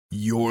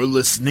You're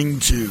listening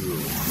to the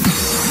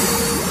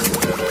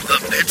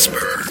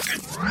Pittsburgh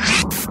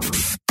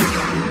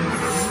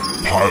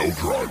Pile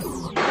Driver.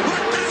 What the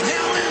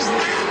hell is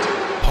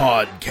that?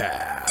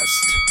 Podcast.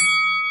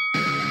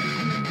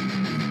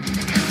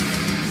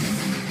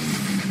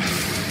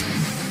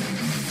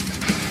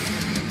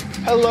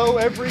 Hello,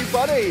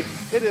 everybody.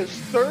 It is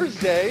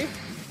Thursday.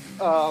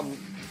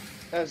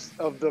 As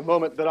of the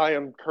moment that I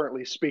am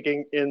currently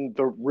speaking in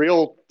the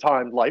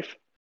real-time life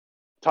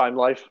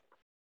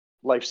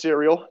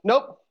serial.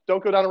 Nope,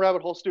 don't go down a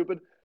rabbit hole, stupid.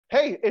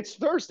 Hey, it's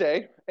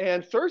Thursday,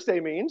 and Thursday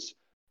means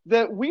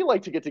that we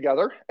like to get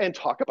together and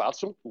talk about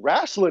some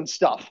wrestling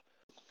stuff.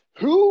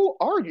 Who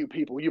are you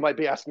people, you might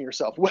be asking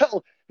yourself?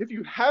 Well, if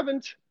you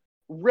haven't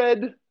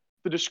read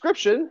the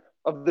description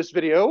of this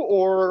video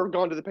or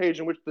gone to the page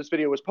in which this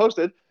video was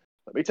posted,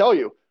 let me tell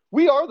you,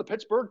 we are the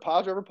Pittsburgh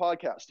Pile Driver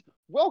Podcast.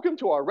 Welcome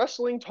to our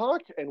wrestling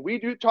talk, and we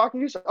do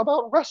talking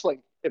about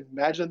wrestling.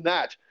 Imagine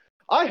that.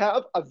 I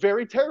have a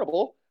very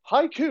terrible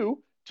haiku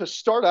to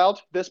start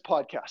out this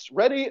podcast.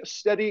 Ready,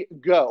 steady,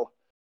 go.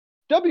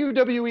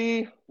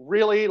 WWE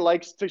really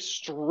likes to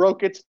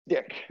stroke its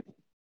dick.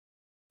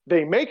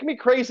 They make me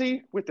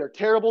crazy with their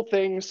terrible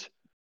things.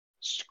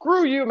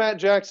 Screw you, Matt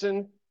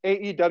Jackson.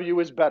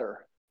 AEW is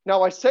better.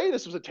 Now, I say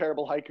this was a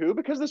terrible haiku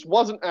because this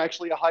wasn't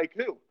actually a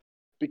haiku.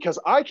 Because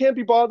I can't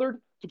be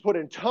bothered to put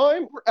in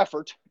time or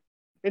effort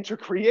into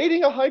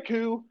creating a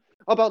haiku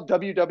about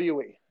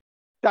WWE.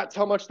 That's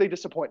how much they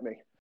disappoint me.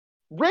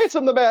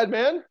 Ransom the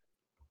Madman,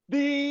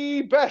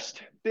 the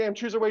best damn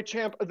cruiserweight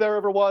champ there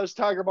ever was,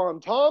 Tiger Bomb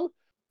Tom,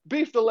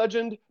 Beef the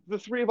Legend, the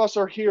three of us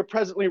are here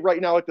presently right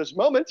now at this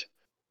moment.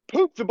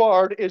 Poop the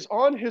Bard is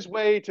on his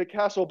way to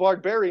Castle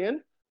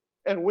Barbarian,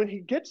 and when he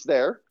gets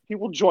there, he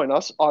will join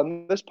us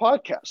on this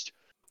podcast.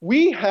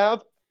 We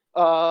have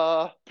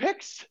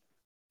picks.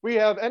 We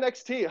have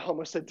NXT. I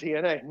almost said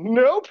TNA.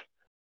 Nope.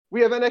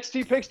 We have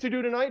NXT picks to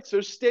do tonight,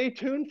 so stay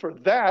tuned for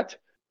that.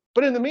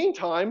 But in the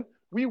meantime,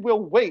 we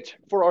will wait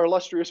for our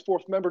illustrious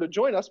fourth member to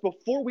join us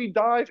before we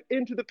dive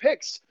into the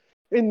picks.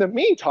 In the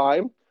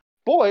meantime,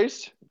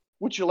 boys,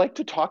 would you like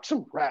to talk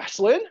some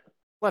wrestling?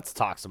 Let's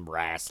talk some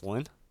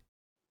wrestling.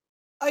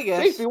 I guess.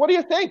 Stacey, what do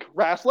you think?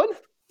 Wrestling?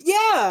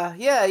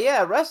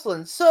 Yeah,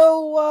 wrestling.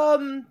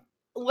 So,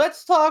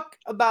 let's talk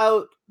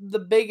about the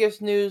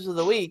biggest news of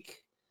the week,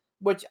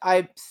 which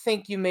I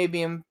think you may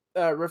be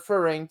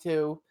referring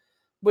to,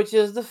 which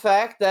is the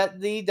fact that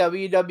the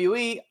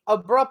WWE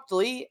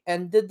abruptly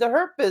ended the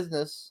Hurt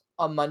Business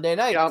on Monday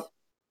night.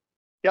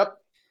 Yep.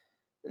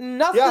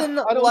 Nothing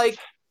like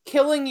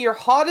killing your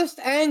hottest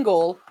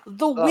angle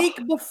the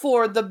week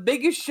before the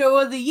biggest show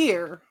of the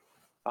year.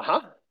 Uh-huh.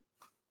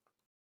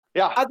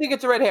 Yeah. I think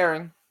it's a red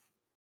herring.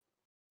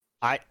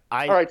 All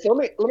right, so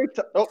let me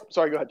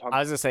sorry, go ahead, Tom. I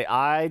was gonna say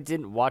I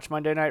didn't watch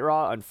Monday Night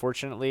Raw,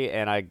 unfortunately,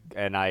 and I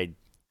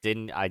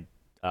didn't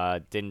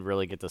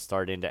really get to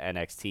start into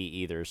NXT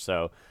either,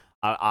 so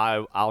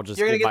I'll just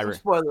you're gonna get some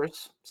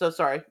spoilers. So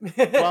sorry.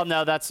 Well,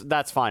 no,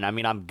 that's fine. I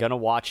mean, I'm gonna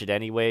watch it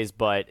anyways,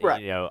 but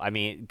right. I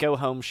mean, go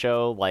home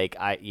show, like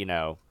I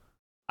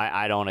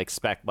don't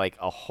expect like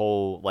a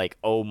whole like,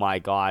 oh my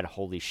god,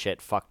 holy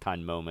shit, fuck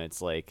ton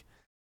moments, like,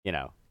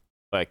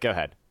 But go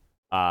ahead.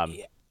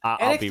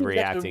 I'll be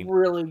reacting.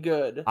 Really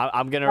good.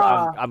 I'm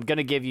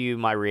gonna give you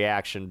my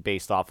reaction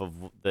based off of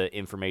the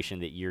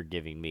information that you're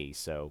giving me,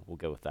 so we'll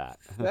go with that.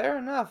 Fair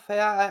enough.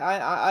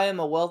 I am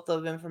a wealth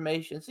of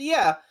information. So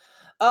yeah,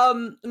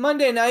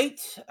 Monday night,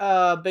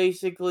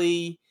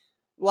 basically,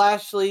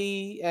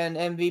 Lashley and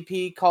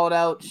MVP called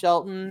out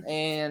Shelton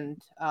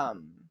and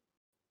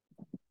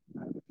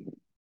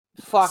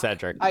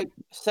Cedric.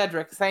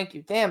 Thank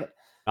you. Damn it.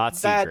 Not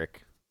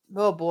Cedric.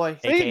 Oh boy,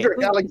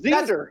 Cedric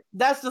Alexander.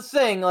 That's the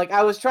thing. Like,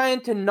 I was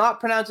trying to not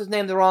pronounce his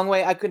name the wrong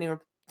way. I couldn't even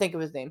think of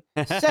his name.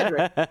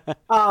 Cedric.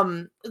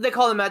 They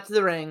call him out to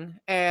the ring,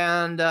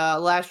 and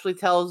Lashley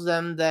tells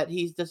them that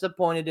he's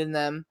disappointed in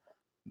them.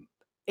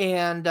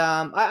 And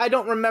I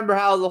don't remember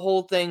how the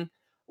whole thing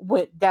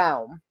went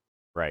down.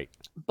 Right.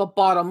 But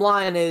bottom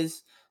line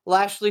is,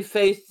 Lashley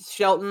faced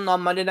Shelton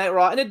on Monday Night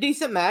Raw in a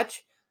decent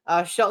match.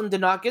 Shelton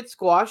did not get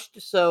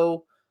squashed,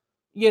 so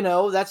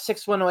that's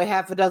 6 one away,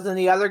 half a dozen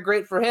the other.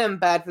 Great for him,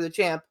 bad for the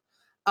champ.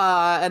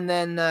 And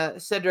then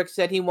Cedric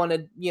said he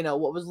wanted,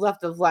 what was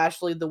left of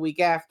Lashley the week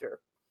after.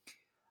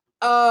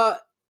 And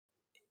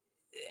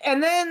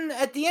then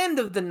at the end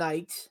of the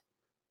night,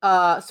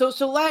 so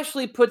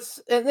Lashley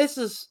puts, and this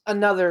is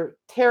another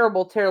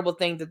terrible, terrible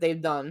thing that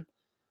they've done.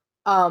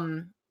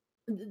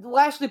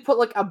 Lashley put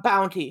like a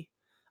bounty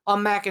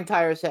on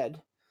McIntyre's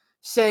head,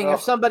 saying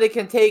if somebody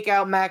can take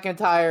out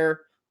McIntyre,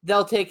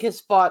 they'll take his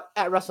spot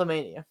at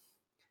WrestleMania.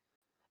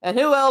 And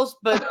who else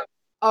but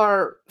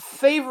our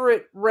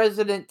favorite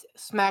resident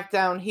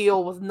SmackDown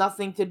heel with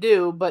nothing to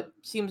do, but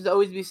seems to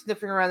always be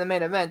sniffing around the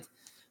main event,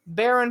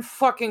 Baron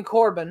fucking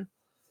Corbin.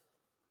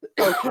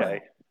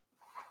 Okay.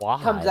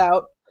 Why? Comes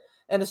out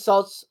and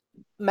assaults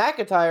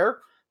McIntyre,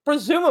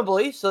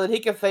 presumably so that he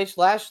can face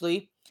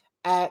Lashley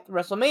at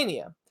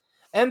WrestleMania.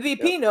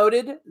 MVP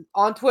noted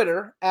on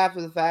Twitter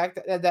after the fact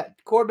that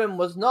Corbin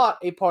was not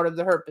a part of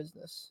the Hurt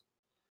Business.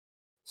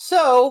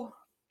 So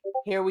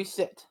here we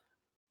sit.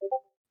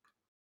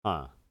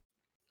 Huh.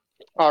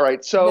 All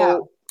right,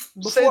 so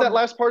Now, say that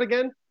last part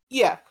again.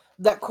 Yeah,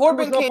 that Who was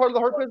Corbin not came. part of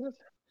the Hurt Business?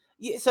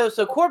 Yeah,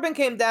 so Corbin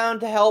came down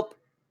to help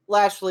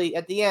Lashley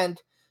at the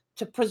end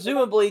to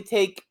presumably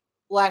take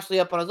Lashley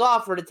up on his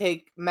offer to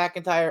take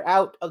McIntyre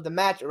out of the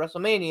match at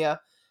WrestleMania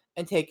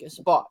and take his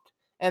spot.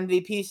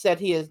 MVP said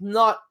he is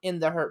not in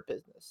the Hurt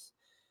Business.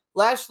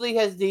 Lashley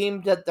has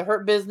deemed that the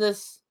Hurt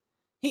Business.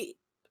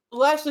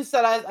 Lashley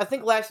said, I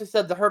think Lashley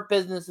said the Hurt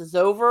Business is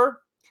over,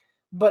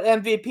 but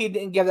MVP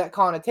didn't give that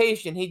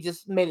connotation. He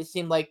just made it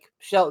seem like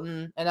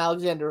Shelton and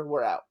Alexander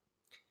were out.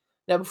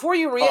 Now, before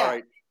you react, All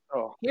right.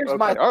 Oh, here's okay.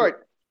 my All right.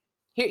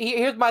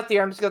 Here's my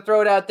theory. I'm just gonna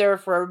throw it out there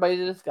for everybody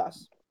to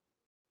discuss.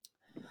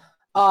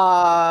 2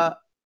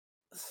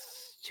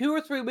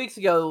 or 3 weeks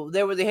ago,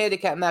 there was a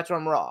handicap match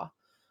on Raw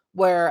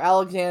where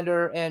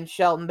Alexander and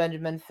Shelton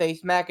Benjamin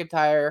faced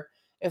McIntyre.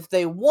 If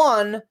they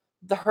won,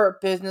 the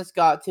Hurt Business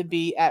got to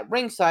be at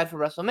ringside for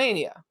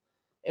WrestleMania.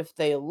 If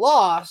they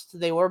lost,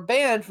 they were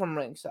banned from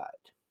ringside.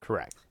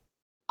 Correct.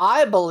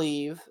 I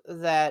believe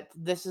that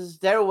this is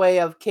their way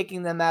of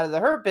kicking them out of the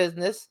Hurt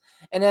Business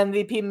and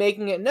MVP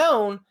making it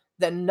known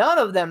that none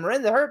of them are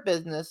in the Hurt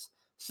Business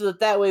so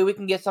that way we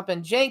can get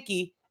something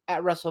janky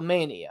at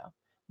WrestleMania.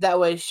 That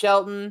way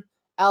Shelton,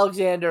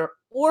 Alexander,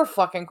 or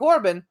fucking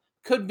Corbin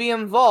could be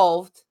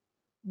involved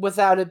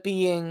without it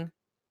being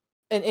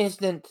an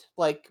instant,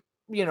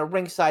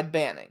 ringside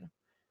banning.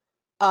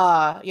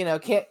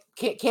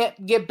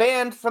 Can't get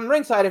banned from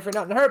ringside if you're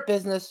not in the Hurt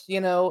Business,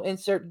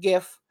 insert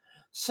GIF.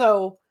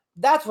 So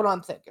that's what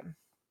I'm thinking.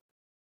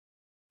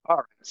 All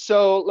right.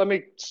 So let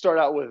me start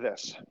out with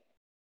this.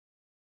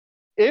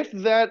 If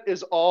that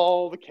is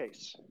all the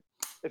case,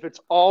 if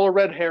it's all a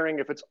red herring,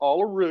 if it's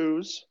all a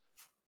ruse,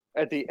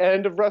 at the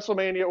end of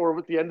WrestleMania or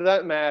at the end of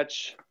that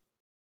match,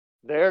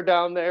 they're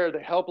down there,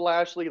 they help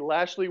Lashley,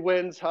 Lashley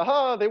wins,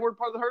 haha, they weren't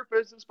part of the Hurt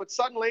Business, but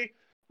suddenly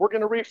we're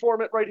going to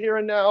reform it right here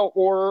and now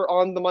or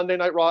on the Monday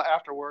Night Raw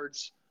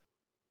afterwards.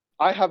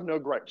 I have no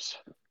gripes.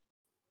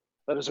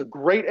 That is a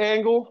great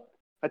angle.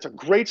 That's a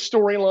great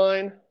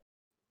storyline.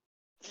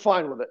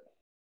 Fine with it.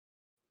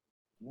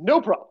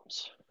 No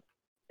problems.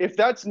 If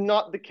that's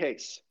not the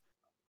case,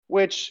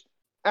 which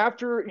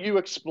after you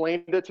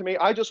explained it to me,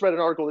 I just read an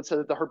article that said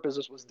that the Hurt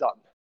Business was done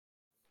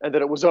and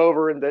that it was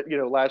over and that,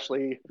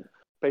 Lashley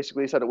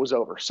basically said it was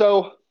over.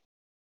 So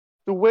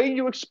the way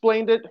you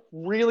explained it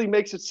really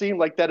makes it seem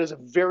like that is a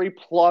very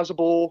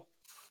plausible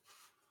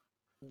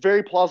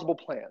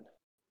plan.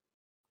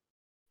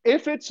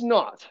 If it's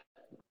not,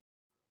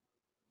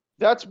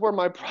 that's where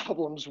my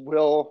problems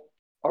will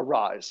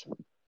arise.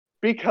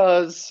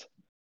 Because,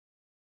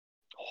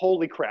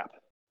 holy crap.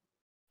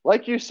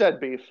 Like you said,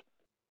 Beef,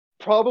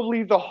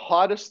 probably the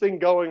hottest thing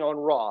going on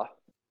Raw,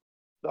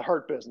 the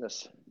Hurt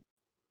Business.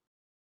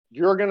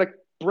 You're going to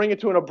bring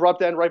it to an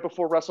abrupt end right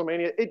before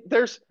WrestleMania.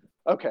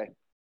 Okay.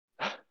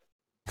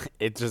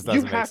 It just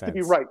doesn't make sense. You have to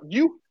be right.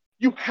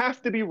 You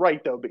have to be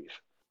right, though,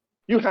 Beef.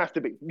 You have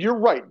to be. You're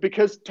right.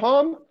 Because,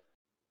 Tom,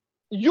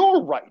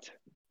 you're right.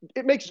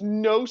 It makes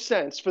no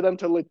sense for them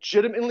to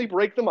legitimately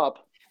break them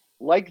up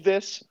like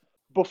this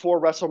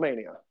before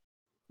WrestleMania.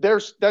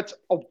 That's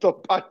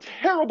a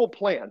terrible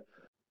plan.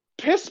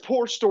 Piss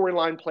poor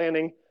storyline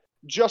planning,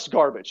 just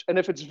garbage. And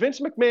if it's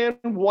Vince McMahon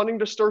wanting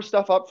to stir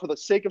stuff up for the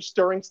sake of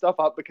stirring stuff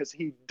up because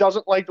he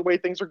doesn't like the way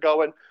things are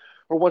going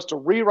or wants to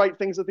rewrite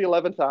things at the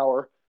 11th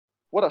hour,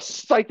 what a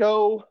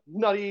psycho,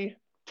 nutty,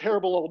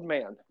 terrible old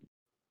man.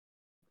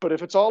 But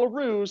if it's all a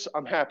ruse,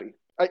 I'm happy.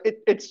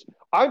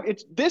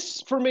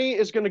 This for me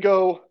is going to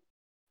go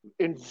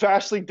in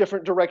vastly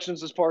different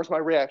directions as far as my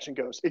reaction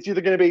goes. It's either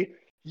going to be,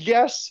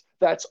 yes,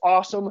 that's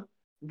awesome,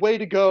 way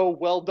to go,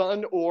 well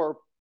done, or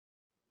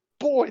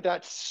boy,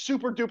 that's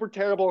super duper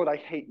terrible and I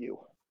hate you.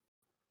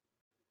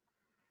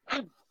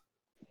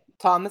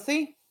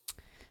 Tomothy?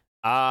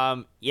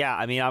 Yeah,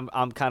 I mean,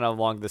 I'm kind of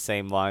along the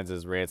same lines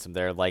as Ransom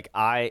there. Like,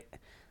 I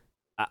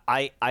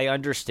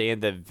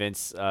understand that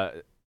Vince,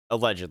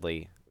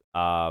 allegedly,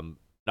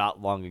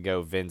 not long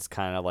ago, Vince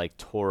kind of like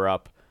tore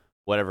up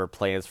whatever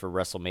plans for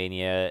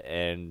WrestleMania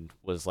and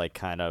was like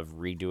kind of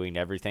redoing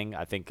everything.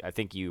 I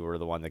think you were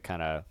the one that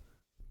kind of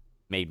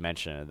made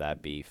mention of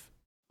that, Beef.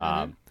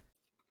 Mm-hmm.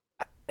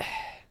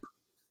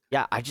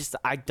 Yeah,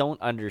 I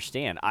don't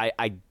understand.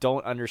 I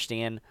don't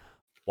understand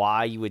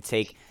why you would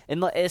take,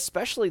 and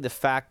especially the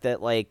fact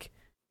that like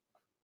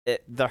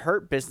the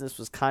Hurt Business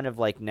was kind of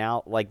like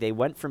now, like they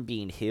went from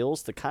being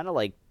heels to kind of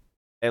like,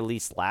 at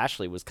least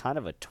Lashley was kind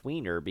of a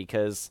tweener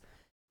because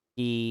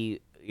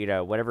he,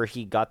 whenever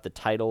he got the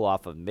title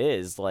off of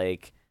Miz,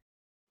 like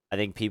I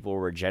think people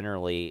were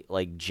generally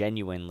like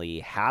genuinely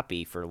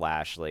happy for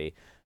Lashley.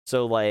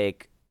 So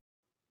like,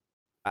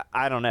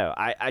 I don't know.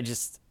 I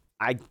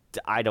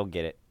don't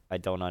get it. I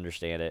don't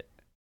understand it.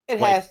 It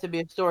has to be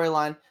a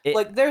storyline.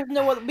 Like, there's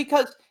no other,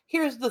 because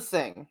here's the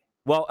thing.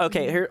 Well,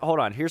 okay, hold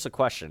on. Here's a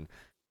question.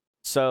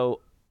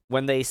 So,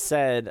 when they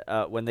said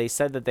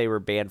that they were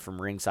banned from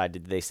ringside,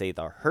 did they say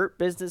the Hurt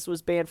Business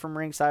was banned from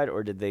ringside,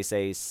 or did they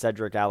say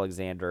Cedric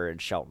Alexander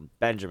and Shelton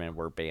Benjamin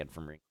were banned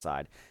from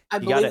ringside? I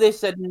believe they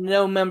said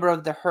no member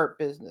of the Hurt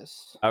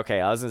Business.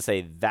 Okay, I was gonna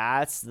say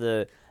that's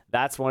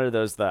one of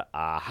those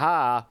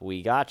aha,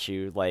 we got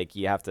you. Like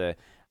you have to,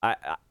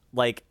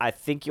 I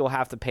think you'll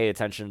have to pay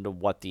attention to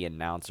what the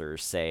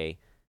announcers say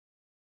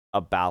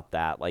about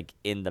that, like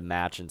in the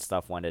match and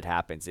stuff when it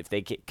happens. If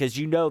they, because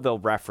they'll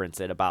reference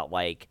it about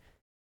like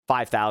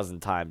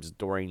 5,000 times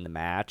during the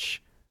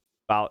match.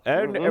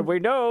 And we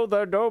know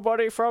that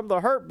nobody from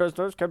the Hurt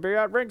Business can be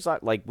at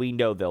ringside. Like we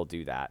know they'll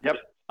do that. Yep.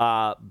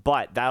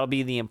 But that'll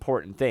be the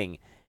important thing.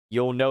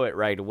 You'll know it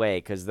right away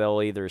because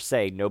they'll either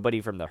say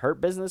nobody from the Hurt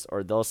Business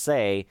or they'll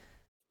say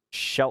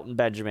Shelton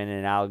Benjamin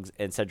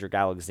and Cedric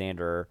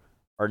Alexander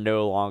are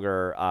no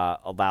longer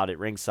allowed at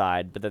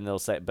ringside. But then they'll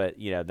say,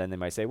 then they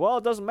might say, well,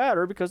 it doesn't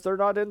matter because they're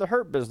not in the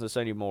Hurt Business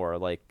anymore.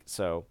 Like,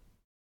 so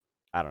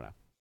I don't know.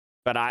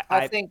 But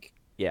I think.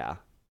 Yeah.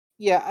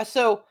 Yeah.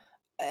 So,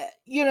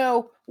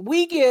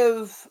 we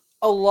give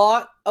a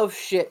lot of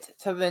shit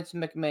to Vince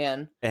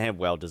McMahon. And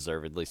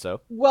well-deservedly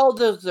so.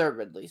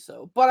 Well-deservedly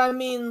so. But I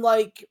mean,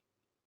 like,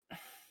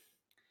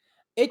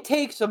 it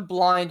takes a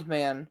blind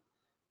man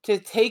to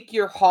take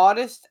your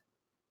hottest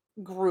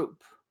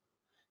group,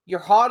 your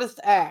hottest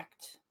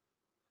act,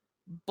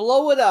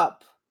 blow it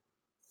up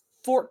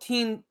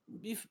 13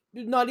 days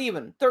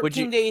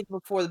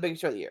before the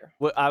biggest show of the year.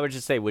 Well, I would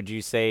just say, would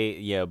you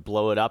say,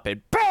 blow it up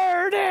and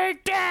burn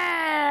it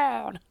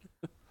down?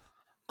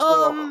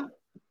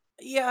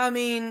 Yeah, I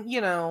mean,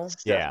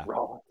 Yeah.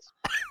 Well,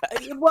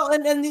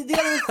 and the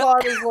other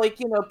thought is, like,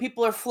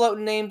 people are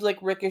floating names like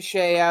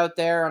Ricochet out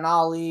there and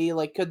Ali.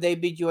 Like, could they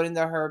be joining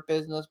the Hurt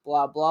Business?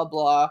 Blah, blah,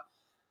 blah.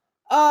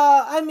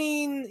 I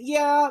mean,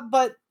 yeah,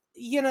 but,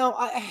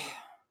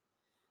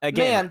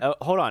 Again,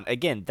 hold on.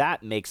 Again,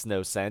 that makes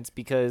no sense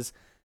because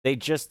they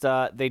just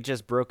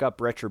broke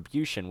up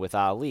Retribution with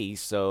Ali,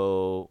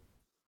 so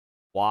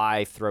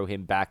why throw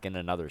him back in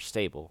another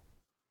stable?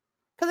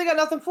 Because they got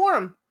nothing for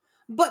him.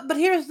 But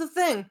here's the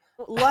thing.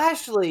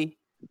 Lashley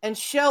and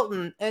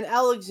Shelton and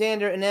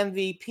Alexander and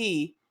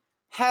MVP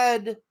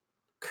had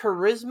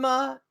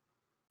charisma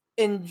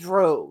in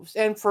droves.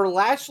 And for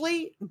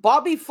Lashley,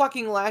 Bobby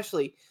fucking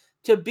Lashley,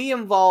 to be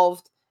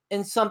involved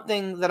in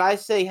something that I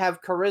say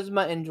have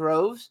charisma in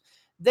droves,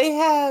 they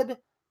had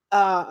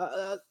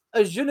a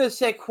je ne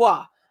sais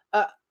quoi,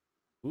 a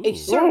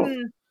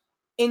certain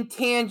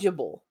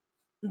intangible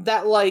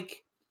that,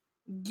 like,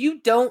 you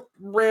don't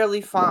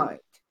rarely find.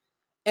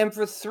 And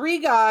for three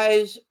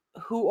guys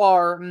who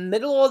are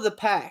middle of the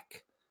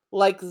pack,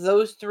 like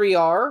those three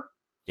are,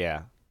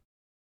 yeah,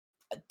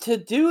 to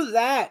do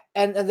that,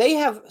 and they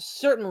have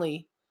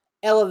certainly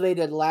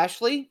elevated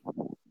Lashley,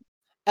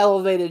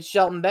 elevated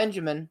Shelton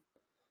Benjamin,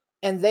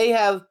 and they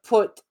have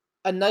put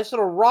a nice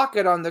little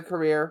rocket on the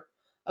career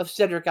of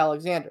Cedric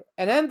Alexander.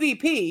 And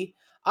MVP,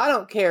 I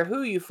don't care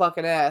who you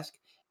fucking ask,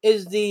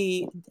 is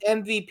the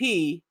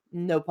MVP,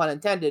 no pun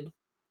intended,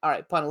 all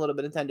right, pun a little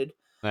bit intended,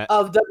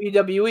 of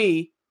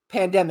WWE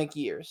pandemic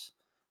years.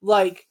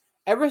 Like,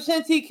 ever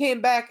since he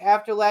came back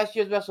after last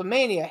year's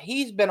WrestleMania,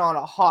 he's been on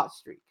a hot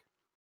streak.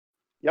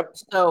 Yep.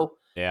 So,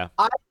 yeah,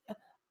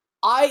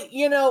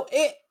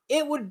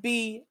 it would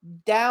be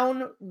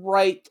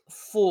downright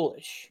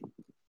foolish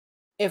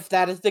if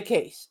that is the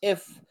case.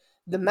 If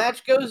the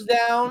match goes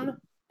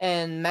down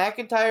and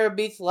McIntyre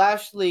beats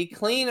Lashley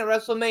clean at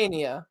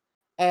WrestleMania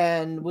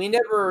and we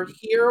never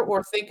hear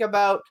or think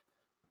about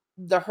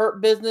the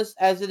Hurt Business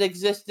as it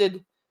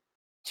existed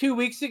 2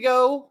 weeks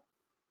ago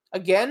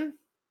again,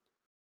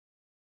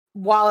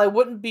 while I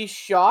wouldn't be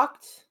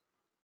shocked,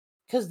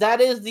 because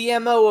that is the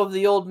MO of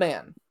the old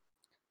man.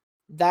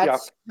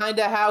 That's kind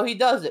of how he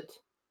does it.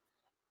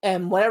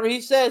 And whenever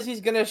he says he's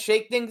going to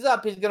shake things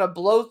up, he's going to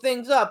blow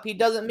things up, he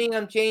doesn't mean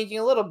I'm changing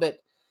a little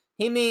bit.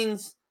 He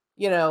means,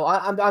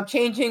 I'm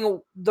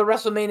changing the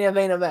WrestleMania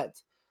main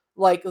event.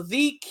 Like,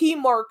 the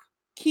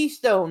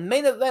keystone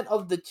main event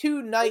of the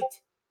 2-night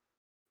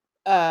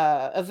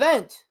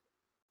event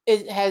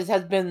has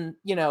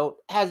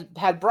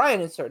had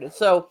Brian inserted.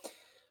 So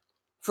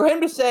for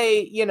him to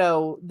say,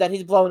 that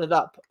he's blowing it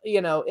up,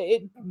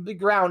 it the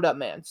ground up,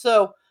 man.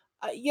 So,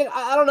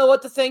 I don't know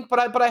what to think,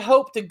 but I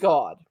hope to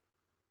God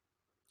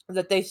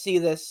that they see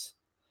this.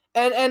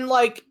 And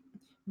like,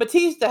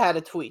 Batista had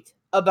a tweet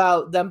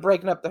about them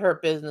breaking up the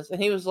Hurt Business,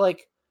 and he was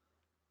like,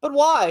 but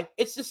why?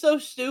 It's just so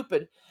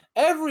stupid.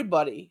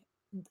 Everybody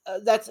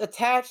that's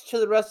attached to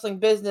the wrestling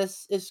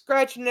business is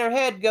scratching their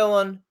head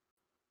going,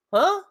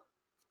 huh?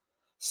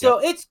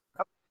 So it's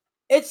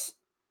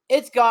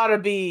got to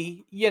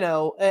be,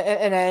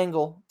 an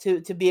angle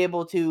to be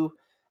able to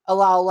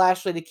allow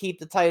Lashley to keep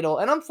the title.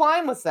 And I'm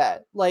fine with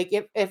that. Like,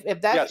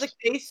 if that's the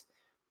case,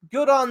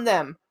 good on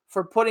them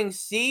for putting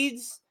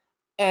seeds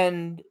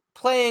and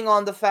playing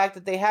on the fact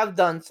that they have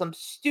done some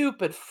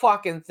stupid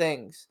fucking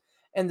things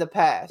in the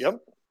past. Yep.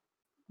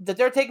 That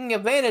they're taking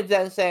advantage of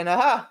that and saying,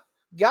 aha,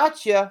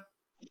 gotcha.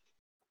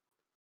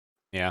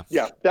 Yeah.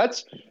 Yeah,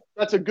 that's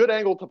a good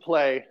angle to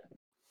play.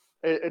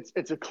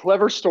 It's a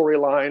clever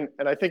storyline,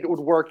 and I think it would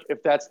work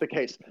if that's the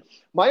case.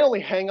 My only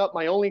hang up,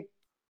 my only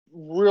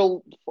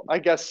real, I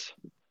guess,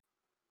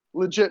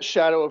 legit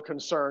shadow of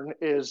concern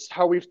is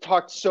how we've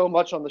talked so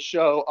much on the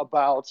show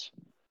about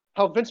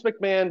how Vince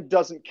McMahon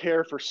doesn't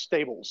care for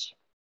stables.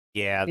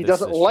 Yeah, He this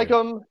doesn't is like true.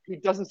 them. He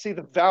doesn't see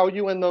the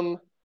value in them.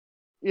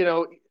 You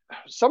know,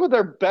 some of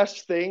their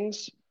best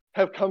things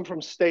have come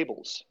from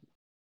stables.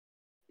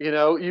 You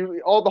know,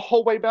 all the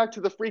whole way back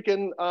to the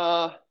freaking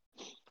Heart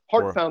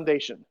Or-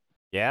 Foundation,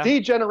 Yeah.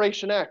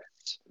 D-Generation X,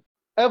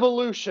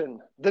 Evolution,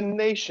 The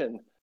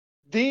Nation.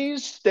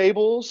 These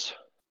stables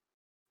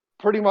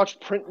pretty much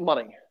print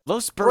money.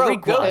 Los Bro,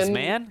 Boricuas, and-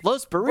 man.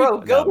 Los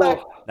Bro, Boricuas. go No.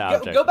 back. No, I'm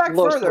Go joking. back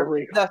Los further.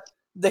 Boricuas.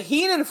 The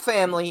Heenan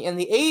family in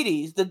the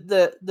 80s,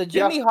 the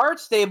Jimmy Hart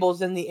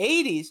stables in the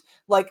 80s,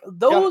 like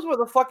those were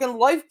the fucking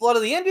lifeblood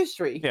of the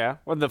industry. Yeah,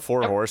 when the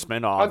Four Yep.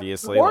 Horsemen,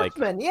 obviously, like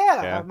Horsemen,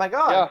 yeah. yeah. Oh my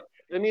god.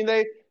 Yeah, I mean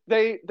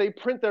they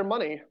print their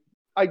money.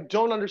 I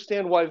don't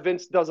understand why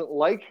Vince doesn't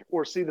like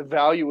or see the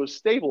value of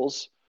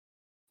stables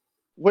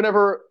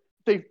whenever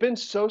they've been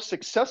so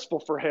successful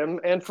for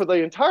him and for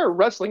the entire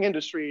wrestling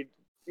industry,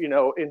 you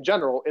know, in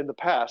general in the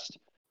past.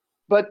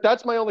 But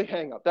that's my only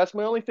hang up. That's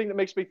my only thing that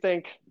makes me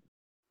think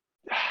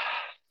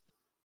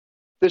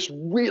this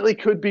really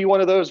could be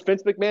one of those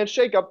Vince McMahon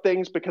shake-up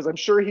things, because I'm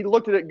sure he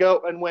looked at it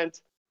go and went,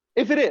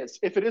 if it is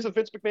a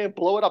Vince McMahon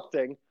blow it up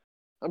thing,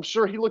 I'm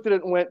sure he looked at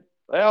it and went,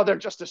 well, they're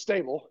just a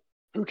stable.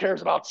 Who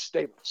cares about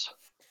stables?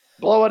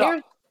 Blow it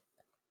up.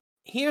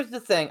 Here's the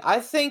thing. I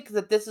think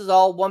that this is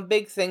all one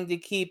big thing to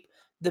keep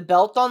the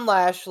belt on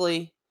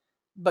Lashley,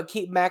 but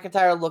keep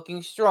McIntyre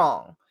looking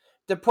strong.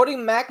 They're putting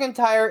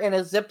McIntyre in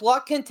a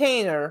Ziploc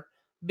container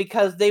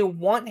because they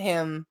want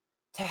him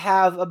to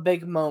have a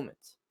big moment.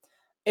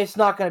 It's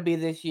not going to be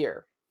this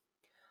year.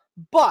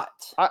 But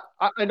I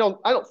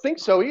don't think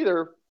so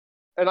either.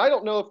 And I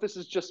don't know if this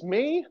is just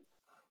me,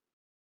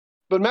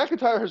 but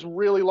McIntyre has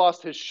really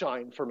lost his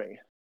shine for me.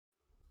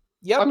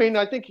 yep. I mean,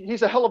 I think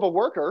he's a hell of a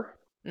worker.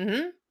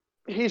 Mm-hmm.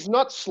 He's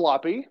not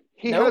sloppy.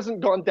 He Nope. hasn't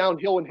gone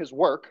downhill in his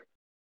work.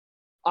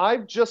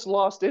 I've just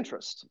lost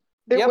interest.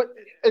 Yep.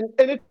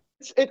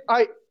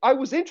 I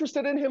was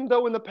interested in him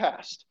though in the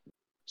past.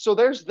 So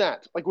there's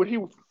that. Like when he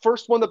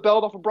first won the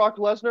belt off of Brock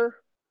Lesnar,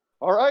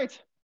 all right,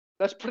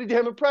 that's pretty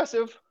damn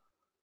impressive.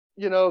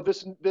 You know,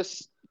 this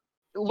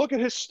look at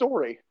his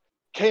story.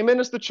 Came in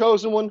as the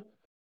chosen one,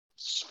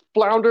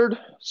 floundered,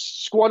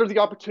 squandered the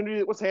opportunity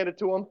that was handed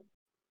to him,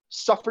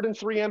 suffered in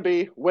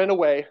 3MB, went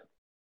away,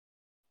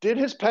 did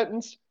his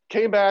penance,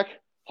 came back,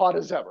 hot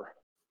as ever.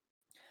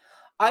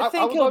 I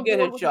think was he'll on get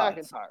board a with shot.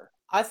 McIntyre.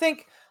 I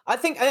think,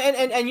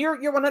 and you're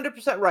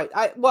 100% right.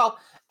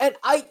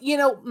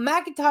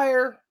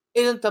 McIntyre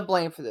isn't to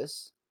blame for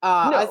this.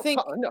 I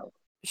think no.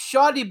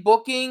 shoddy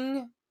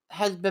booking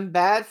has been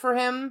bad for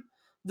him.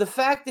 The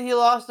fact that he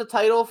lost the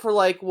title for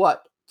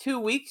 2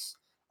 weeks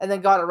and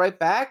then got it right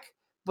back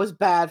was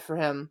bad for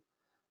him.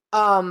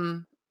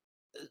 No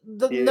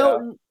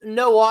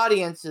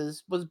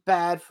audiences was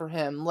bad for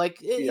him. So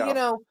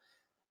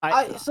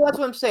that's what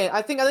I'm saying.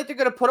 I think they're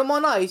going to put him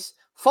on ice.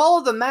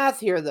 Follow the math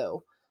here,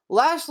 though.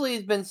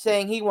 Lashley's been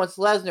saying he wants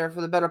Lesnar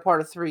for the better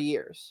part of 3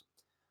 years.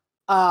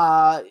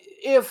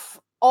 If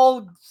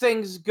all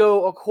things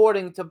go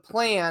according to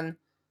plan,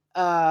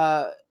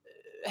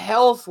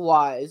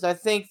 health-wise, I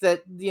think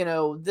that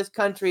this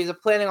country is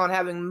planning on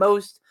having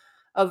most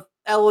of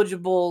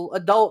eligible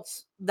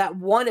adults that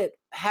want it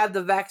have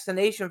the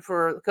vaccination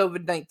for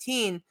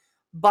COVID-19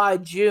 by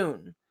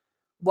June.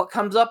 What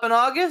comes up in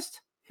August?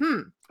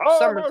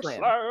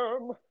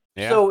 SummerSlam.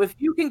 Yeah. So if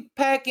you can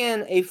pack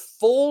in a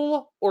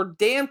full or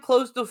damn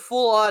close to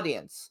full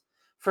audience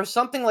for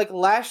something like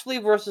Lashley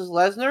versus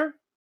Lesnar,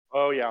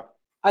 Oh yeah.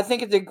 I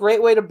think it's a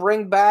great way to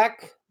bring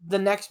back the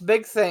next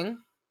big thing,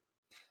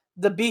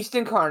 the Beast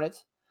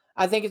Incarnate.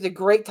 I think it's a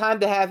great time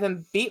to have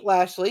him beat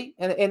Lashley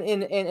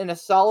in a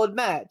solid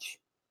match.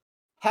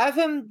 Have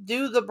him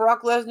do the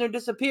Brock Lesnar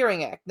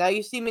disappearing act. Now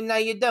you see me, now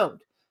you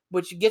don't,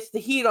 which gets the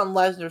heat on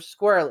Lesnar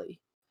squarely.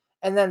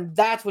 And then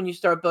that's when you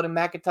start building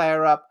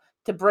McIntyre up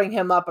to bring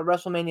him up at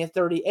WrestleMania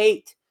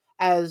 38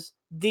 as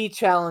the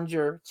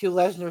challenger to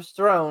Lesnar's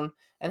throne,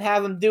 and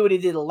have him do what he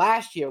did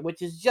last year,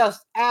 which is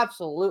just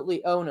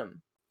absolutely own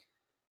him.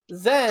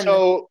 Then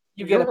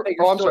you get a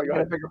bigger story, you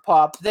get a bigger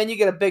pop. Then you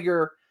get a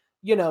bigger,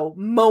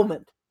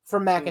 moment for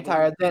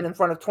McIntyre then in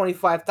front of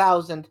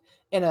 25,000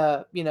 in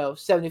a,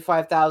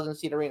 75,000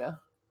 seat arena.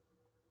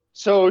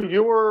 So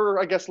your,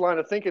 I guess, line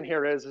of thinking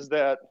here is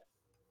that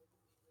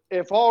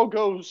if all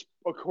goes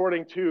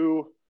according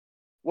to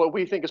what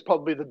we think is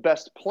probably the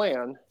best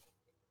plan,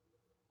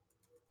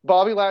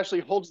 Bobby Lashley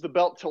holds the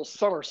belt till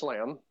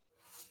SummerSlam,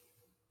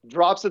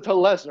 drops it to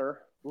Lesnar.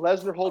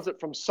 Lesnar holds it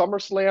from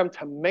SummerSlam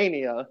to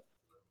Mania,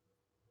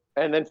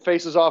 and then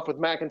faces off with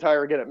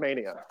McIntyre again at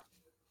Mania.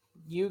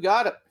 You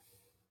got it.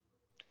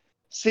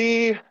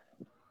 See,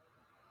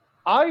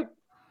 I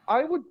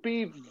would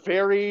be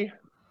very,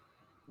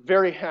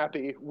 very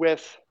happy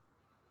with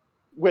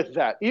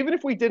that. Even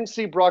if we didn't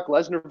see Brock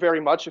Lesnar very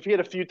much, if he had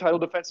a few title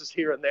defenses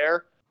here and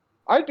there,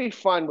 I'd be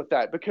fine with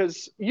that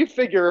because you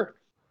figure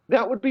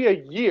that would be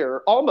a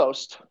year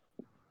almost.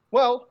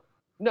 Well,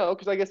 no,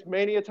 because I guess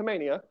Mania to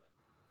Mania,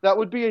 that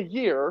would be a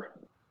year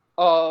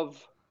of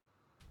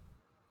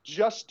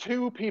just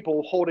two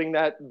people holding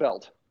that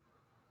belt.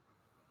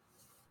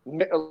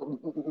 Mania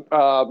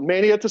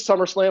to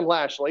SummerSlam,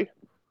 Lashley.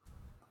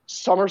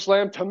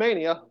 SummerSlam to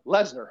Mania,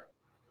 Lesnar.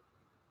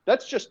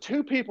 That's just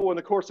two people in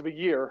the course of a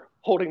year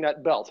holding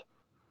that belt.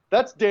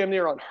 That's damn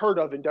near unheard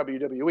of in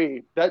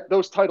WWE.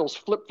 Those titles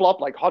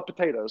flip-flop like hot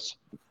potatoes.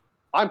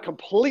 I'm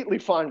completely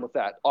fine with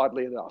that,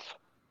 oddly enough.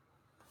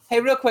 Hey,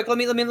 real quick, let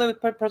me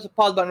press the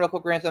pause button real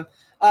quick, Ransom.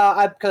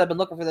 Because I've been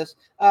looking for this.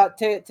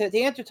 To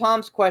answer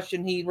Tom's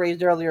question he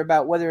raised earlier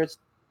about whether it's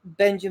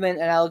Benjamin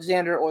and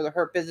Alexander or the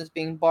Hurt Business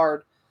being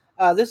barred.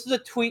 This is a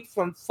tweet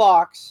from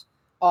Fox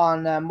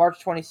on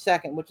March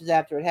 22nd, which is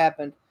after it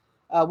happened.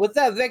 With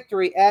that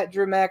victory,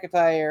 Drew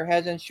McIntyre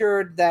has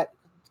ensured that,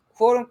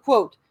 quote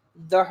unquote,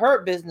 the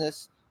Hurt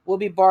Business will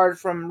be barred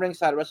from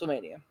ringside at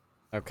WrestleMania.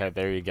 Okay,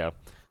 there you go.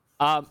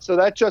 So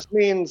that just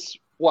means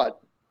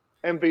what?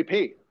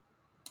 MVP.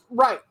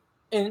 Right.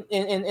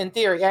 In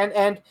theory.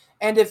 And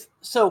if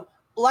so,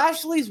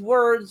 Lashley's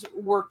words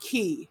were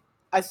key,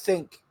 I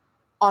think,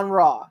 on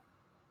Raw.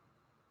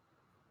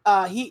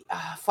 He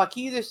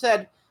either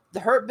said the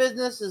Hurt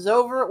Business is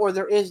over or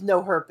there is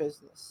no Hurt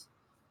Business.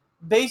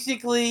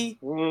 Basically,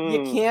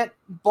 you can't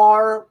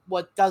bar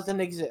what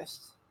doesn't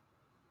exist.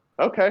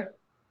 Okay.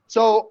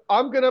 So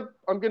I'm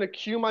gonna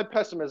cue my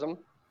pessimism.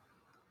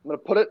 I'm gonna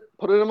put it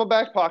in my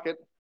back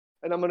pocket,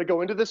 and I'm gonna go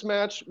into this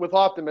match with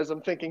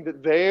optimism, thinking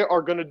that they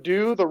are gonna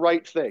do the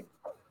right thing.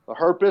 The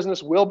Hurt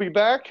Business will be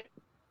back.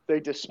 They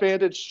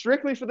disbanded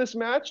strictly for this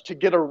match to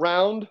get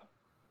around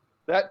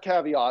that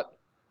caveat,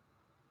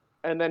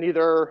 and then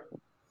either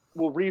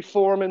will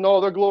reform in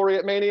all their glory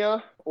at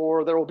Mania,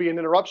 or there will be an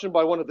interruption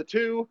by one of the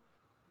two.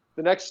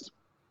 The next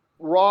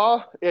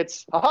Raw,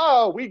 it's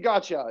we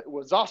gotcha. It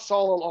was us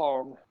all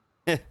along.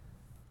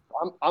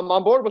 I'm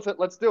on board with it.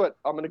 Let's do it.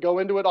 I'm going to go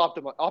into it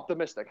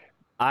optimistic.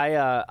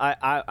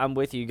 I'm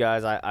with you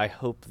guys. I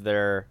hope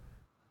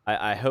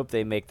I hope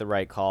they make the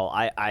right call.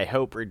 I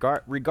hope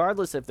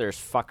regardless if there's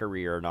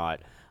fuckery or not,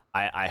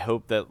 I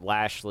hope that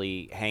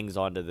Lashley hangs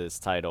on to this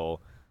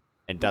title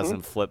and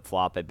doesn't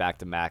flip-flop it back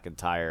to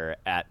McIntyre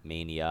at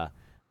Mania.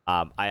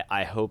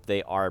 I hope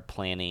they are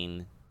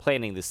planting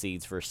the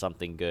seeds for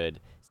something good.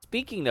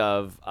 Speaking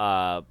of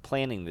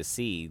planting the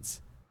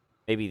seeds,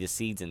 maybe the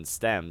seeds and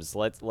stems,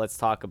 let's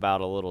talk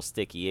about a little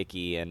Sticky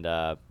Icky and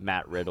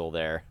Matt Riddle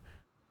there.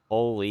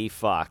 Holy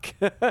fuck.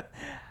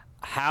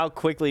 How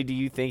quickly do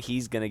you think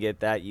he's going to get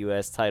that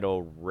U.S.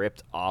 title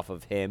ripped off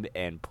of him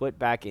and put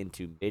back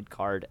into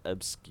mid-card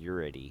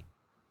obscurity?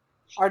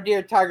 Our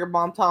dear Tiger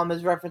Bomb Tom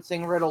is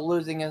referencing Riddle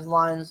losing his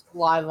lines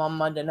live on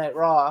Monday Night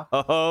Raw.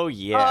 Oh,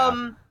 yeah.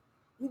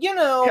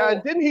 Yeah,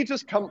 and didn't he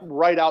just come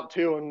right out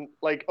too and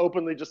like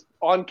openly just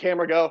on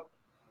camera go,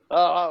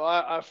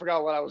 I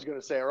forgot what I was going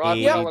to say, or I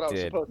forgot what I was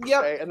supposed to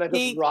say, and then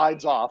just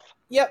rides off.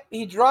 Yep,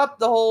 he dropped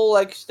the whole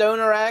like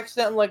stoner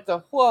accent, like the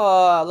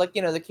whoa, like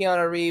the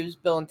Keanu Reeves,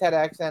 Bill and Ted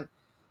accent,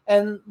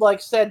 and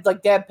like said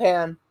like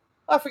deadpan,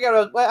 I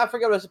forgot what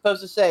I was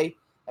supposed to say,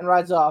 and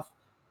rides off.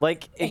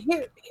 Like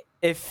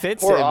it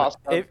fits poor him.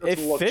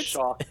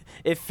 Asuka,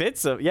 It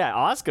fits him. Yeah,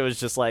 Asuka was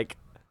just like,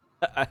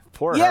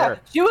 poor her. Yeah,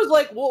 she was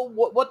like, well,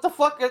 what the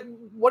fuck?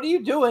 What are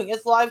you doing?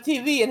 It's live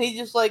TV, and he's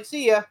just like,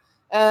 see ya.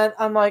 And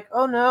I'm like,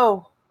 oh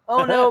no,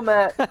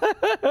 Matt.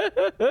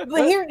 But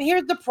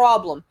here's the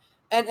problem,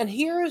 and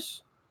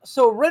here's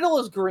so Riddle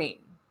is green,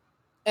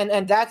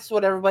 and that's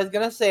what everybody's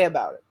gonna say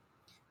about it.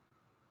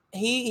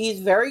 He's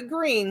very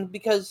green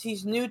because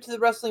he's new to the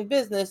wrestling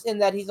business in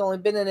that he's only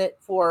been in it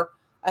for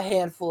a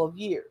handful of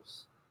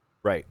years.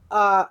 Right.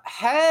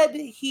 Had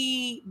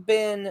he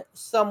been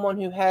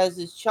someone who has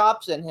his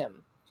chops in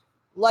him,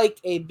 like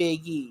a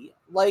Big E,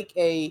 like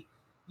a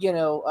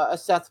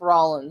Seth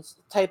Rollins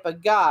type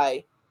of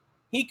guy,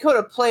 he could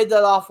have played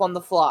that off on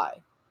the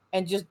fly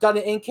and just done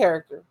it in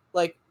character.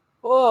 Like,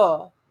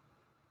 oh,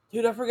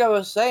 dude, I forgot what I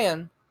was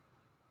saying.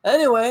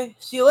 Anyway,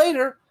 see you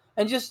later,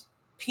 and just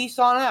peace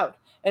on out.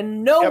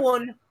 And no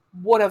one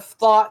would have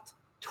thought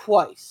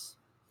twice.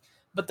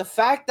 But the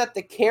fact that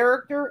the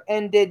character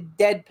ended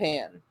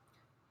deadpan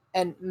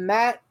and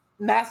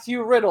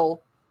Matthew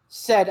Riddle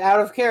said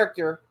out of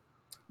character,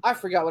 I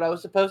forgot what I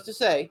was supposed to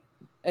say,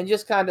 and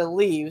just kind of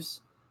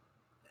leaves.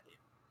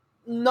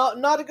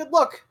 Not a good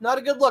look. Not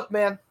a good look,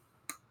 man.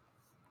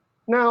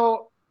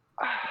 Now,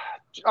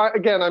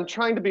 again, I'm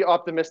trying to be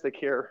optimistic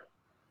here.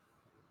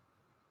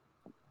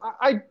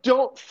 I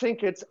don't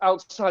think it's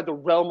outside the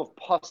realm of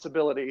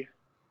possibility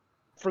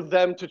for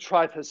them to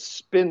try to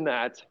spin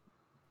that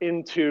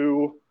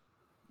into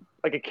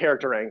like a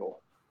character angle.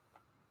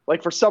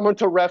 Like for someone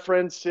to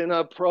reference in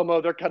a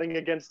promo they're cutting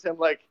against him,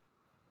 like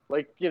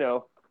I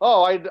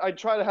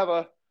try to have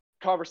a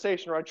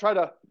conversation, or I try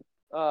to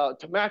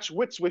match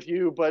wits with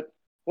you, but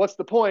what's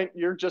the point?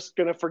 You're just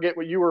gonna forget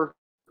what you were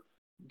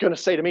gonna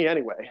say to me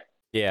anyway.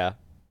 Yeah.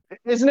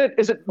 Is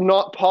it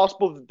not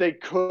possible that they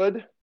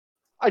could?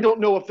 I don't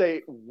know if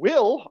they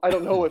will. I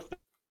don't know if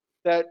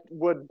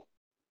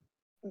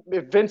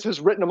Vince has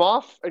written him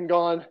off and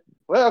gone,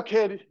 well,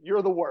 kid,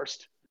 you're the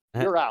worst.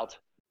 You're out.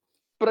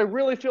 But I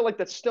really feel like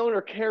that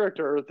stoner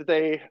character that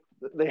they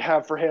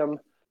have for him,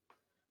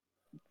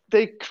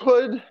 they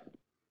could,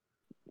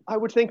 I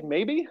would think,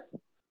 maybe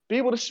be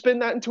able to spin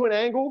that into an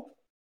angle.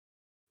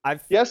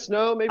 Yes,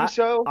 no, maybe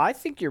so. I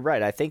think you're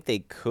right. I think they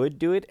could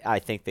do it. I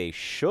think they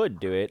should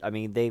do it. I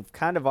mean, they've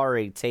kind of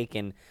already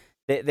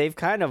they've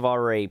kind of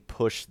already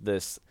pushed the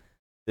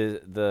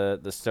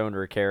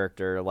stoner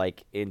character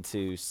like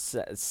into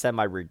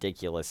semi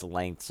ridiculous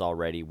lengths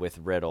already with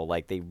Riddle.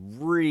 Like they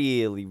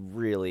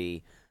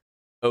really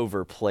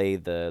overplay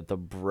the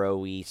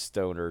bro-y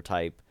stoner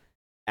type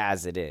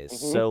as it is.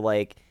 Mm-hmm. So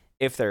like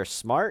if they're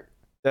smart,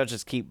 they'll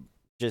just keep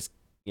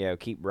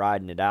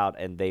riding it out,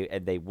 and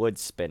they would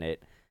spin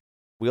it.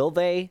 Will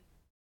they?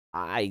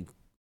 I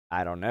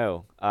don't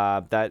know.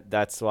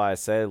 That's why I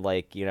said,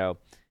 like,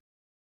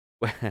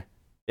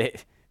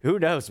 who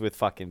knows with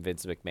fucking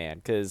Vince McMahon?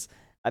 Because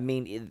I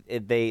mean,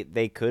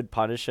 they could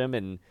punish him,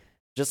 and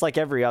just like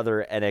every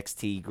other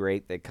NXT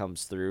great that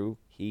comes through,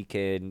 he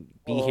can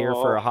be here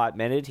for a hot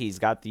minute. He's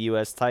got the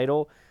U.S.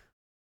 title.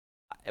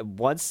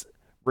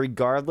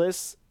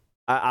 Regardless,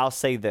 I'll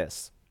say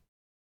this: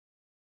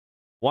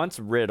 once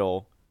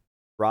Riddle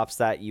drops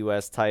that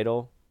U.S.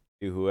 title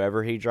to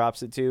whoever he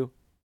drops it to,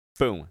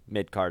 boom,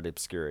 mid-card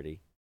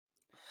obscurity.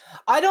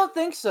 I don't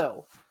think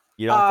so.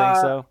 You don't think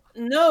so?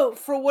 No,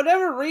 for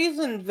whatever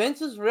reason,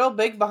 Vince is real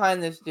big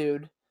behind this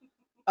dude.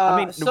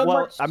 I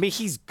mean,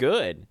 he's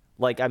good.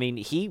 Like, I mean,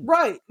 he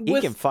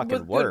can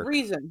fucking work. Good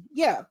reason.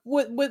 Yeah,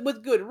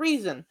 with good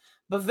reason.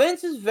 But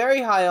Vince is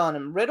very high on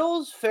him.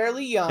 Riddle's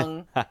fairly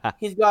young.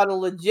 He's got a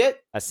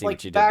legit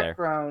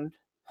background.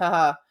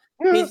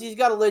 He's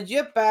got a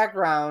legit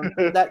background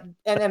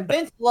and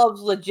Vince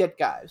loves legit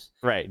guys.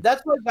 Right.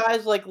 That's why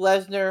guys like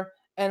Lesnar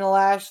and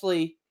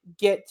Lashley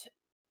get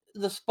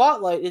the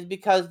spotlight, is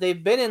because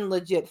they've been in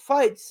legit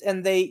fights,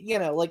 and they,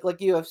 like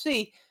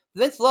UFC,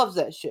 Vince loves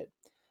that shit.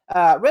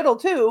 Riddle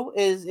too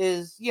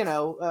is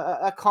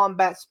a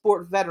combat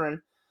sport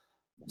veteran.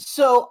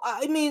 So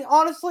I mean,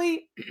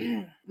 honestly,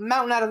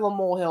 mountain out of a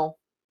molehill.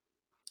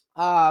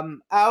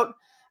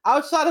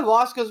 Outside of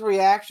Asuka's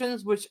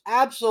reactions, which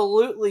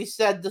absolutely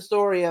said the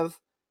story of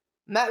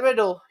Matt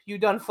Riddle, you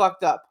done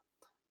fucked up.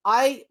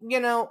 I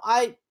don't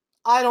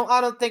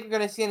think we're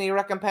gonna see any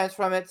recompense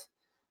from it.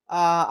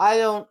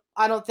 I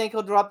don't think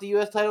he'll drop the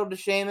U.S. title to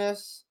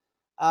Sheamus.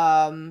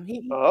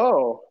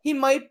 He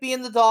might be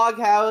in the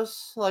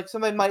doghouse. Like,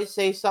 somebody might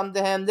say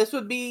something to him. This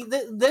would be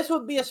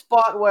a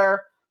spot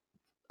where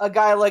a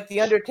guy like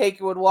The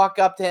Undertaker would walk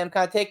up to him,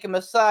 kind of take him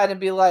aside, and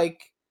be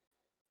like,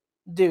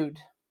 "Dude,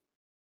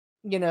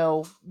 you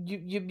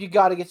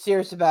got to get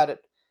serious about it.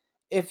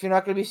 If you're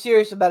not going to be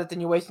serious about it,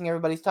 then you're wasting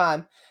everybody's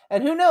time."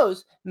 And who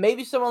knows?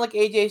 Maybe someone like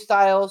AJ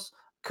Styles,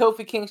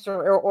 Kofi Kingston,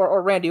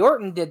 or Randy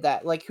Orton did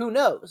that. Like, who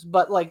knows?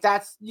 But like,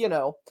 that's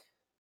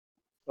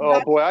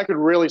Oh boy, I could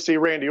really see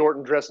Randy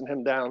Orton dressing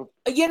him down.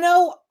 He's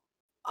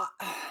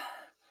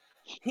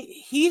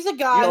a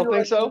guy. You don't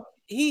think so?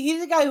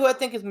 He's a guy who I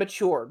think has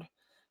matured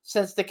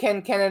since the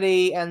Ken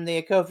Kennedy and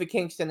the Kofi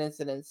Kingston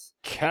incidents.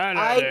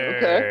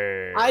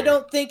 I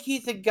don't think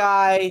he's a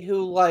guy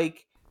who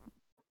like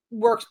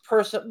works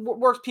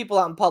people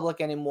out in public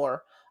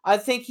anymore. I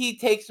think he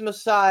takes them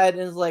aside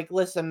and is like,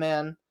 "Listen,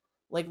 man,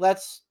 like,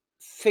 let's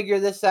figure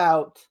this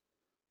out.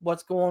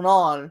 What's going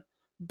on?"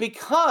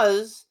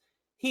 Because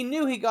he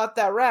knew he got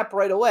that rap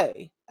right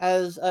away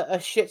as a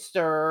shit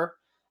stirrer,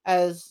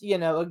 as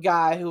a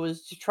guy who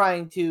was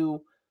trying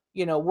to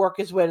work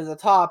his way to the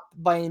top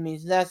by any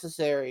means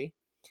necessary.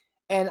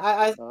 And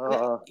I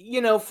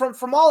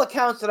from all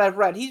accounts that I've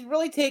read, he's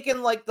really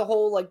taken like the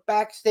whole like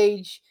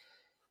backstage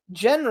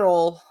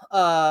general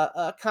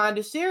kind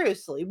of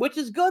seriously, which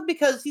is good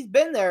because he's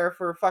been there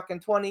for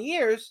fucking 20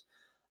 years.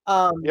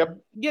 Yep.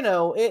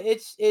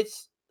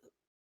 It's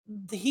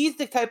he's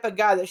the type of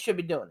guy that should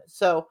be doing it.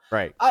 So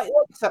right. I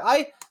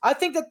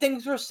think that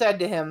things were said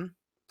to him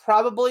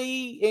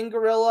probably in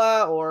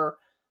Gorilla or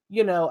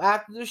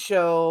after the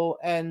show,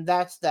 and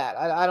that's that.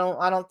 I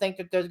don't think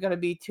that there's going to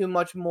be too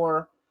much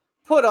more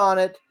put on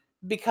it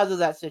because of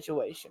that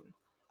situation.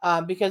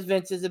 Because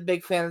Vince is a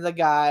big fan of the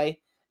guy,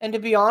 and to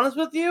be honest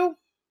with you,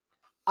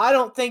 I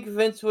don't think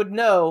Vince would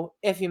know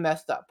if he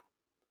messed up.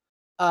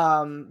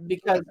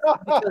 Because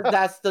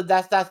that's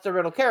the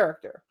Riddle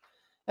character.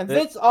 And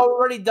Vince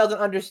already doesn't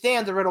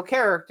understand the Riddle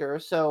character,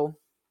 so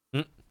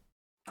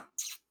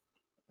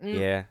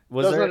yeah,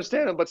 doesn't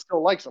understand him, but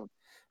still likes him.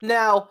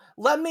 Now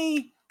let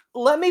me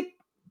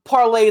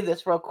parlay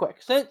this real quick.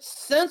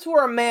 Since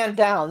we're a man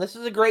down, this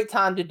is a great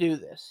time to do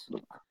this.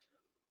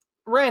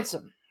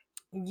 Ransom,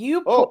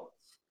 you put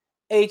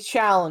a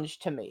challenge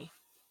to me.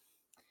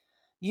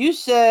 You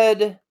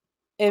said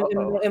in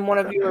one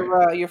of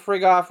your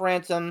Frig Off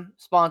Ransom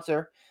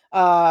sponsor,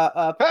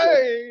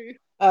 hey.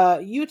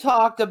 You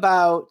talked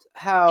about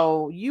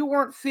how you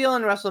weren't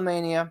feeling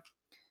WrestleMania,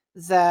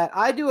 that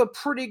I do a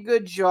pretty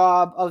good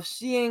job of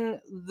seeing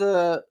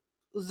the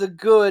the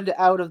good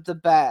out of the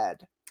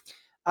bad,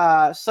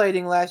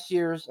 citing last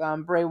year's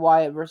Bray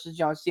Wyatt versus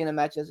John Cena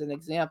match as an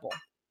example.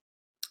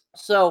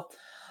 So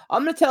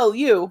I'm going to tell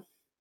you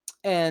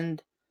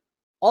and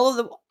all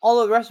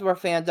of the rest of our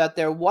fans out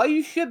there why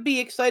you should be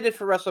excited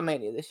for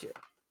WrestleMania this year.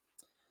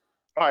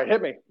 All right,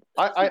 hit me.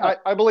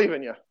 I believe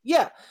in you.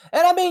 Yeah,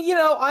 and I mean,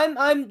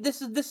 I'm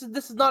this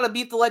is not a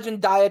Beat the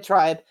Legend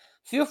diatribe.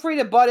 Feel free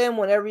to butt in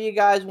whenever you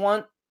guys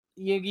want.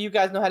 You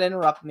guys know how to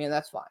interrupt me, and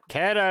that's fine.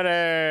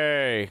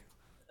 Kennedy.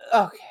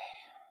 Okay.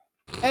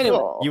 Anyway,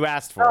 You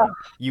asked for it.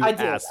 You I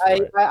did. asked for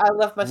it. I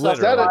left myself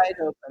Literally. wide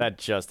open. That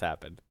just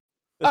happened.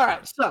 All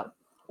right, so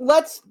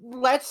let's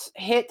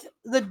hit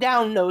the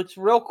down notes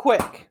real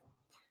quick.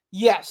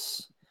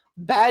 Yes,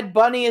 Bad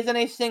Bunny is in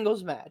a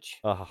singles match.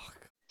 Oh,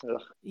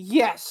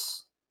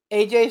 Yes,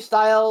 AJ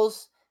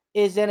Styles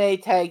is in a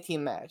tag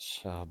team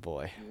match. oh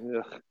boy.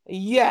 Ugh.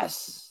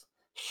 Yes,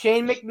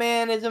 Shane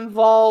McMahon is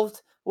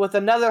involved with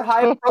another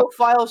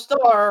high-profile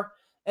star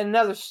in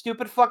another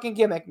stupid fucking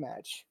gimmick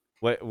match.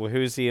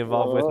 Who's he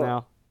involved with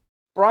now?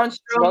 Braun Not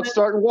Strowman,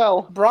 starting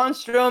well. Braun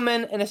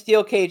Strowman in a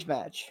steel cage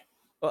match.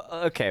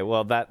 Okay,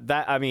 well that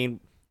I mean,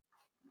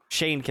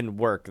 Shane can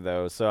work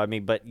though, so I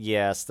mean, but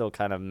yeah, still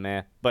kind of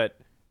meh, but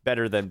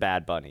better than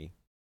Bad Bunny.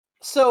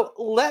 So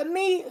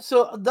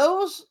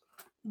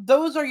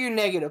those are your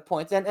negative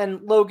points,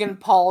 and Logan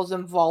Paul's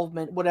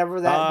involvement, whatever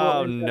that.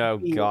 Oh will end up no,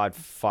 being. God,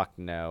 fuck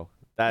no.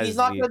 That He's is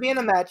not going to be in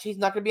a match. He's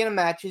not going to be in a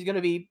match. He's going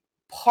to be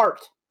part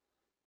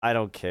I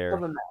don't care.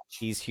 of a match.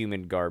 He's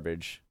human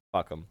garbage.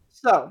 Fuck him.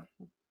 So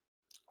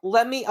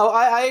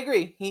I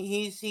agree.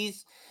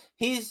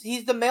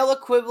 He's the male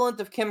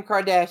equivalent of Kim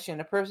Kardashian,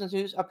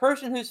 a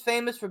person who's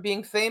famous for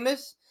being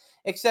famous,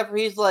 except for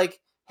he's like,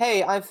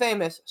 hey, I'm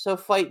famous, so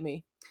fight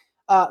me.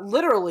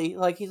 Literally,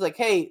 like he's like,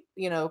 hey,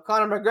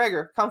 Conor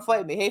McGregor, come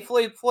fight me. Hey,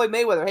 Floyd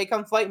Mayweather, hey,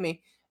 come fight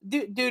me.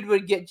 Dude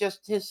would get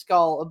just his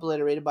skull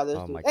obliterated by those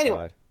Oh dudes. my Anyway,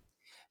 God.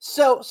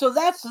 so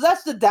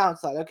that's the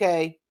downside.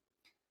 Okay.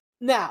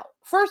 Now,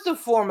 first and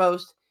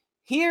foremost,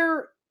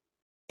 here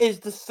is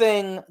the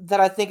thing that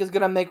I think is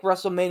going to make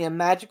WrestleMania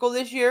magical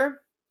this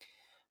year.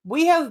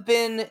 We have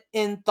been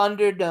in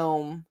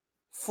Thunderdome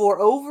for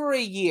over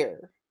a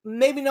year.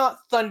 Maybe not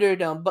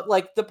Thunderdome, but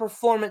like the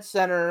Performance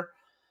Center.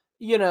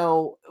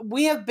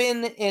 We have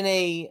been in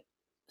a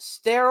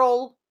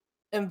sterile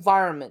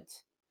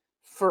environment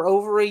for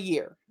over a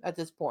year at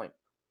this point.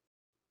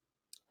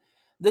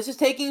 This is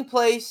taking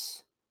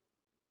place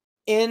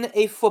in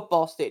a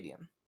football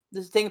stadium.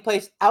 This is taking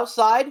place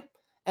outside,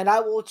 and I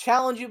will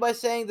challenge you by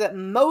saying that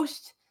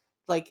most,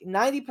 like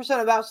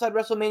 90% of outside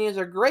WrestleManias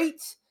are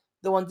great,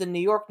 the ones in New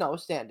York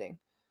notwithstanding.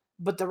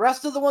 But the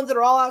rest of the ones that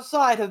are all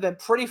outside have been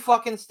pretty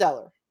fucking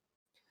stellar.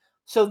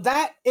 So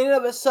that in and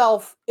of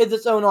itself is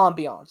its own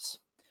ambiance.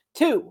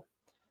 2,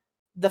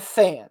 the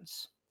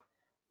fans.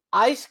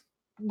 I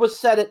was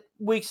said it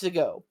weeks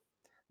ago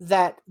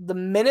that the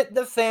minute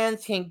the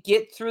fans can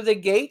get through the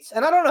gates,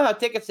 and I don't know how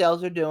ticket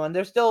sales are doing.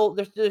 They're still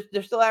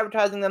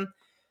advertising them.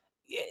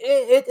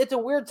 It's a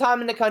weird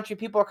time in the country.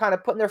 People are kind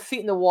of putting their feet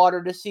in the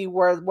water to see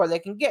where they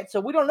can get. So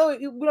we don't know.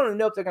 We don't even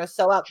know if they're going to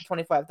sell out to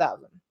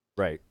 25,000.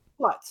 Right.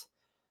 But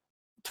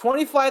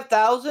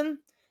 25,000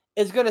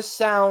 is going to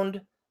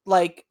sound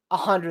like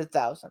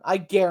 100,000. I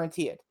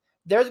guarantee it.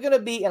 There's going to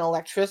be an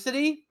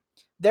electricity.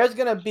 There's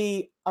going to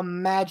be a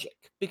magic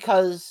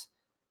because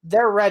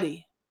they're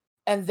ready.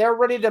 And they're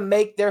ready to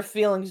make their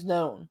feelings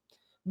known.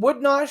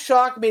 Would not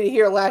shock me to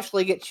hear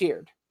Lashley get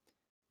cheered.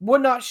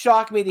 Would not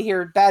shock me to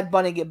hear Bad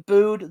Bunny get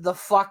booed the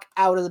fuck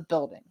out of the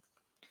building.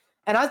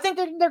 And I think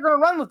they're going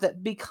to run with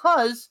it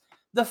because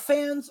the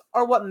fans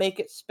are what make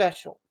it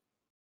special.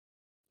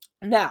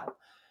 Now,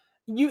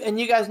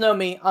 you guys know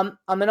me. I'm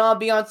an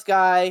ambiance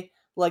guy.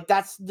 Like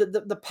that's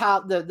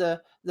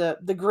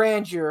the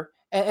grandeur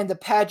and the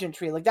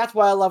pageantry. Like that's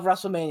why I love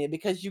WrestleMania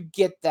because you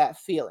get that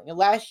feeling. And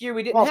last year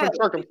we didn't have it.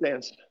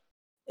 Circumstance.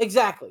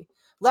 Exactly.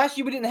 Last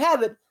year we didn't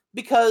have it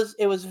because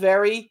it was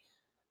very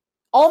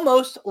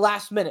almost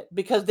last minute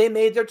because they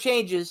made their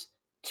changes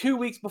 2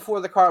 weeks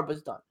before the card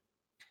was done.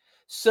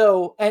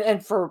 So,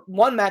 and for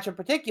one match in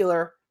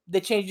particular,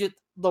 they changed it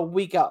the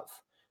week of.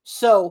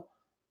 So,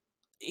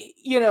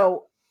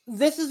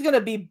 this is going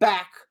to be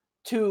back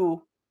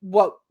to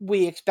what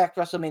we expect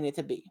WrestleMania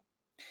to be.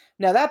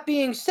 Now, that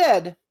being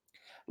said,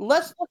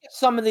 let's look at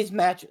some of these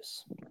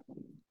matches.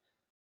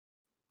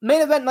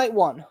 Main event night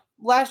 1,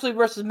 Lashley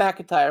versus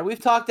McIntyre.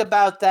 We've talked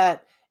about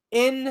that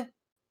in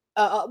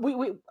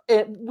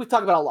we've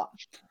talked about a lot.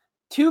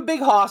 2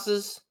 big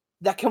hosses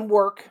that can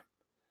work.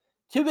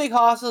 2 big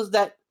hosses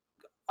that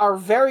are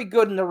very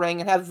good in the ring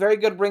and have very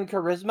good ring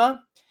charisma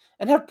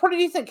and have pretty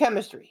decent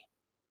chemistry.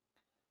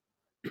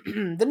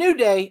 The New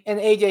Day and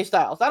AJ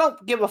Styles. I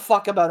don't give a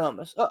fuck about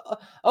Omos.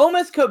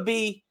 Omos could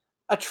be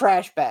a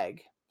trash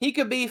bag. He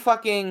could be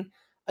fucking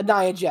a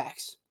Nia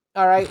Jax.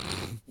 All right?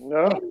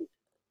 No.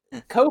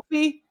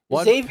 Kofi,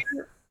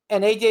 Xavier,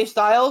 and AJ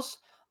Styles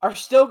are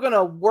still going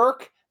to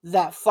work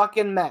that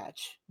fucking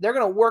match. They're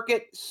going to work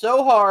it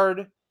so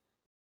hard,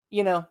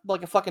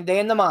 like a fucking day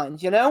in the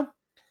mines,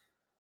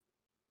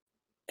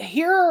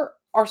 Here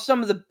are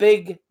some of the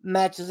big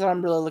matches that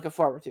I'm really looking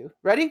forward to.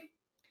 Ready?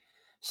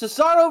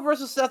 Cesaro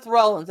versus Seth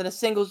Rollins in a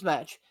singles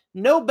match.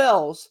 No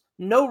bells,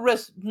 no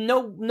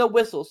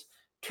whistles.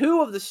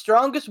 Two of the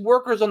strongest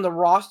workers on the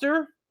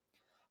roster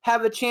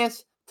have a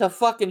chance to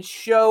fucking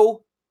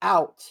show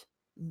out.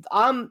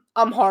 I'm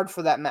hard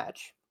for that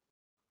match.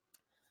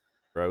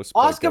 Gross.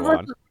 Asuka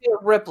versus Rhea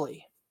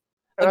Ripley.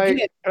 Can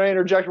I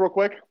interject real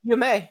quick? You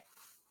may.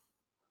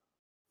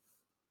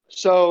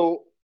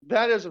 So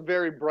that is a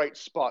very bright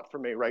spot for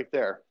me right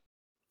there.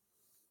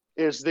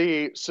 Is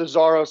the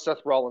Cesaro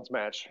Seth Rollins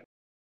match.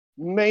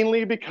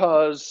 Mainly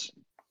because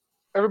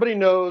everybody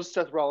knows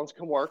Seth Rollins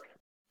can work.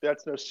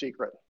 That's no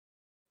secret.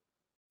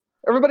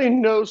 Everybody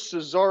knows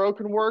Cesaro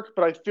can work,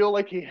 but I feel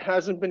like he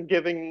hasn't been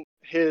giving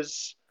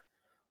his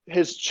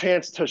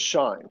chance to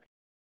shine.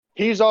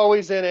 He's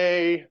always in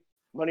a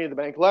Money in the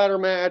Bank ladder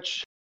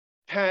match,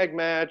 tag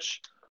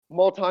match,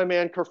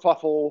 multi-man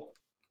kerfuffle.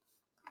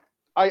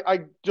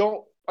 I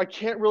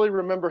can't really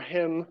remember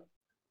him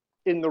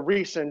in the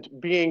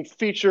recent being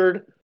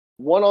featured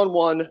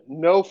one-on-one,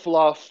 no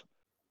fluff,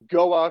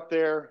 go out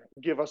there,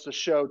 give us a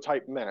show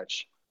type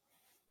match.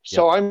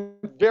 So Yep. I'm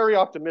very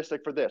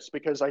optimistic for this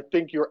because I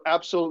think you're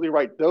absolutely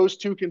right. Those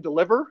two can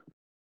deliver,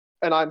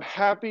 and I'm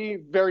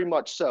happy, very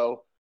much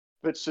so,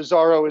 that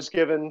Cesaro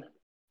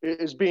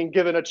is being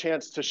given a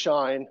chance to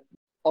shine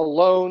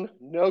alone,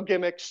 no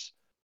gimmicks,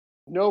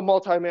 no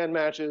multi-man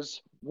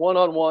matches,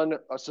 one-on-one,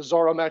 a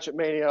Cesaro match at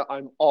Mania.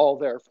 I'm all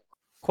there.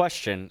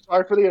 Question.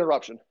 Sorry for the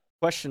interruption.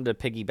 Question to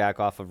piggyback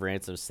off of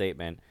Ransom's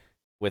statement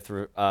with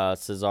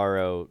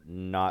Cesaro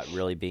not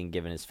really being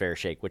given his fair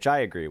shake, which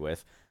I agree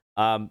with.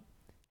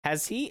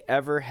 Has he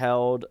ever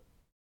held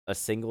a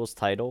singles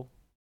title?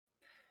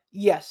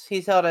 Yes,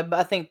 he's held,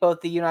 I think, both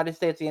the United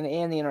States and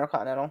the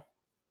Intercontinental.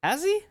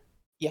 Has he?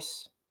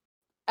 Yes.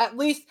 At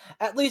least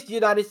the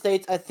United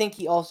States. I think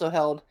he also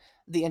held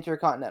the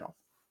Intercontinental.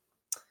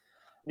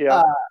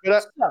 Yeah.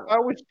 But I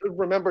always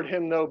remembered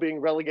him, though, being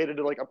relegated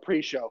to like a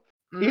pre-show.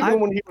 Even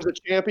when he was a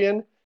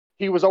champion,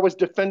 he was always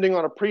defending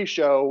on a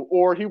pre-show,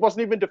 or he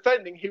wasn't even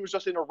defending. He was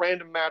just in a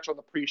random match on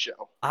the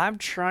pre-show. I'm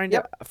trying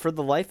to, for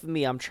the life of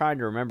me, I'm trying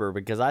to remember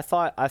because I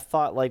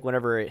thought like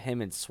whenever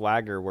him and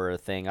Swagger were a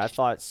thing, I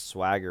thought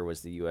Swagger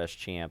was the U.S.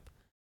 champ.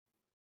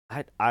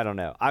 I don't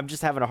know. I'm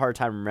just having a hard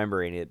time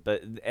remembering it,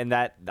 but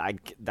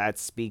that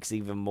speaks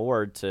even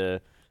more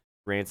to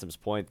Ransom's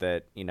point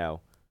that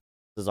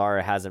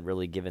Cesaro hasn't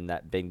really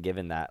been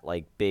given that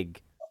like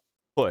big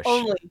push.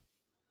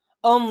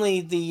 Only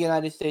the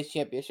United States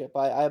Championship.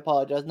 I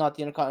apologize, not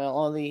the Intercontinental.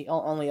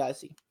 Only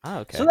IC. Oh,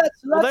 okay.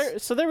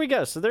 So there we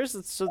go. So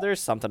there's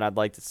something I'd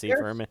like to see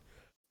for him.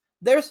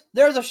 There's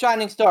a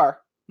shining star.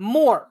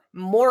 More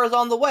is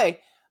on the way.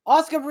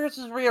 Asuka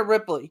versus Rhea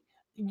Ripley.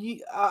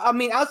 I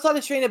mean, outside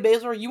of Shayna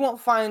Baszler, you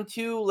won't find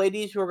two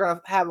ladies who are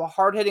gonna have a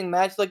hard-hitting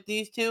match like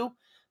these two.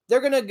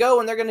 They're gonna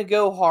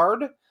go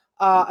hard.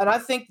 And I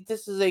think that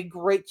this is a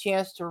great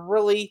chance to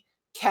really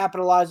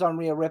capitalize on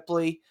Rhea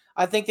Ripley.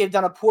 I think they've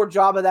done a poor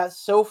job of that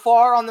so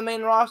far on the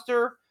main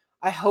roster.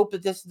 I hope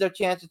that this is their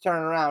chance to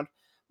turn it around.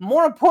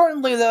 More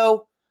importantly,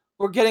 though,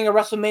 we're getting a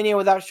WrestleMania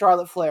without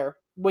Charlotte Flair,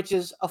 which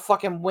is a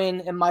fucking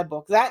win in my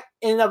book. That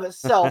in and of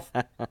itself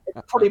is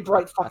a pretty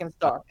bright fucking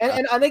star.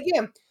 And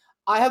again,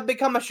 I have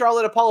become a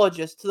Charlotte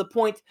apologist to the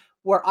point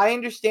where I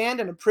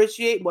understand and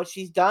appreciate what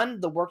she's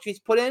done, the work she's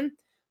put in,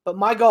 but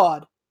my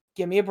God,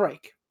 give me a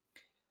break.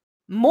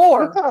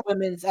 More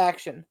women's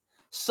action.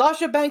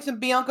 Sasha Banks and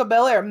Bianca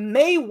Belair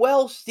may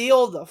well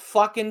steal the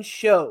fucking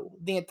show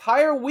the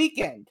entire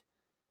weekend.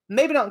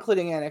 Maybe not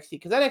including NXT,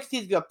 because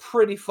NXT's got a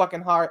pretty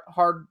fucking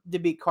hard to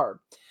beat card.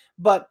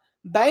 But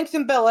Banks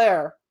and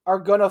Belair are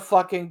gonna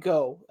fucking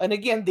go. And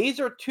again, these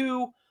are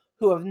two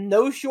who have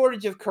no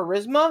shortage of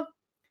charisma,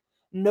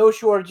 no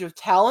shortage of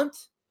talent,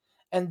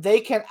 and they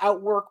can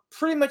outwork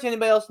pretty much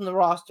anybody else in the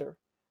roster.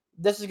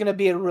 This is gonna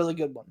be a really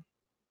good one.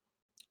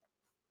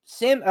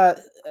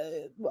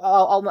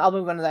 I'll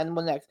move on to that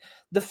one next.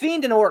 The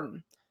Fiend and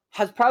Orton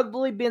has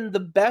probably been the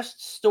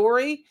best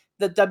story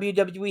that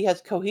WWE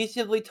has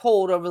cohesively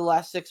told over the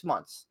last 6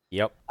 months.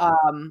 Yep.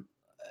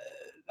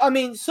 I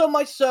mean, so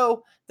much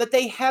so that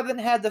they haven't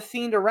had the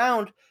Fiend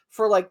around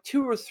for like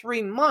 2 or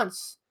 3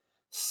 months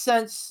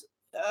since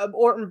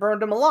Orton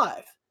burned him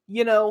alive.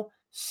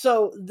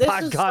 So this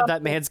My is God,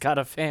 that man's got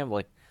a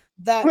family.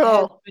 That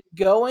has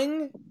been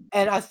going,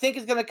 and I think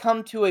it's going to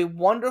come to a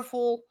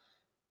wonderful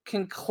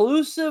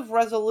conclusive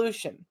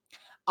resolution.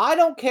 I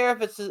don't care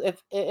if it's a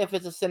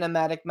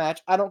cinematic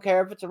match. I don't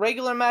care if it's a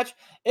regular match.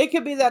 It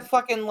could be that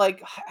fucking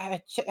like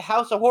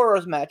House of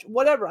Horrors match,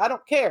 whatever. I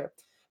don't care,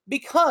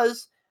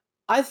 because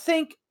I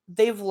think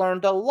they've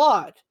learned a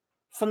lot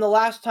from the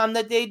last time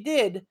that they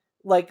did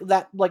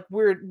that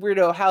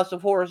weirdo House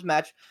of Horrors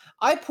match.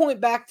 I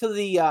point back to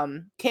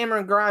the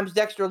Cameron Grimes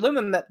Dexter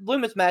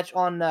Lumis match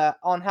on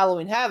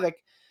Halloween Havoc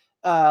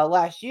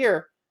last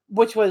year,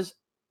 which was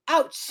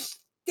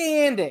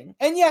outstanding.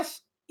 And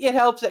yes, it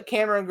helps that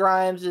Cameron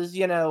Grimes is,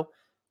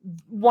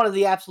 one of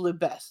the absolute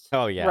best.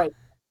 Oh yeah. Right.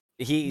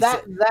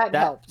 that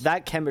helped.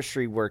 That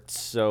chemistry worked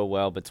so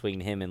well between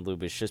him and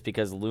Loomis, just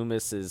because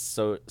Loomis is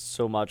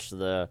so much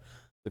the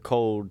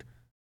cold,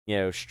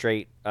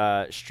 straight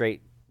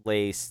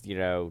laced,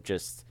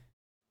 just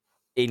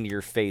in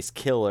your face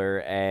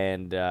killer,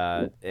 and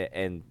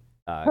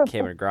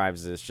Cameron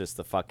Grimes is just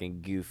the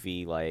fucking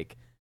goofy, like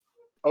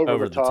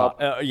over the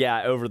top.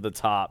 over the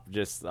top.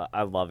 Just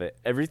I love it.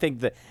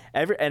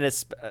 And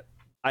it's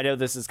I know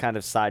this is kind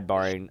of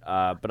sidebarring,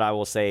 but I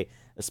will say,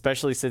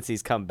 especially since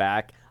he's come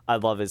back, I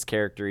love his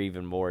character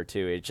even more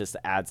too. It just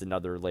adds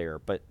another layer.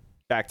 But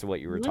back to what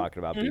you were talking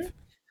about, Beef.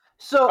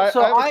 So I have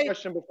a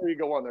question before you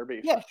go on there,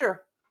 Beef. Yeah,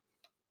 sure.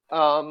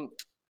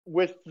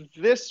 With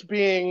this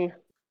being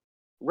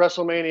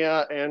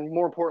WrestleMania, and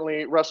more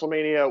importantly,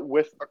 WrestleMania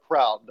with a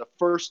crowd, the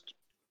first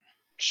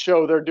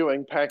show they're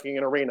doing packing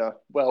an arena,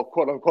 well,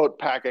 quote unquote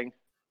packing.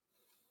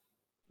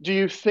 Do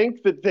you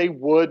think that they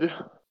would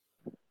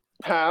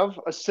have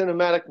a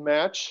cinematic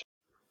match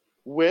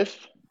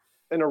with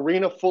an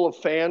arena full of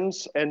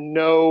fans and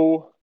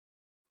no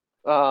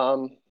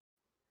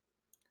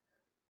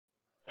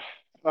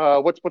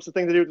what's the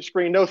thing to do with the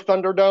screen? No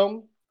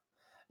Thunderdome?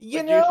 Do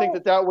you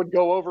think that would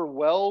go over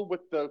well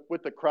with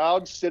the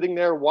crowd sitting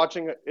there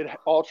watching it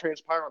all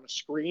transpire on the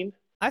screen?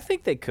 I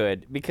think they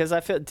could, because I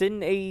feel,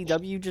 didn't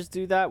AEW just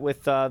do that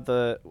with at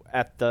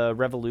the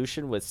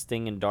Revolution with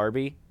Sting and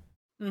Darby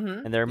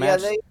and their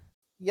match?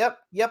 Yep,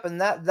 and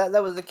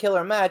that was a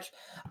killer match.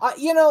 I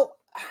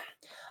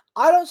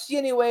don't see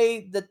any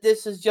way that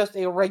this is just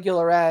a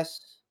regular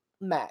ass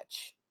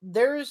match.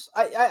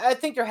 I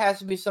think there has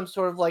to be some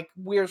sort of like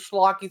weird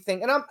schlocky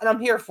thing, and I'm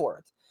here for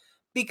it,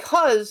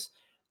 because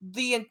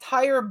the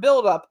entire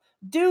build-up,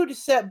 dude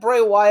set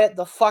Bray Wyatt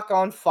the fuck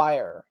on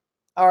fire.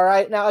 All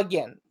right, now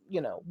again,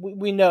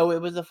 we know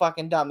it was a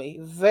fucking dummy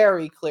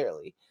very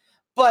clearly,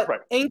 but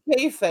right. In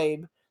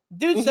kayfabe,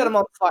 dude set him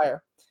on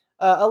fire.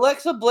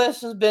 Alexa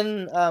Bliss has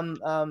been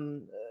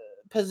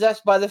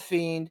possessed by the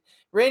Fiend.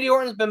 Randy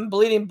Orton's been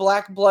bleeding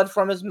black blood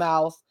from his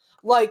mouth.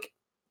 Like,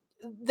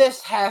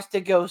 this has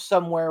to go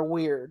somewhere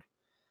weird.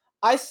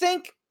 I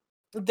think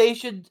they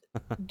should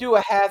do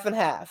a half and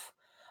half.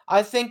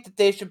 I think that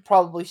they should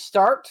probably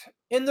start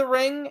in the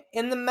ring,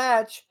 in the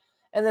match,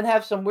 and then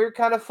have some weird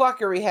kind of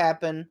fuckery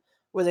happen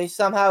where they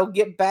somehow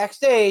get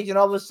backstage and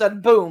all of a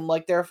sudden, boom,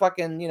 like they're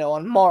fucking,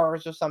 on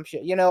Mars or some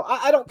shit.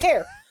 I don't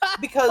care,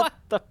 because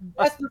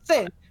that's the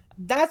thing.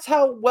 That's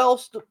how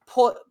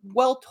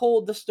well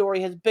told the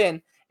story has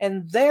been.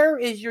 And there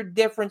is your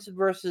difference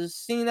versus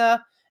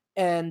Cena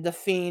and The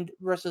Fiend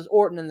versus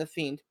Orton and The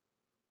Fiend.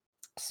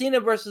 Cena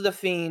versus The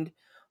Fiend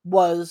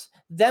was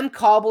them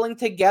cobbling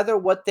together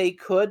what they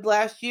could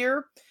last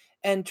year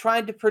and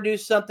trying to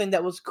produce something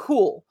that was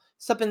cool,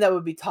 something that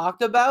would be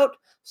talked about,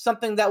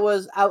 something that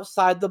was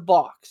outside the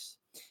box.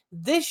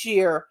 This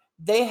year,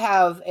 they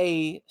have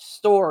a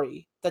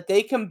story that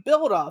they can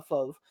build off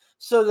of,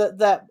 so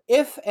that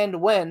if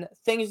and when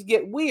things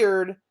get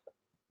weird,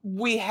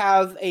 we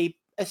have a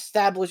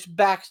established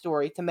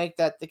backstory to make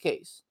that the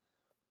case.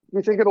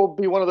 You think it'll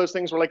be one of those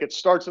things where, like, it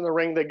starts in the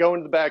ring, they go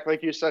into the back,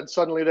 like you said,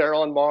 suddenly they're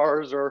on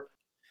Mars, or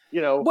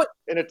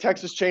in a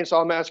Texas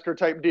Chainsaw Massacre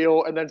type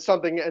deal, and then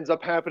something ends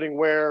up happening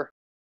where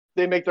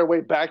they make their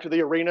way back to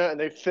the arena and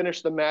they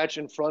finish the match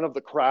in front of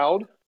the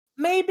crowd?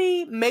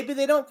 Maybe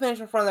they don't finish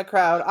in front of the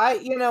crowd.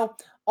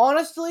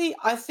 Honestly,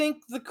 I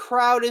think the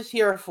crowd is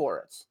here for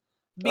it.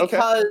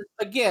 Because,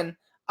 again,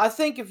 I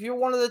think if you're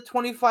one of the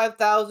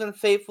 25,000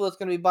 faithful that's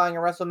going to be buying a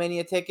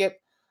WrestleMania ticket,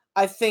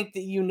 I think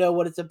that you know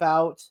what it's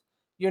about.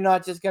 You're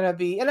not just going to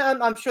be, and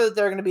I'm sure that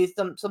there are going to be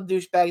some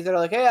douchebags that are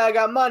like, hey, I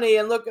got money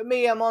and look at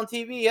me, I'm on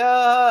TV.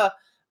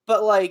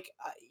 But, like,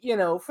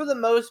 for the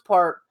most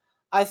part,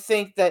 I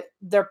think that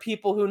there are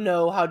people who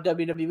know how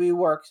WWE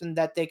works and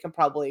that they can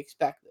probably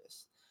expect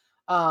this.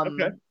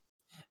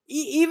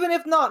 Even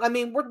if not, I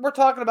mean, we're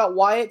talking about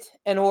Wyatt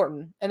and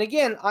Orton. And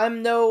again,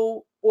 I'm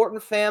no Orton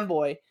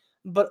fanboy,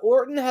 but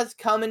Orton has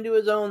come into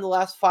his own the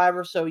last 5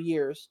 or so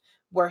years,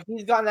 where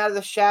he's gotten out of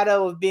the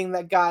shadow of being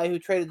that guy who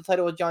traded the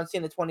title with John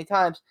Cena 20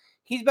 times.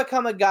 He's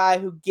become a guy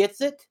who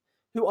gets it,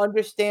 who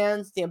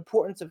understands the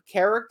importance of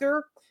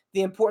character,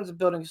 the importance of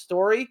building a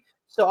story.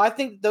 So I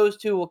think those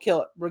two will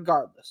kill it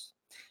regardless.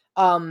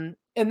 And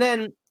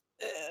then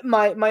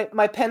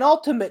my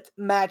penultimate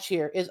match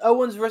here is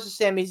Owens versus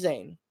Sami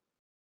Zayn.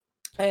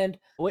 And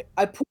wait,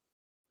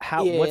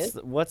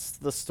 what's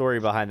the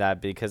story behind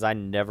that? Because I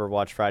never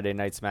watched Friday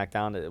Night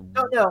SmackDown.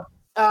 No.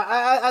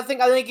 I think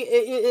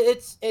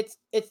it's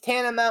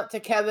tantamount to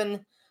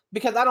Kevin,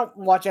 because I don't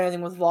watch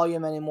anything with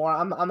volume anymore.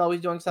 I'm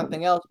always doing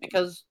something else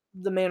because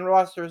the main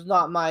roster is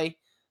not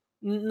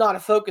a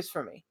focus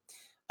for me.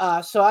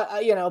 But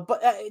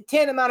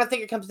tantamount, I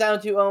think it comes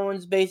down to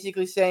Owens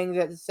basically saying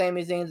that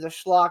Sami Zayn's a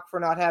schlock for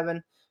not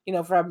having,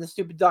 for having the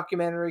stupid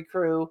documentary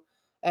crew,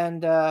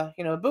 and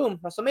boom,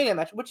 WrestleMania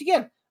match, which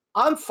again,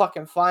 I'm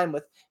fucking fine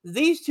with.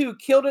 These two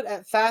killed it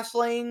at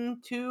Fastlane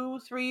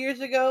 2-3 years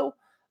ago.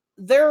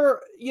 Their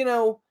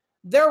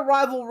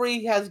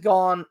rivalry has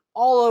gone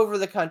all over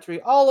the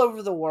country, all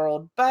over the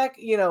world, back,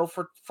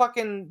 for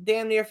fucking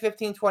damn near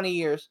 15-20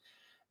 years.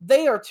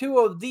 They are two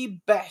of the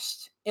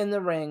best in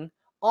the ring,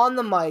 on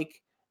the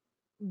mic.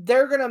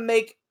 They're going to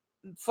make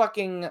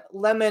fucking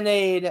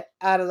lemonade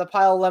out of the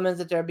pile of lemons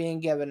that they're being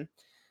given.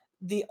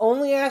 The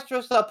only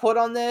asterisk I'll put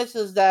on this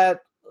is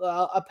that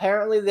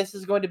apparently this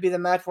is going to be the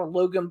match where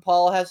Logan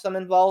Paul has some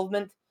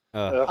involvement.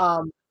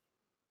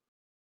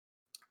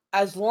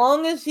 As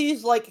long as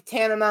he's like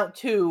tantamount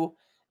to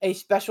a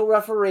special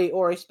referee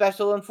or a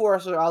special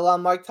enforcer a la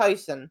Mike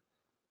Tyson,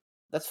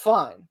 that's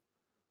fine.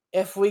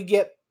 If we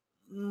get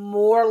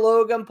more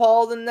Logan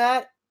Paul than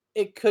that,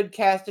 it could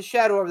cast a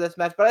shadow over this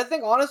match. But I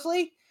think,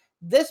 honestly,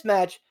 this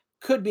match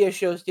could be a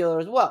show stealer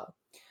as well.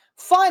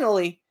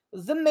 Finally,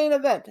 the main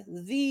event,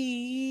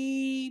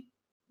 the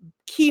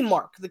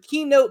the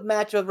keynote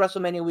match of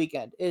WrestleMania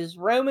weekend is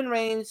Roman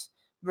Reigns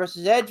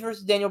versus Edge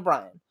versus Daniel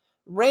Bryan.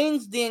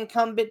 Reigns, the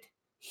incumbent,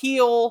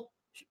 heel,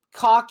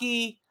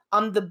 cocky,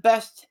 I'm the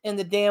best in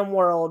the damn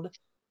world.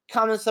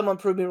 Come and someone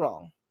prove me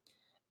wrong.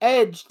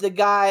 Edge, the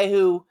guy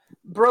who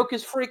broke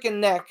his freaking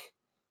neck,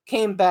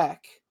 came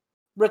back.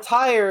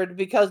 Retired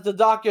because the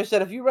doctor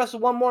said if you wrestle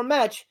one more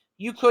match,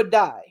 you could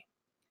die.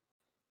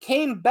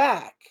 Came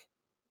back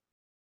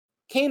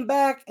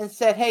and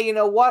said, hey, you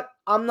know what?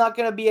 I'm not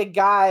going to be a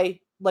guy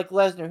like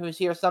Lesnar who's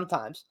here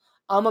sometimes.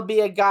 I'm going to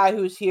be a guy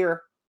who's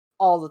here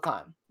all the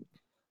time.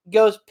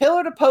 Goes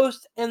pillar to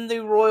post in the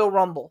Royal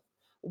Rumble.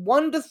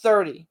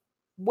 1-30.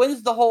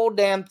 Wins the whole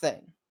damn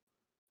thing.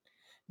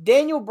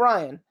 Daniel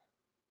Bryan,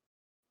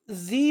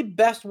 the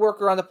best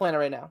worker on the planet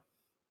right now.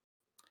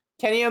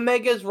 Kenny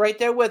Omega's right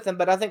there with him,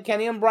 but I think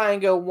Kenny and Bryan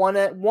go 1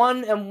 and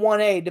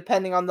 1A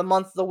depending on the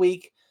month of the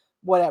week,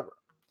 whatever.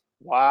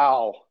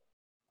 Wow.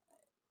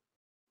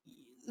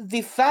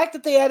 The fact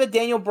that they added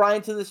Daniel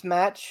Bryan to this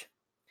match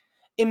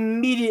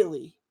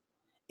immediately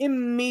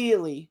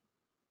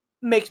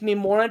makes me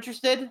more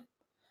interested,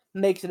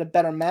 makes it a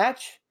better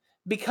match,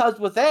 because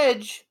with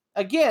Edge,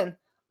 again,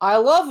 I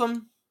love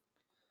him,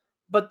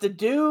 but the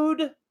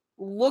dude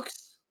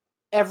looks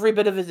every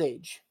bit of his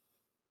age.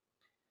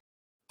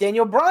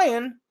 Daniel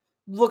Bryan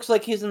looks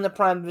like he's in the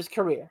prime of his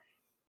career.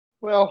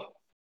 Well,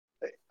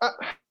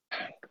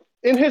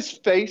 in his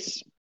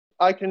face,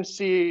 I can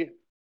see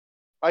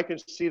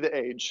the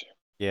age.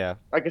 Yeah.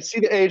 I can see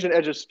the age in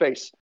Edge's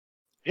face.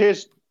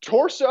 His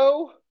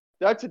torso,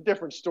 that's a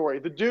different story.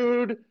 The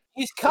dude,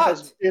 he's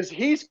cut.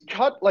 He's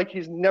cut like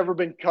he's never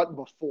been cut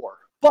before.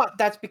 But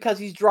that's because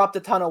he's dropped a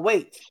ton of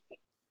weight.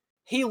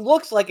 He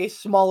looks like a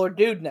smaller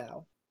dude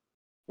now.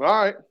 All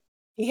right.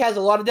 He has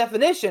a lot of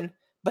definition,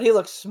 but he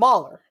looks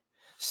smaller.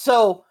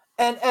 So,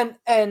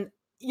 and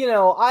you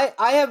know,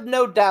 I have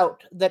no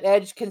doubt that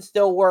Edge can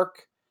still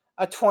work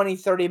a 20,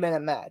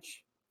 30-minute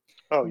match.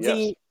 Oh, yes.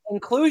 The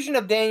inclusion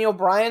of Daniel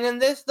Bryan in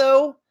this,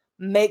 though,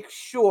 makes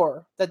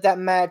sure that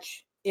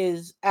match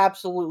is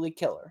absolutely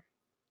killer.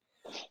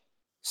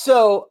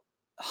 So,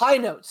 high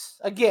notes.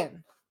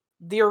 Again,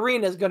 the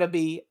arena is going to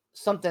be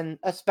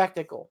a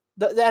spectacle.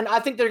 Then I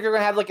think they're going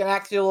to have like an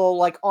actual,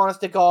 like,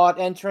 honest-to-God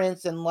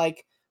entrance and,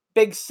 like,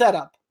 big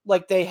setup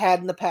like they had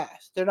in the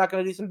past. They're not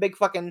going to do some big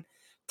fucking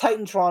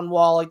Titantron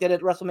wall like they did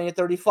at WrestleMania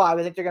 35.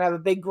 I think they're going to have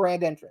a big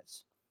grand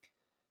entrance.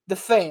 The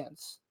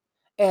fans.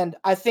 And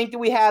I think that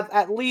we have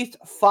at least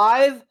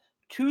 5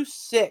 to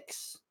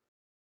 6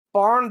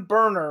 barn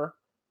burner,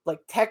 like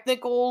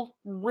technical,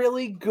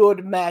 really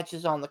good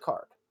matches on the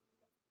card.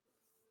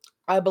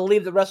 I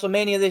believe that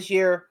WrestleMania this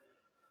year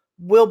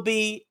will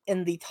be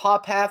in the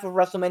top half of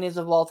WrestleManias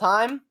of all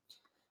time.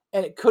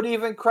 And it could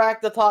even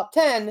crack the top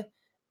 10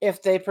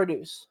 if they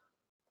produce.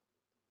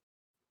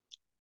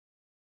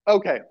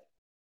 Okay.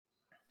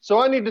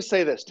 So I need to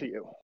say this to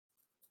you.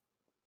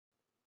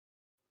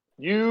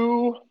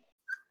 You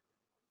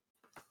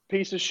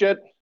piece of shit.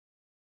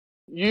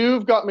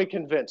 You've got me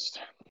convinced.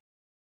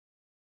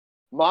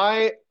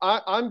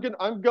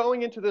 I'm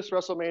going into this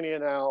WrestleMania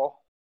now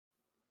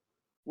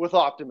with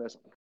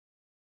optimism.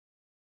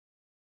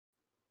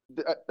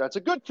 That's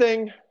a good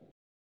thing,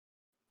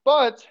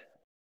 but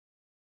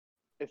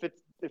if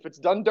it's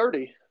done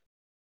dirty,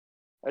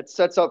 it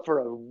sets up for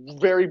a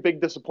very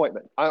big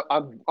disappointment.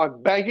 I'm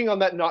banking on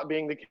that not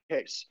being the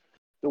case.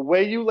 The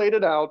way you laid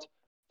it out,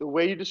 the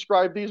way you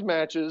described these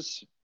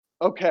matches,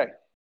 okay.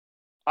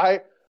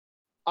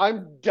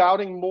 I'm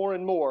doubting more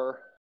and more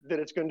that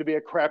it's going to be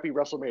a crappy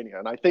WrestleMania,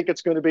 and I think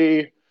it's going to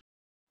be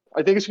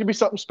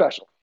something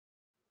special.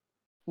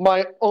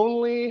 My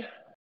only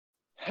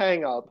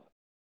hang-up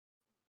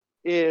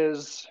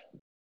is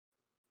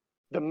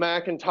the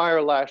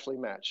McIntyre-Lashley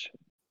match.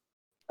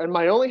 And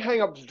my only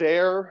hang-up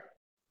there,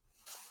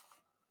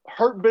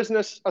 Hurt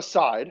Business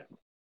aside,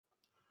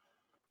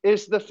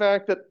 is the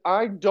fact that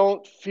I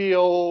don't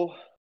feel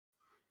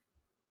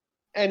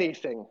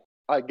anything,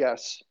 I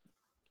guess,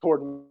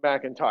 toward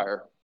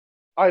McIntyre.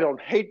 I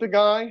don't hate the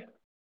guy.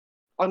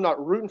 I'm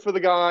not rooting for the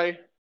guy.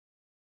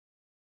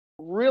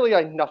 Really,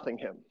 I nothing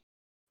him.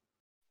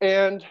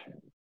 And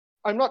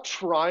I'm not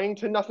trying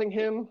to nothing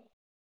him.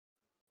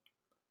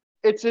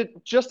 It's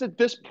just at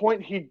this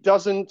point, he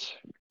doesn't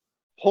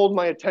hold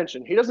my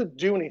attention. He doesn't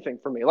do anything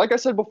for me. Like I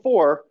said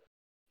before,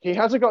 he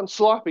hasn't gotten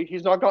sloppy.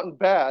 He's not gotten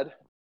bad.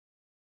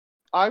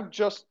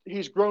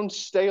 he's grown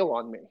stale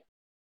on me.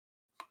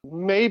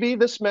 Maybe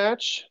this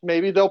match,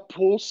 maybe they'll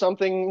pull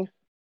something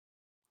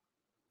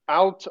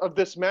out of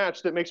this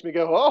match that makes me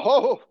go,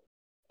 oh,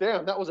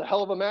 damn, that was a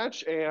hell of a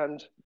match.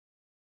 And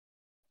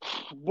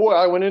boy,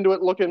 I went into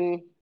it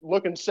looking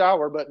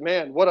sour, but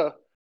man, what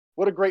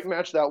a great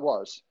match that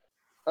was.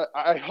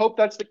 I hope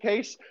that's the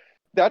case.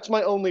 That's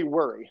my only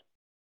worry.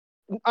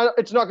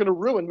 It's not going to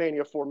ruin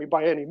Mania for me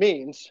by any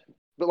means,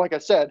 but like I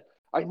said,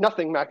 I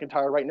nothing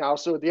McIntyre right now.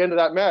 So at the end of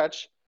that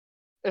match,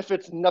 if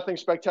it's nothing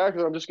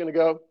spectacular, I'm just going to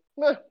go,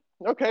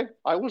 okay,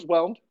 I was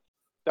whelmed.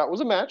 That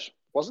was a match.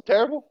 Wasn't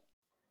terrible,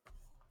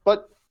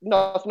 but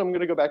nothing I'm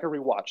going to go back and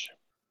rewatch.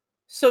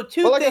 So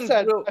but like I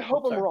said, I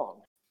hope I'm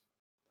wrong.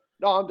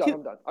 No, I'm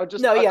done.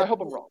 I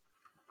hope I'm wrong.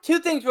 Two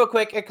things real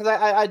quick, because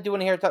I do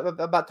want to hear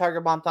about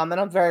Tiger Bomb Tom,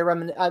 and I'm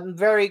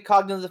very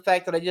cognizant of the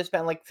fact that I just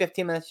spent like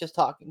 15 minutes just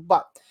talking.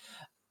 But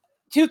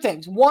two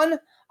things. One,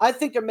 I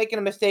think they're making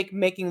a mistake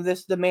making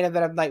this the main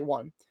event of night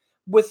one.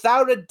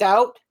 Without a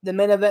doubt, the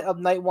main event of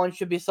night one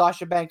should be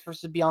Sasha Banks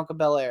versus Bianca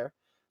Belair.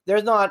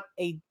 There's not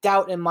a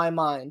doubt in my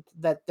mind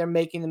that they're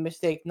making the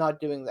mistake not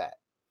doing that.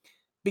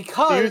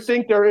 Because do you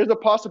think there is a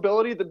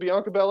possibility that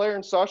Bianca Belair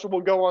and Sasha will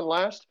go on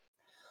last?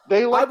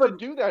 They like to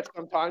do that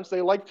sometimes.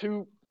 They like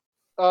to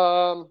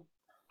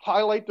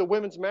highlight the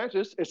women's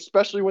matches,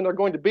 especially when they're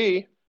going to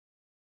be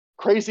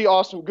crazy,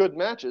 awesome, good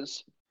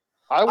matches.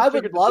 I would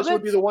figure this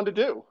would be the one to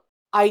do.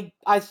 I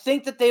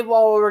think that they've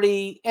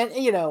already, and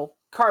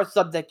card's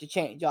subject to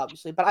change,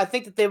 obviously, but I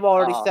think that they've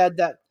already said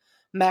that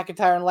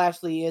McIntyre and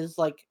Lashley is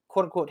like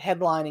quote unquote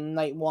headlining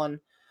night one.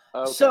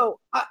 Okay. So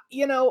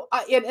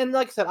and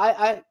like I said,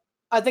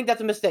 I think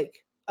that's a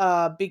mistake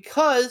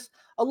because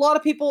a lot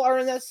of people are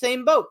in that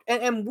same boat,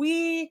 and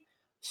we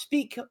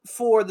speak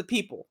for the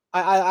people.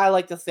 I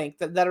like to think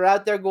that are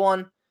out there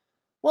going,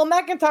 well,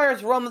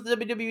 McIntyre's run with the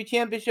WWE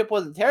Championship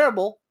wasn't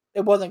terrible.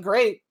 It wasn't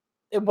great.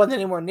 It wasn't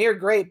anywhere near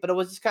great, but it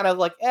was just kind of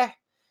like,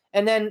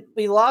 And then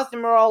we lost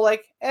and we're all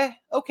like,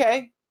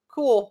 okay,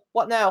 cool.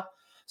 What now?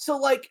 So,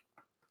 like,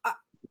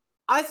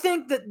 I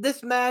think that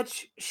this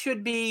match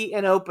should be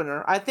an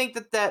opener. I think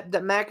that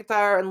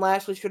McIntyre and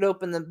Lashley should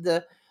open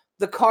the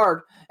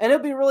card. And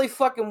it'd be really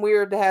fucking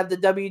weird to have the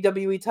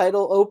WWE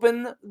title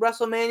open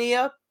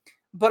WrestleMania.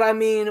 But, I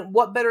mean,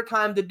 what better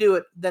time to do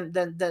it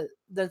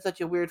than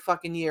such a weird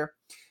fucking year?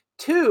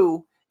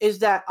 Two is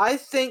that I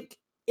think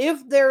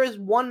if there is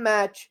one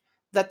match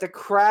that the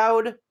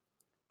crowd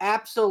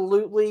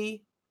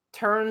absolutely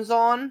turns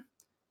on,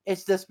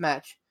 it's this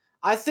match.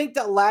 I think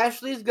that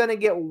Lashley is going to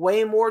get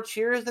way more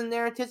cheers than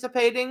they're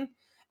anticipating,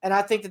 and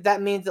I think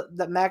that means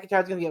that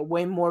McIntyre is going to get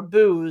way more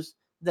boos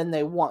than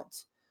they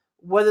want.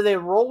 Whether they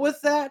roll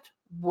with that,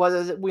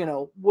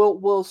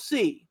 we'll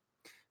see.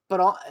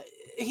 But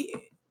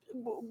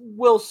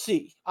we'll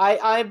see.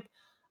 I'm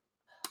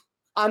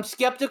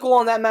skeptical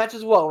on that match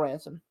as well,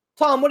 Ransom.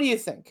 Tom, what do you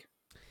think?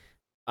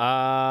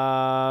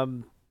 I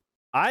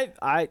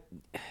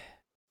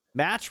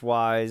match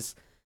wise,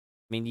 I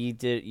mean, you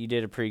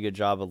did a pretty good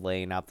job of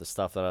laying out the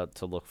stuff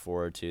to look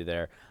forward to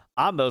there.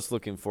 I'm most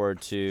looking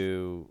forward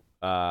to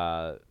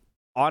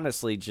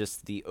honestly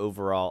just the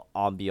overall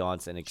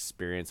ambiance and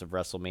experience of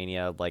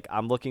WrestleMania. Like,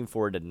 I'm looking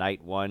forward to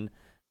night one.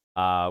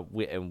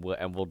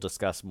 We'll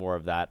discuss more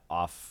of that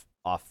off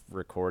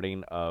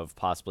recording of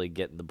possibly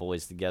getting the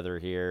boys together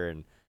here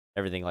and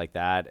everything like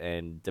that,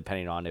 and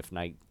depending on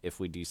if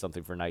we do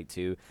something for night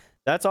two.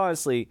 That's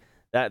honestly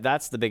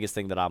that's the biggest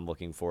thing that I'm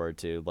looking forward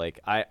to. Like,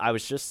 I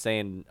was just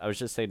saying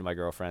to my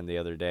girlfriend the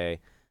other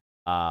day,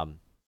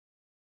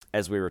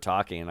 as we were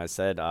talking, and I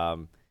said,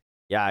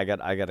 yeah, I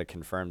got to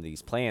confirm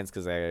these plans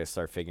because I got to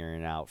start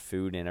figuring out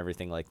food and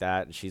everything like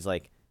that. And she's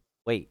like,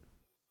 wait,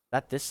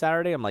 that this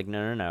Saturday? I'm like,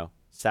 no,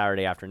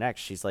 Saturday after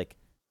next. She's like,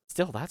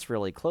 still, that's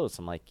really close.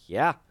 I'm like,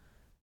 yeah. I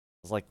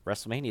was like,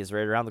 WrestleMania is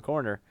right around the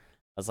corner.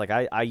 I was like,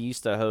 I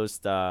used to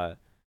host the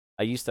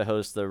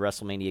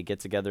WrestleMania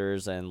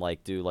get-togethers and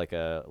like do like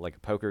a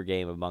poker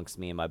game amongst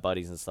me and my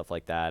buddies and stuff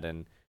like that.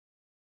 And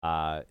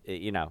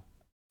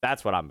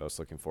that's what I'm most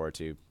looking forward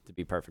to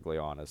be perfectly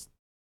honest.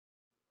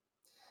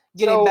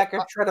 Getting back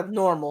a shred of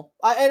normal.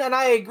 And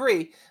I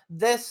agree.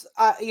 This,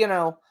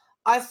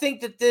 I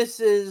think that this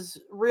is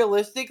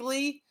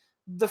realistically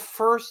the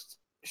first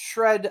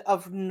shred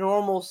of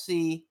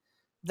normalcy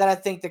that I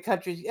think the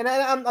country's. And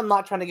I'm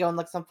not trying to go on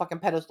like some fucking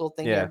pedestal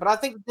thing here, but I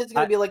think this is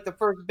going to be like the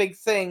first big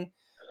thing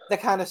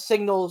that kind of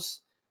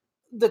signals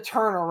the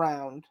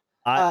turnaround,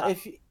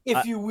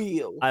 if you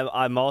will.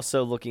 I'm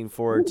also looking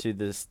forward to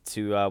this,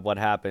 to what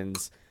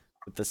happens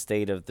with the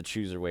state of the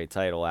Cruiserweight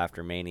title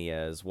after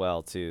Mania as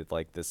well too.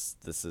 Like this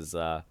is it's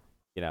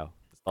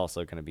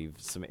also going to be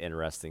some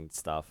interesting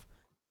stuff.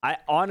 I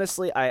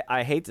honestly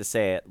I hate to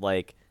say it,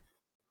 like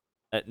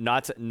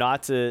not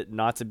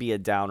to be a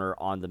downer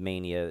on the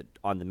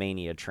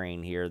Mania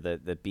train here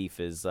that beef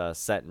is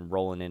set and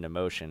rolling into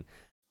motion,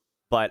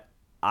 but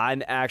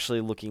I'm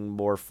actually looking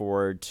more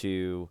forward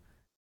to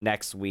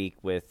next week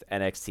with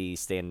NXT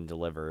Stand and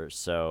Deliver.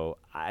 So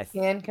I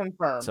can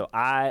confirm. So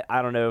I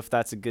don't know if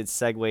that's a good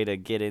segue to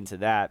get into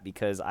that,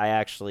 because I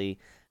actually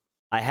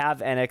I have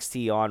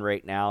NXT on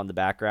right now in the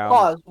background.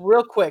 Pause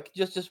real quick.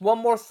 Just one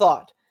more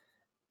thought.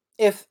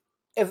 If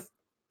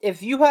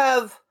you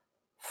have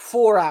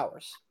 4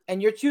 hours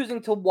and you're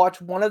choosing to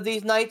watch one of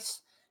these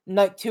nights,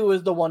 night 2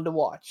 is the one to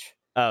watch.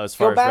 Oh, as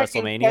far as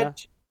WrestleMania?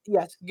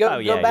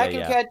 Go back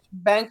and catch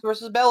Banks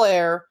versus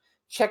Belair.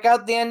 Check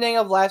out the ending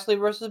of Lashley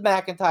versus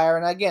McIntyre.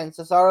 And again,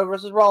 Cesaro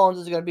versus Rollins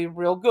is going to be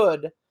real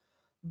good.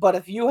 But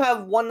if you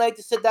have one night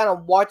to sit down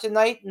and watch a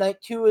night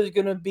 2 is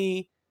going to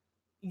be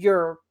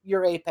your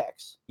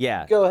apex.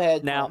 Yeah. Go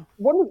ahead. Now,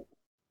 real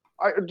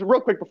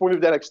quick before we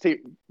move to NXT,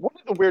 one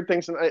of the weird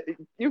things, and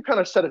you kind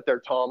of said it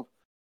there, Tom,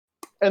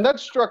 and that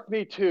struck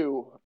me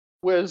too,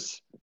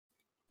 was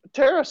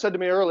Tara said to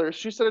me earlier,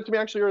 she said it to me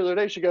actually earlier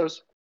today, she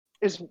goes,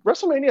 is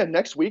WrestleMania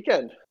next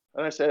weekend?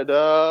 And I said,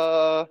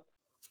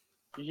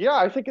 yeah,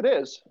 I think it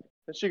is.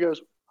 And she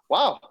goes,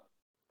 wow,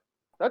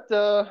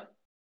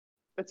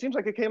 it seems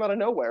like it came out of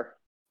nowhere.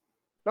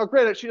 Now,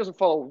 granted, she doesn't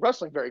follow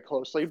wrestling very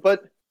closely,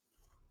 but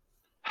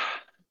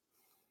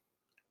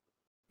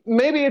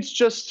maybe it's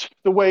just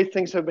the way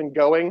things have been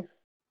going.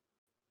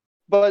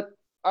 But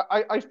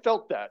I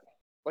felt that.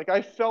 Like,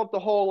 I felt the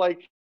whole,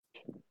 like,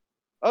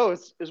 oh,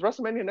 is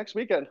WrestleMania next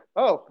weekend?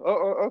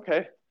 Oh,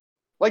 okay.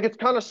 Like, it's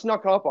kind of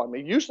snuck up on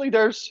me. Usually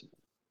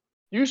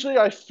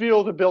I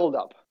feel the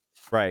build-up.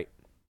 right.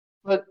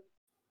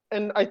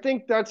 And I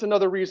think that's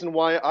another reason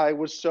why I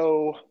was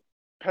so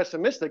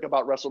pessimistic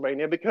about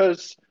WrestleMania,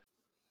 because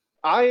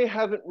I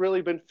haven't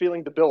really been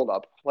feeling the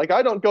build-up. Like,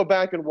 I don't go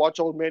back and watch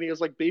old Manias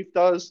like Beef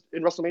does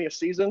in WrestleMania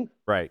season.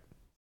 Right.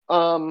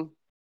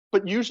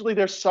 But usually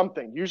there's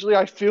something. Usually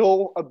I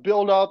feel a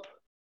build-up.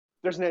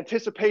 There's an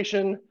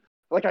anticipation.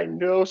 Like, I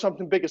know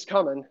something big is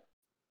coming.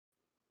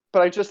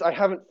 But I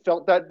haven't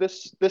felt that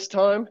this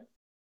time.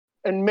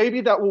 And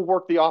maybe that will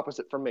work the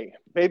opposite for me.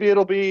 Maybe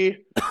it'll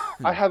be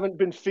I haven't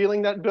been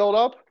feeling that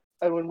build-up.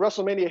 And when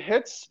WrestleMania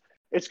hits,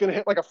 it's going to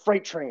hit like a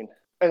freight train.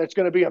 And it's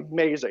going to be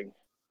amazing.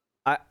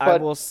 I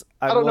don't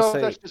know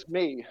if that's just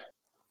me.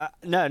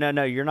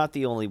 No, you're not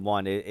the only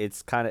one.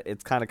 It's kind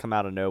of come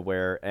out of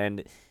nowhere,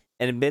 and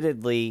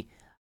admittedly,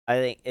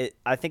 I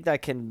think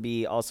that can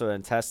be also a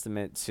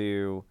testament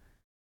to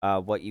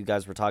what you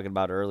guys were talking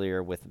about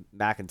earlier with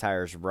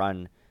McIntyre's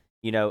run.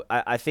 You know,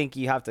 I think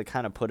you have to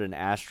kind of put an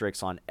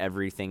asterisk on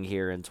everything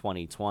here in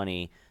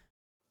 2020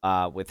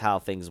 with how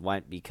things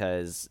went,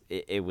 because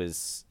it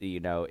was, you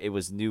know, it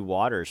was new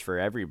waters for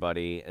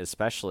everybody,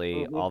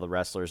 especially all the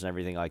wrestlers and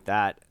everything like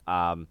that.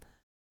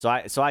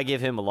 So I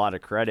give him a lot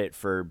of credit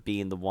for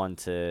being the one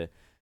to,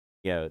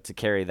 you know, to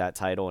carry that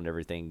title and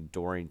everything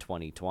during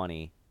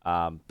 2020.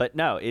 But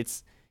no,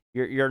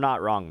 you're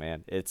not wrong,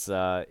 man. It's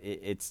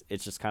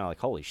just kind of like,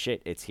 holy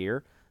shit, it's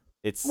here.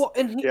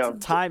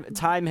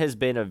 Time has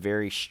been a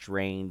very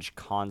strange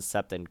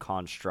concept and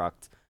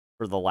construct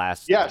for the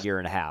last year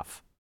and a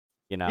half.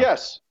 You know?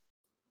 Yes.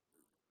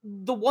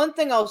 The one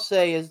thing I'll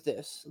say is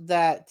this,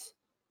 that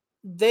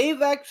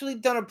they've actually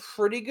done a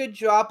pretty good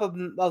job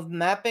of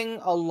mapping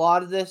a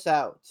lot of this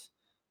out.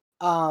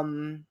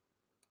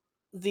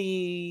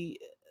 The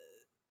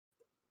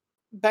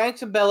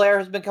Banks and Belair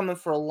has been coming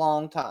for a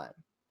long time.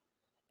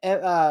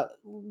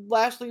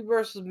 Lashley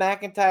versus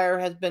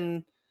McIntyre has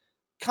been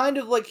kind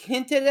of like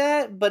hinted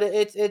at, but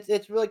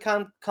it's really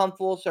come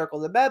full circle.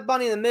 The Bad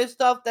Bunny and the Miz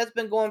stuff, that's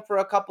been going for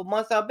a couple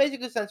months now,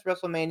 basically since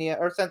WrestleMania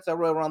or since the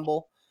Royal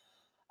Rumble.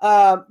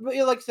 Like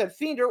I said,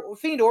 Fiend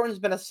Orton's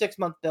been a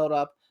 6-month build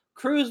up.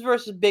 Cruz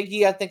versus Big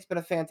E, I think, has been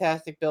a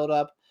fantastic build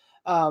up.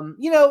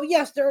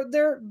 Yes,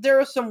 there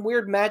are some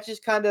weird matches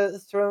kind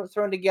of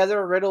thrown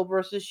together. Riddle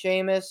versus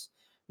Sheamus,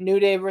 New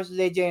Day versus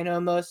AJ and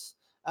Omos,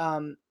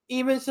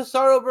 even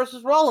Cesaro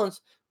versus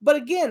Rollins. But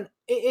again,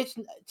 it's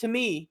to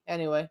me,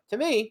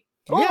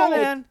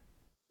 man,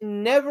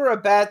 never a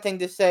bad thing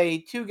to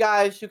say two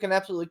guys who can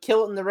absolutely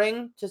kill it in the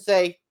ring to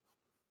say,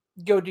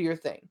 go do your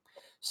thing.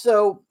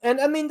 So, and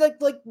I mean,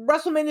 like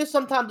WrestleMania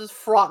sometimes is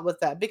fraught with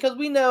that, because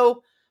we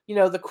know,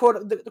 the quote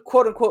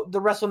unquote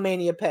the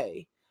WrestleMania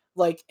pay.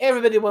 Like,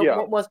 everybody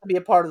wants to be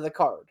a part of the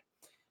card.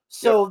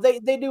 So they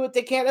do what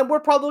they can, and we're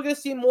probably going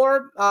to see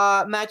more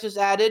matches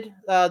added.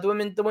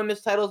 The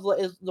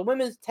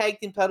women's tag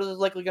team titles is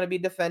likely going to be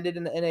defended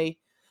in a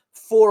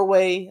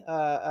 4-way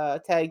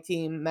tag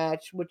team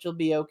match, which will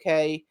be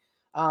okay.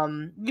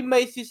 You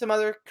may see some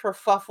other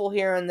kerfuffle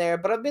here and there,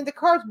 but I mean, the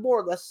card's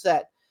more or less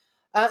set.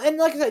 And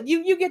like I said,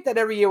 you get that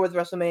every year with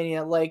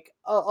WrestleMania, like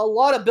a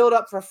lot of build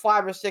up for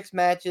 5 or 6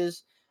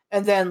 matches,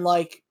 and then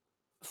like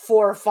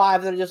 4 or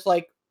 5 that are just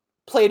like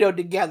Play-Doh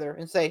together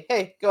and say,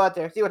 hey, go out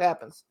there, see what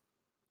happens.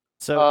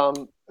 So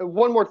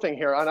one more thing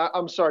here, and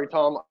I'm sorry,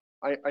 Tom.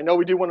 I know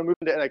we do want to move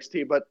into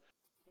NXT, but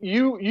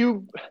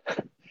you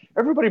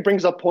everybody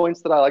brings up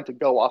points that I like to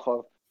go off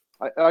of.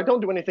 I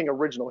don't do anything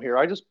original here.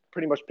 I just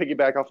pretty much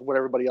piggyback off of what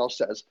everybody else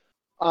says.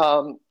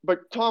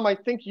 But Tom, I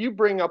think you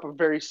bring up a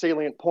very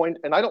salient point,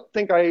 and I don't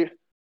think I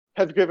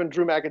have given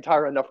Drew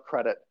McIntyre enough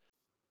credit.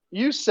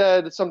 You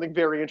said something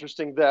very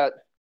interesting, that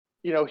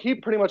he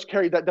pretty much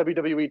carried that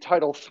WWE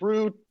title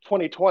through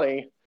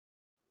 2020.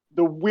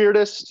 The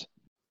weirdest,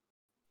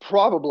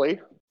 probably,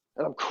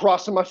 and I'm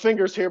crossing my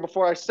fingers here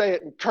before I say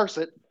it and curse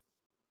it,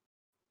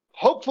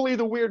 hopefully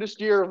the weirdest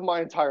year of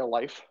my entire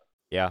life.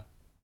 Yeah.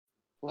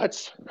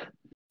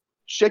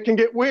 Shit can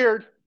get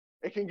weird.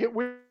 It can get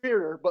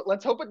weirder, but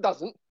let's hope it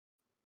doesn't.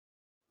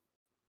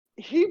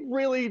 He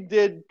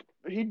did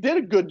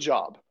a good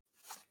job.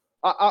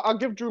 I'll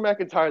give Drew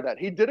McIntyre that.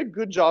 He did a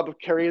good job of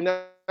carrying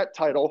that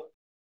title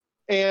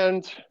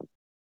and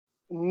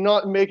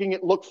not making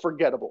it look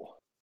forgettable.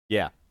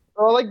 Yeah.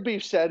 Like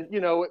Beef said,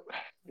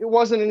 it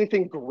wasn't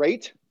anything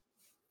great,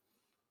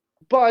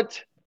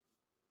 but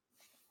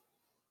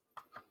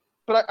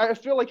I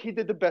feel like he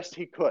did the best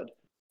he could.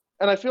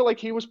 And I feel like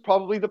he was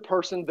probably the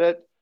person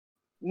that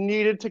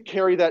needed to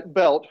carry that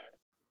belt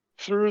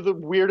through the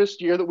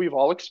weirdest year that we've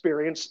all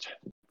experienced,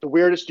 the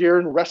weirdest year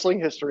in wrestling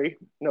history,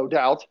 no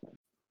doubt.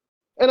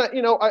 And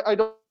I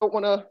don't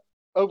want to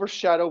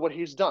overshadow what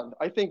he's done.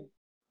 I think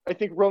I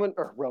think Drew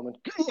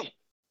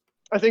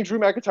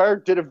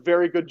McIntyre did a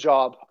very good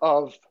job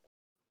of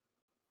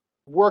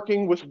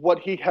working with what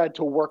he had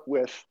to work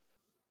with.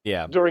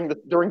 Yeah. During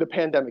the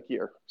pandemic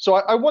year. So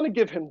I want to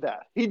give him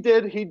that. He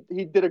did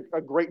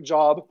a great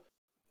job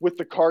with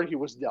the card he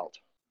was dealt.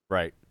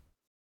 Right.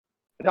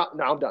 Now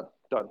I'm done.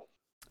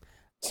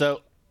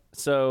 So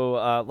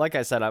like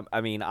I said,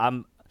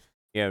 I'm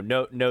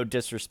no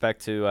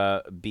disrespect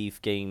to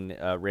Beef getting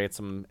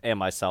Ransom and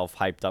myself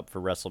hyped up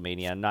for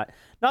WrestleMania.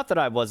 Not that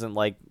I wasn't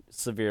like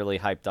severely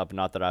hyped up,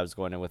 not that I was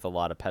going in with a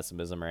lot of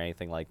pessimism or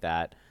anything like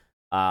that.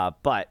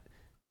 But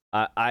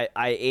I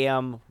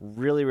am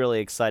really, really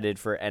excited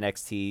for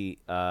NXT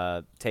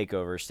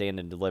TakeOver, Stand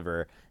and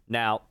Deliver.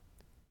 Now,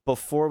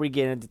 before we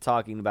get into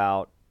talking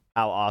about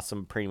how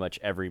awesome pretty much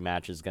every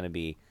match is going to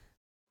be,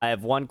 I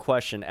have one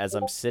question as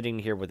I'm sitting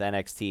here with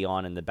NXT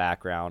on in the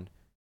background,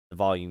 the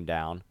volume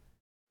down.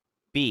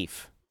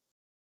 Beef,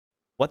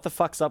 what the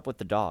fuck's up with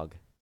the dog?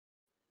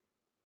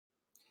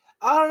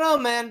 I don't know,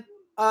 man.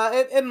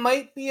 It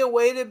might be a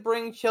way to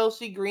bring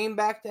Chelsea Green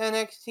back to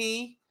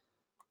NXT.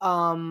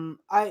 I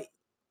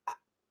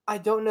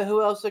don't know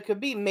who else it could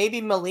be. Maybe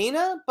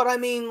Melina, but I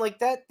mean, like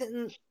that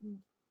didn't.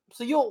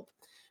 So you'll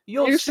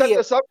you see set it.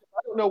 this up. I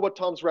don't know what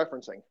Tom's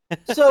referencing.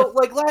 So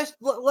like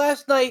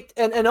last night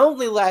and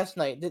only last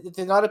night. It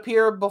did not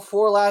appear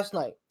before last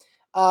night.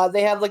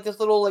 They have like this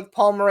little like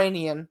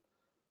Pomeranian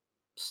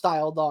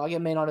style dog. It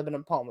may not have been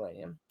a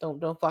Pomeranian.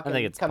 Don't fucking. I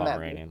think it's come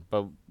Pomeranian,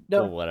 but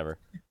no. well, whatever.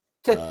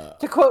 To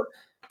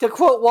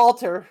quote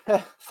Walter,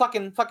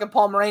 fucking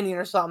Pomeranian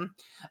or something.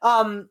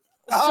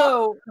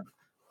 So.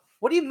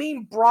 What do you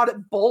mean brought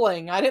it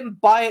bowling? I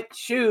didn't buy it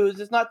shoes.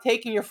 It's not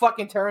taking your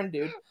fucking turn,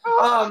 dude.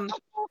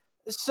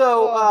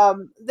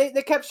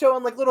 They kept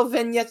showing like little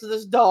vignettes of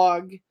this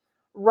dog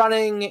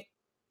running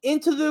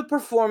into the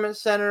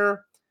performance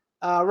center,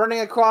 running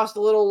across the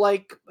little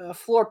like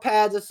floor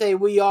pads that say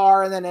 "We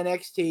Are" and then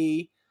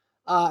NXT,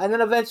 and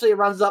then eventually it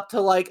runs up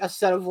to like a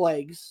set of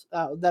legs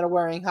that are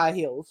wearing high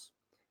heels,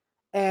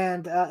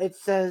 and it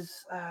says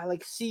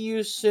like "See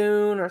you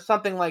soon" or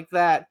something like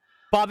that.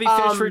 Bobby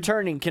Fish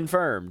returning,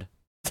 confirmed.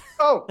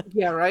 Oh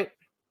yeah, right.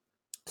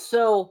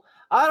 So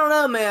I don't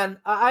know, man.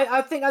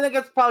 I think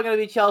it's probably gonna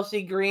be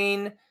Chelsea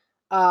Green,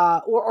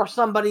 or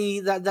somebody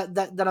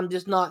that I'm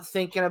just not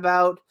thinking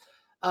about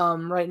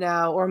right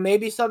now, or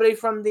maybe somebody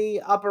from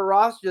the upper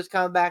roster just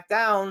coming back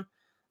down,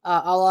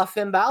 a la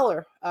Finn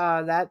Balor.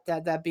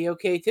 That'd be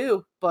okay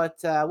too, but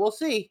we'll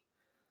see.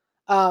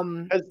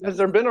 Has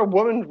there been a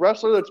woman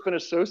wrestler that's been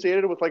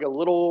associated with like a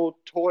little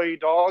toy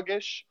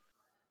dog-ish?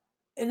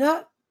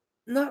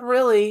 Not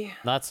really.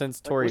 Not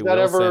since Tori was that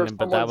ever Wilson,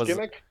 but that was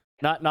gimmick?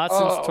 not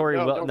since Tori.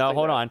 No,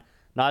 Hold on.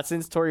 Not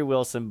since Tori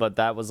Wilson, but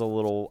that was a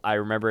little. I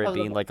remember it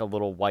being like a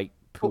little white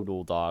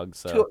poodle dog.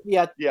 So toy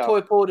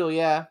poodle,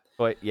 yeah.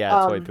 Toy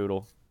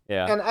poodle.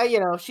 Yeah.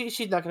 And she's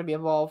not going to be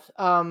involved.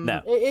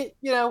 No.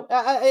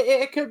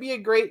 It could be a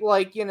great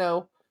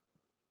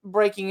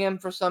breaking in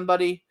for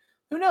somebody.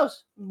 Who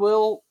knows?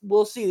 We'll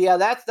see. Yeah,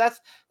 that's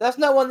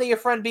not one that your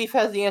friend Beef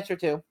has the answer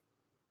to.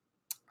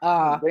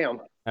 Damn.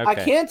 Okay. I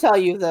can tell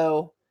you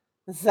though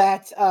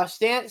that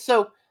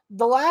so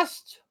the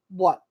last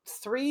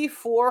 3,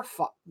 4,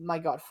 5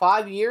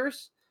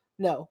 years?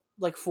 No,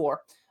 like 4.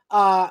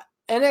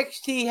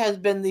 NXT has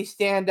been the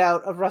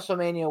standout of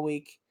WrestleMania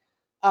week.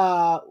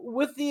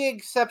 With the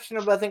exception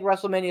of I think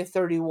WrestleMania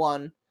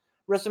 31.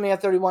 WrestleMania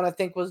 31 I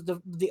think was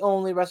the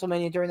only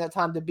WrestleMania during that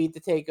time to beat the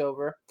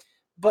TakeOver.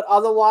 But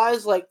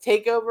otherwise, like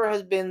TakeOver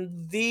has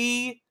been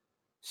the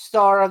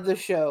star of the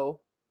show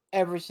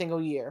every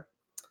single year.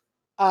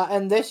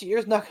 And this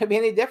year's not going to be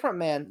any different,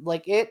 man.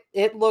 Like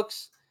it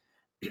looks.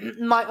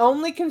 My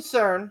only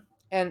concern,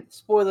 and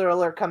spoiler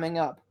alert coming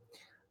up,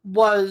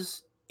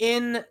 was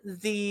in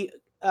the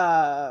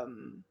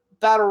Battle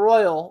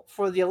Royal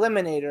for the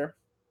Eliminator.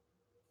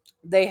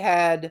 They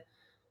had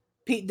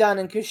Pete Dunne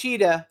and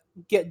Kushida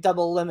get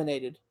double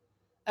eliminated,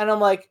 and I'm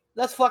like,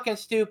 that's fucking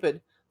stupid.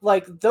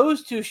 Like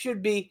those two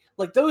should be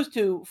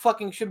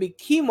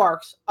key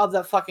marks of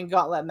that fucking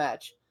gauntlet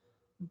match,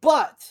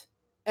 but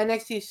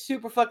NXT is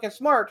super fucking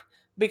smart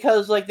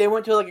because like they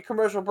went to like a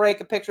commercial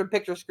break, a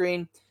picture-in-picture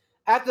screen,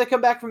 After they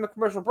come back from a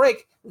commercial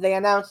break, they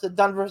announced that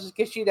Dunn versus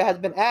Kushida has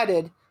been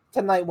added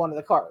to night 1 of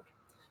the card.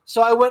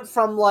 So I went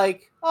from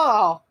like,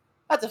 oh,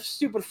 that's a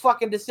stupid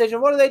fucking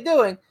decision. What are they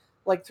doing?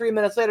 Like 3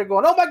 minutes later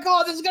going, oh my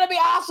God, this is going to be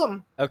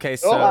awesome. Okay,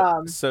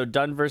 so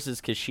Dunn versus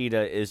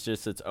Kushida is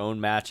just its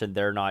own match, and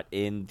they're not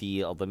in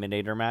the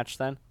Eliminator match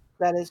then?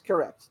 That is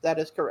correct.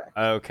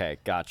 Okay,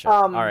 gotcha.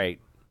 All right.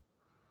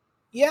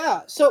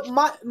 Yeah, so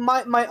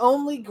my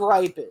only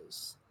gripe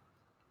is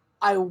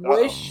I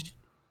wish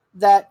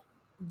that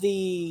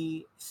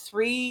the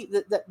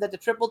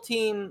triple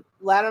team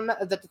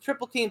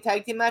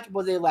tag team match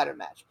was a ladder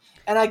match.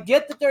 And I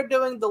get that they're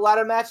doing the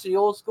ladder match the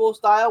old school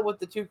style with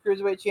the 2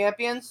 cruiserweight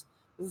champions.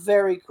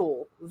 Very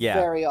cool. Yeah.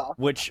 Very awesome.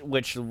 Which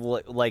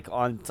like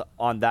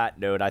on that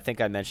note, I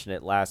think I mentioned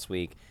it last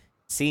week.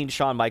 Seeing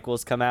Shawn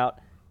Michaels come out,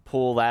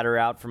 pull ladder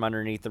out from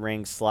underneath the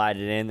ring, slide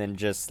it in, and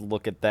just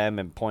look at them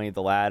and point at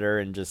the ladder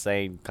and just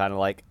saying kind of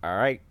like, all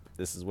right,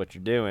 this is what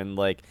you're doing.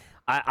 Like,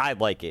 I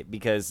like it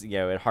because, you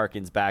know, it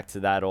harkens back to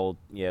that old,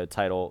 you know,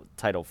 title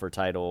for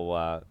title.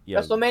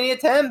 WrestleMania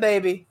 10,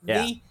 baby.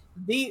 Yeah.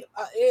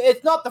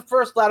 It's not the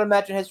first ladder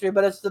match in history,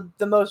 but it's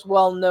the most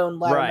well-known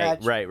ladder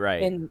match.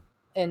 Right. In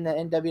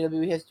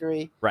WWE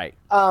history. Right.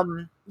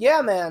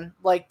 Yeah, man.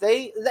 Like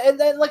and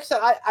like I said,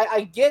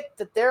 I get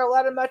that they're a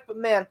ladder match, but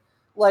man,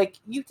 like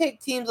you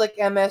take teams like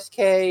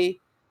MSK,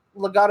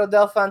 Legado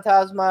del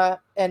Fantasma,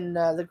 and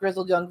the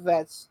Grizzled Young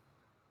Vets.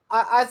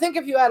 I think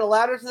if you add a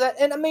ladder to that,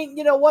 and I mean,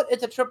 you know what?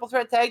 It's a triple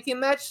threat tag team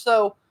match,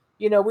 so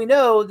you know we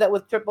know that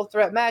with triple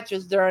threat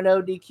matches there are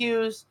no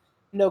DQs,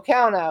 no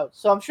countouts.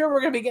 So I'm sure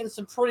we're gonna be getting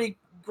some pretty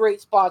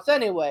great spots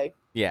anyway.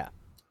 Yeah.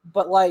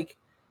 But like,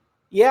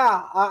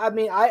 yeah, I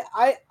mean,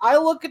 I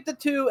look at the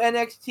 2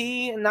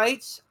 NXT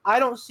nights. I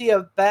don't see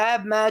a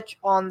bad match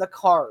on the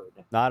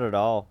card. Not at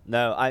all.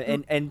 No,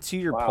 and to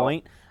your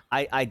point,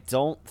 I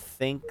don't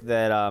think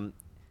that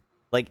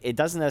like it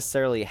doesn't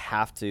necessarily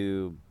have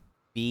to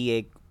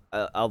be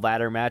a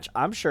ladder match.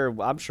 I'm sure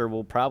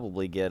we'll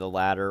probably get a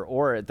ladder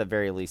or at the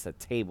very least a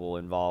table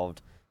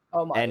involved.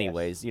 Oh my.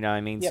 Anyways, yes. You know what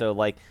I mean?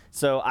 Yep.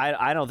 So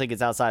I don't think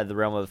it's outside the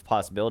realm of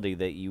possibility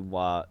that you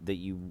won't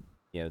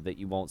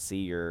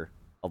see a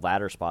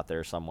ladder spot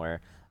there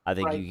somewhere. I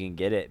think you can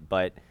get it,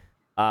 but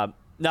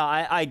no,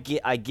 I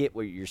get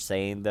what you're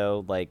saying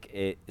though.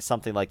 Like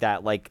something like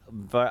that, like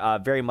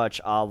very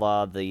much a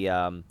la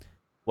the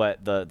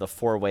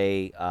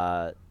 4-way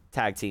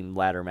tag team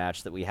ladder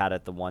match that we had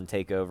at the one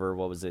takeover.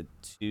 What was it,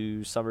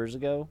 2 summers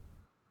ago?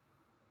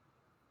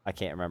 I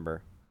can't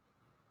remember.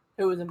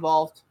 Who was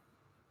involved?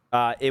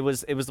 It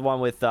was the one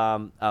with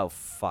oh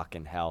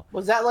fucking hell.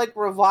 Was that like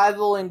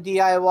Revival and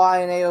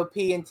DIY and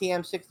AOP and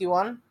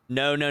TM61?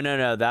 No.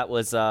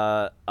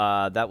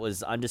 That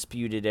was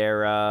Undisputed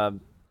Era.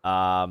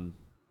 I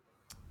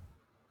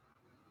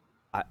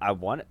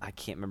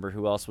can't remember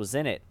who else was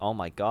in it. Oh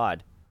my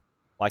god.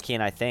 Why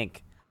can't I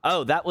think?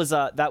 Oh, that was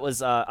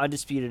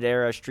Undisputed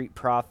Era, Street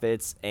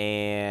Profits,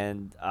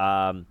 and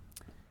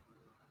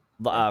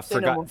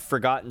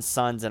Forgotten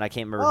Sons, and I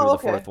can't remember who the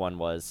fourth one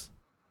was.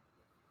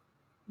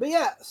 But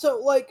yeah, so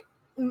like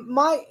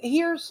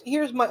here's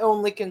my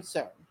only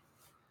concern.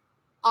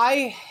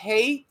 I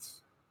hate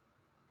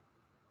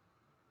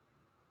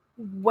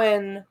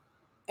when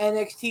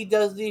NXT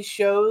does these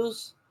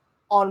shows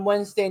on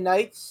Wednesday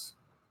nights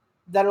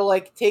that are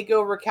like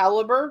takeover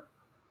caliber,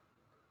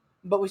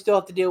 but we still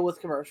have to deal with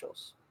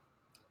commercials.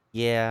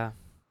 Yeah.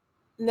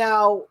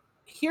 Now,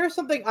 here's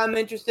something I'm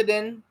interested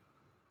in,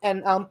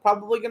 and I'm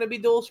probably going to be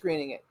dual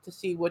screening it to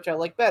see which I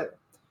like better.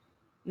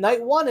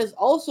 Night 1 is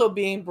also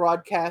being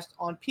broadcast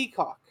on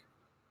Peacock.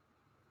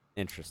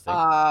 Interesting.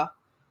 I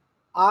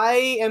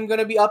am going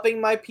to be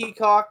upping my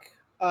Peacock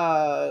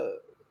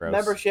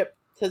membership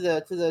to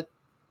the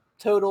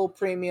total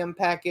premium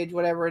package,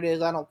 whatever it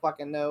is. I don't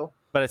fucking know.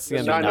 But it's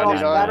going to be $9.99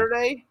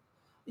 Saturday.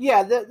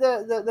 Yeah, the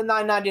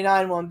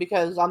 $9.99 one,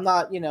 because I'm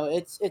not,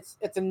 it's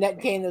a net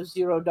gain of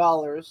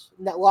 $0,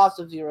 net loss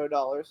of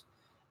 $0,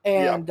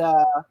 and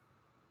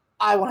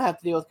I won't have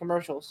to deal with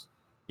commercials.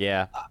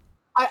 Yeah.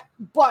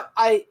 But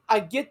I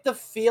get the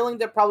feeling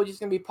they're probably just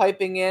gonna be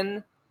piping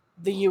in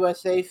the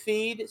USA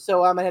feed,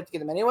 so I might have to get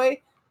them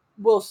anyway.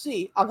 We'll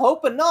see. I'm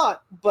hoping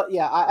not, but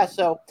yeah.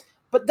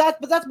 But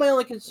that's my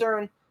only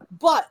concern.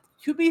 But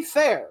to be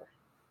fair.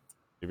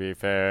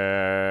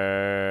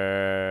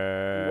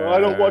 Well, I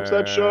don't watch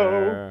that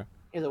show.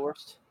 You're the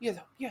worst. You're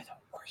the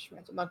worst,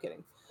 Ransom. I'm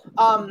kidding.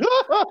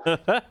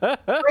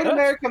 Great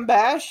American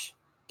Bash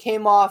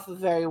came off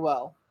very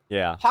well.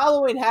 Yeah.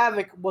 Halloween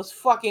Havoc was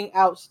fucking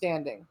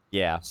outstanding.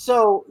 Yeah.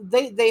 So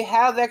they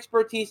have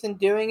expertise in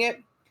doing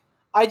it.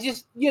 I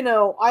just,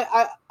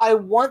 I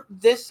want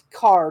this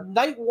card,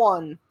 night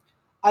 1,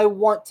 I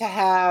want to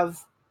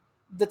have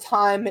the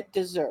time it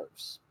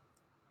deserves.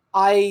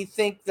 I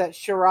think that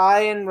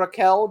Shirai and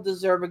Raquel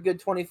deserve a good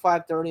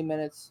 25, 30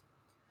 minutes.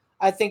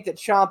 I think that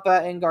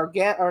Ciampa and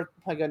Gargano, or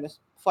my goodness,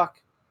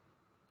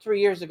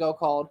 3 years ago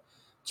called,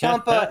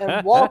 Ciampa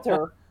and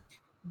Walter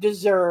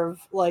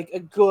deserve like a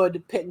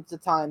good pittance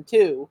of time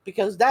too,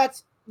 because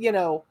that's,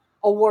 a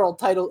world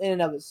title in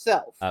and of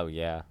itself. Oh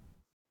yeah.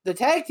 the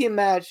tag team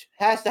match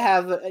has to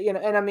have,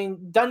 and I mean,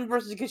 Dunn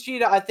versus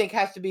Kushida, I think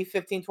has to be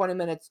 15, 20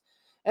 minutes.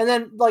 And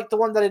then, like, the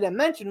one that I didn't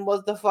mention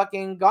was the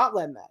fucking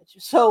gauntlet match.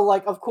 So,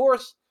 like, of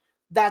course,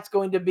 that's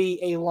going to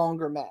be a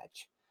longer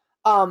match.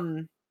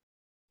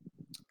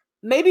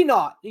 Maybe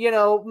not,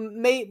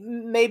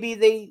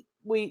 maybe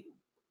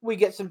we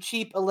get some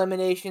cheap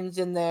eliminations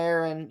in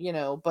there, and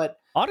but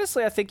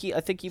honestly, I think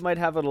you might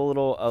have it a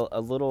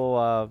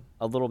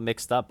little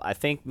mixed up. I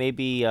think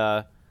maybe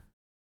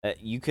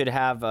you could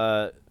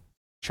have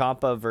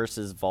Ciampa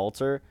versus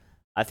Walter.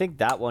 I think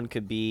that one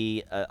could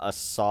be a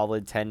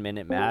solid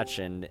 10-minute match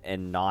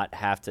and not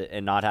have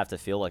to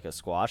feel like a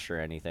squash or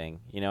anything.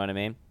 You know what I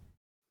mean?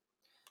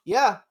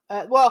 Yeah.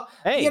 Well,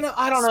 hey,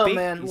 I don't know,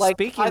 man. Like,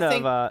 speaking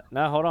of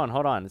no, hold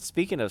on.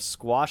 Speaking of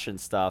squash and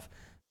stuff,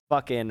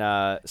 fucking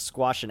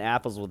squashing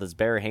apples with his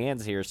bare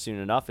hands here soon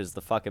enough is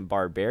the fucking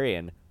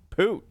Barbarian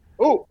Poot.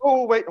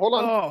 Oh, wait, hold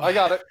on. Oh. I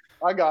got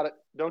it.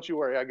 Don't you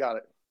worry, I got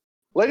it.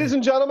 Ladies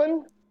and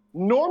gentlemen,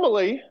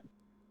 normally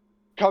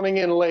coming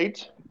in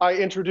late, I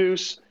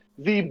introduce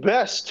the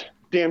best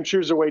damn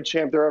cruiserweight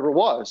champ there ever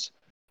was.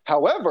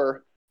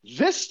 However,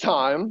 this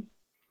time,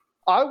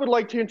 I would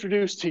like to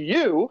introduce to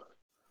you,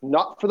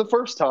 not for the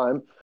first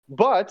time,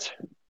 but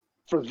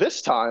for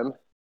this time,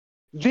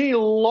 the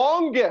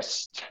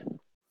longest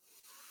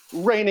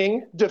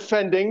reigning,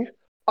 defending,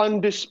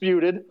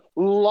 undisputed,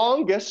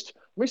 longest,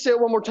 let me say it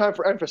one more time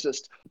for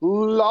emphasis,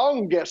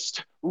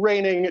 longest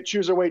reigning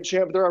cruiserweight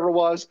champ there ever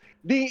was,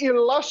 the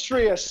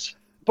illustrious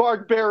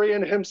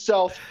Barbarian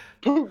himself,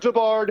 Poot the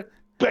Bard,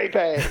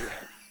 baby.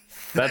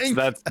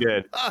 That's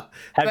good.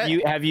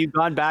 Have you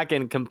gone back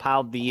and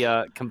compiled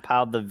the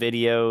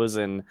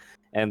videos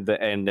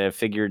and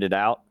figured it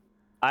out?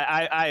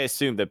 I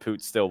assume that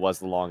Poot still was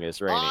the longest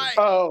reigning.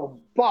 Oh,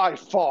 by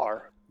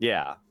far.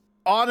 Yeah.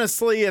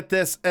 Honestly, at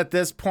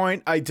this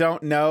point, I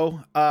don't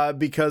know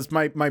because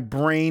my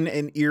brain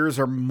and ears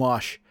are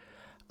mush.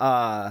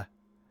 So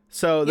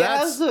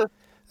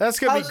that's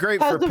gonna be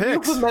great for picks.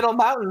 View from Metal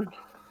Mountain?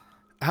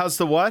 How's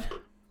the what?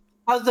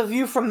 How's the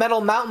view from Metal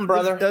Mountain,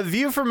 brother? The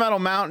view from Metal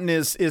Mountain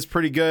is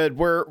pretty good.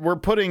 We're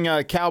putting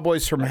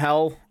Cowboys from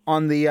Hell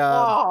on the.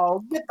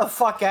 Oh, get the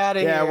fuck out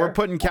of here! Yeah, we're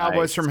putting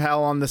Cowboys from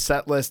Hell on the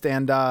set list,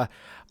 and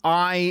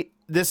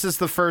this is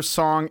the first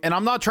song, and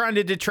I'm not trying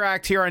to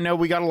detract here. I know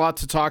we got a lot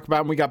to talk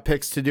about, and we got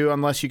picks to do.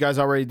 Unless you guys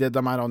already did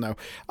them, I don't know.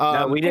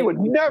 No, we would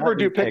never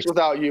do picks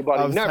without you,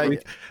 buddy. Never.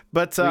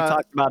 But we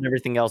talked about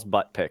everything else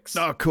but picks.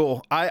 Oh,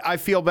 cool. I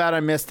feel bad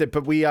I missed it,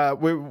 but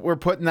we're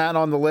putting that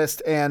on the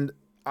list, and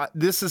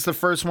this is the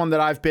first one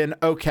that I've been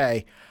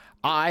okay.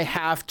 I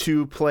have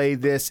to play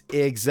this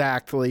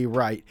exactly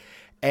right,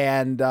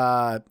 and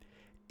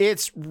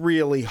it's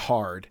really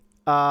hard.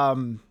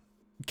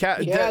 It's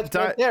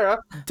Pantera.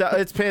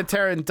 It's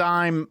Pantera and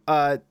Dime.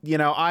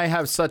 I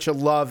have such a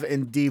love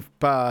and deep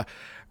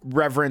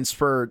reverence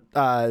for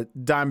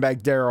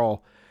Dimebag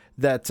Darrell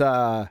that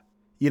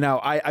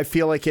I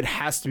feel like it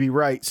has to be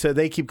right. So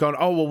they keep going,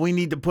 oh well, we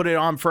need to put it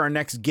on for our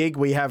next gig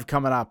we have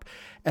coming up,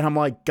 and I'm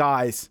like,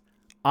 guys,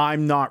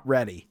 I'm not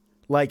ready.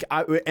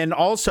 And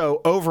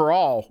also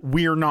overall,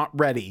 we're not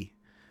ready.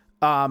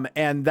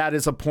 And that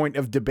is a point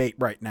of debate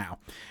right now.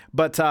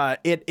 But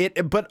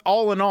but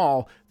all in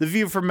all, the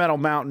view from Metal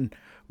Mountain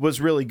was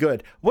really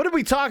good. What did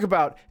we talk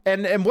about?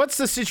 And what's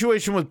the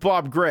situation with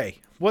Bob Gray?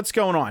 What's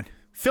going on?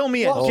 Fill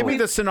me in. Give me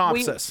the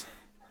synopsis.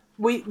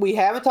 We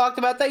haven't talked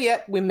about that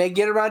yet. We may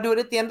get around to it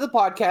at the end of the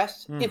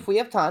podcast if we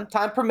have time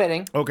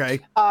permitting. Okay.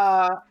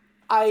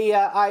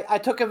 I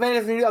took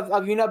advantage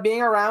of you not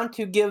being around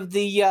to give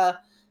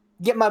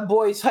get my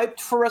boys hyped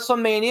for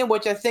WrestleMania,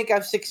 which I think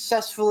I've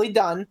successfully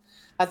done.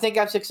 I think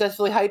I've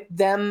successfully hyped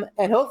them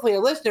and hopefully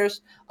our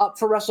listeners up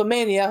for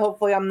WrestleMania.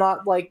 Hopefully I'm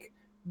not like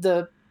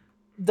the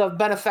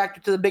benefactor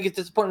to the biggest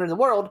disappointment in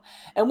the world.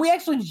 And we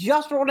actually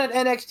just rolled at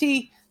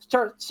NXT,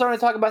 starting to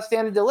talk about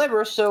Stand and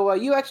Deliver. So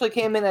you actually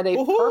came in at a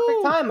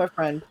perfect time, my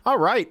friend. All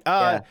right.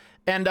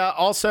 And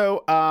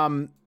also...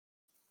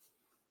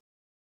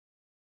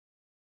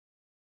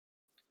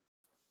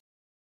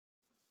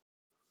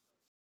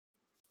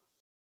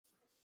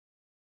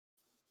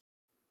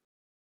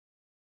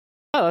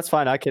 Oh, that's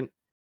fine. I can.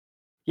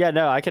 Yeah,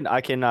 no, I can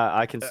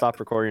stop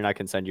recording and I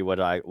can send you what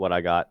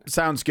I got.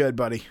 Sounds good,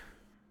 buddy.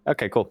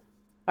 Okay, cool.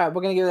 All right,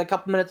 we're gonna give it a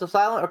couple minutes of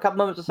silence, or a couple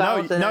moments of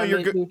silence. No,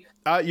 you're good.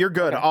 You're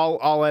good. Okay.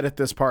 I'll edit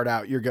this part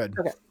out. You're good.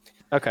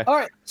 Okay. All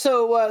right.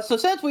 So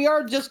since we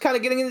are just kind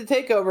of getting into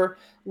Takeover,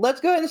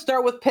 let's go ahead and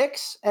start with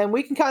picks, and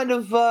we can kind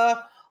of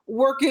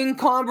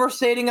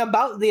conversating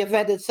about the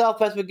event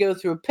itself as we go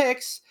through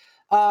picks.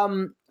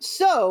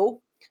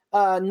 So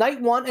night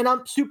one, and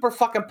I'm super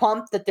fucking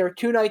pumped that there are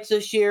 2 nights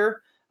this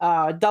year.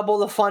 Double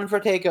the fun for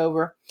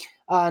Takeover.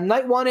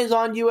 Night one is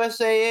on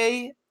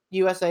USAA.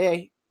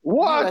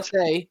 What?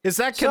 USA. Is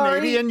that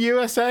Canadian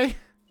USA?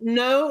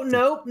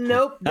 Nope.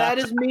 That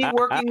is me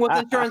working with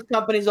insurance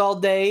companies all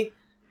day.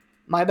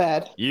 My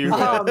bad.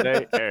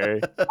 USA.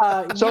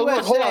 So USA.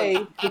 Look, hold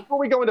on. Before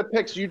we go into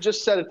picks, you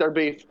just said it there,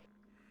 Beef.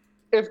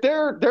 if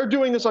they're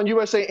doing this on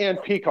USA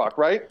and Peacock,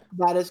 right?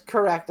 That is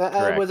correct. It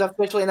Correct. was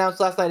officially announced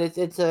last night.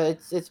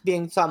 It's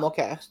being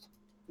simulcast.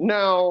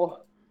 Now,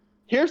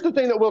 here's the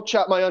thing that will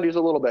chap my undies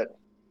a little bit.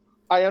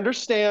 I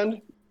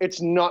understand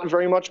it's not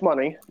very much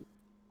money.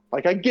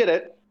 Like, I get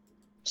it.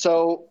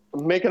 So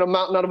I'm making a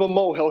mountain out of a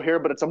molehill here,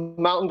 but it's a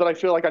mountain that I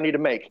feel like I need to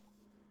make.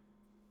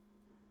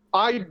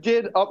 I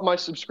did up my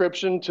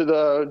subscription to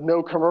the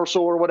no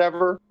commercial or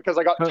whatever because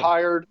I got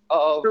tired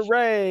of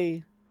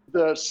Hooray!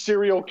 the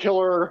serial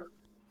killer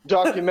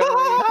documentary.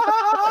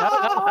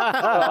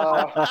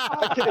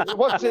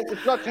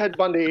 It's not Ted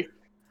Bundy.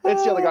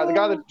 It's the other guy, the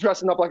guy that's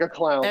dressing up like a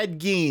clown. Ed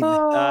Gein.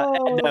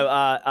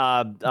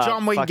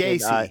 John Wayne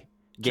Gacy.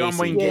 John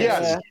Wayne Gacy.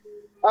 Yes.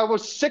 I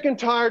was sick and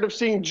tired of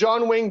seeing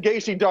John Wayne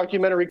Gacy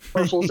documentary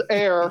commercials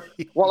air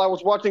while I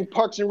was watching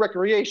Parks and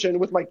Recreation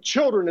with my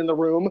children in the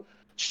room.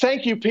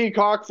 Thank you,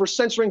 Peacock, for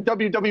censoring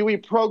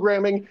WWE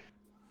programming,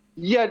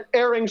 yet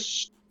airing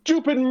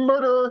stupid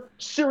murder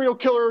serial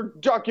killer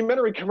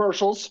documentary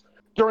commercials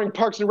during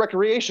Parks and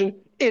Recreation.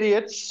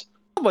 Idiots.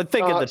 Someone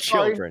think of the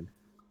sorry. children.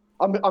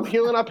 I'm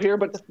healing up here,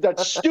 but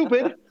that's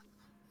stupid.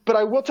 But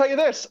I will tell you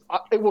this.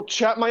 It will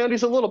chap my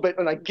undies a little bit,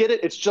 and I get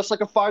it. It's just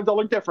like a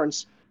 $5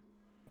 difference.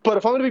 But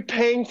if I'm going to be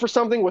paying for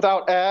something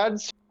without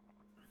ads,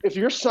 if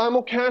you're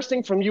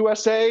simulcasting from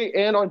USA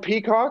and on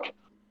Peacock,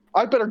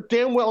 I better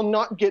damn well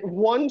not get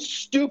one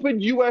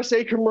stupid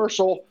USA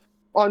commercial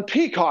on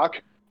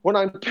Peacock when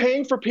I'm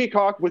paying for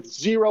Peacock with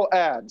 0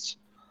 ads.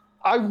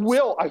 I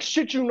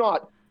shit you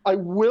not, I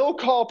will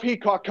call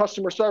Peacock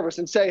customer service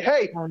and say,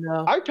 hey, Oh,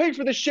 no. I paid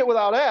for this shit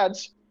without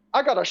ads.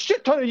 I got a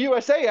shit ton of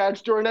USA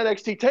ads during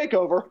NXT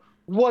TakeOver.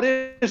 What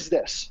is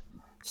this?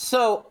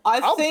 So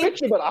I'll think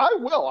bitch you, but I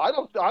will. I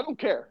don't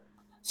care.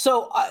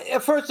 so.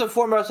 First and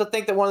foremost, I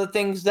think that one of the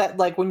things that,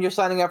 like, when you're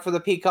signing up for the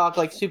Peacock,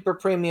 like Super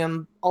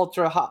Premium,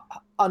 Ultra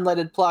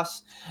Unleaded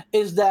Plus,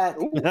 is that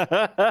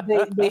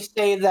they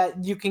say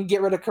that you can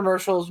get rid of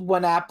commercials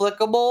when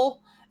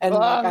applicable, and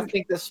like, I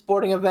think that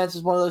sporting events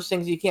is one of those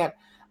things you can't.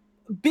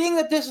 Being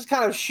that this is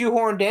kind of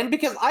shoehorned in,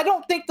 because I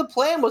don't think the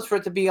plan was for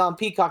it to be on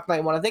Peacock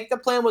night 1. I think the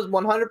plan was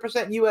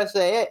 100%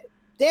 USA.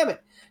 Damn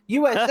it,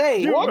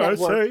 USA.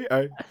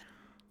 USA.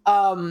 100%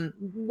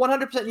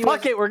 USA.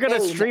 Fuck it, we're gonna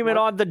stream it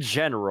network. on the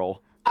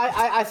general.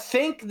 I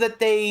think that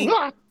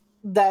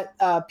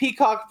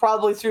Peacock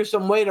probably threw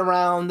some weight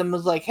around and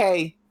was like,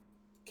 hey,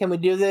 can we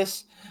do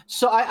this?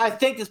 So I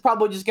think it's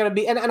probably just going to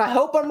be, and I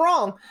hope I'm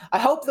wrong. I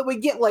hope that we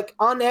get like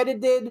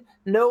unedited,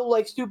 no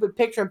like stupid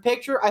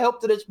picture-in-picture. I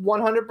hope that it's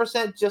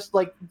 100% just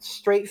like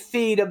straight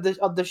feed of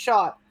the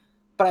shot,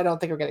 but I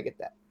don't think we're going to get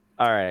that.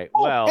 All right.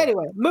 Well,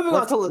 anyway, moving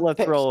on to let's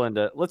picks. roll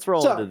into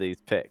these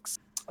picks.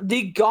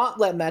 The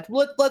gauntlet match.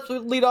 Let's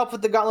lead off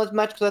with the gauntlet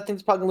match because I think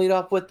it's probably going to lead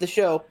off with the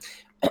show.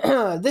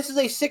 This is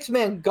a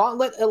 6-man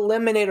gauntlet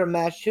eliminator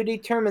match to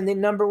determine the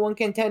number 1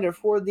 contender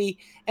for the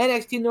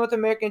NXT North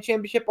American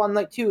Championship on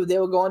night 2. They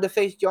will go on to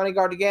face Johnny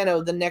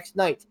Gargano the next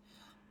night.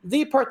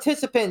 The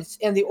participants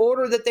and the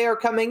order that they are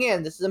coming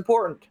in, this is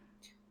important.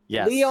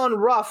 Yes. Leon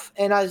Ruff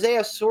and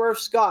Isaiah Swerve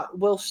Scott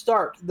will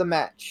start the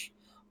match,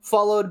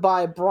 followed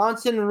by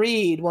Bronson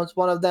Reed once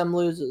one of them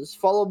loses,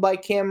 followed by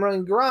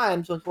Cameron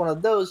Grimes once one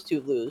of those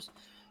two lose,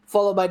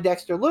 followed by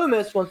Dexter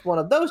Lumis once one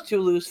of those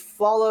two lose,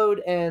 followed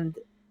and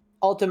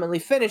ultimately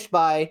finished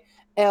by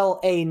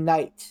LA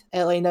Knight.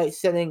 LA Knight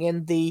sitting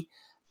in the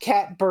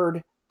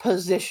catbird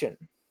position.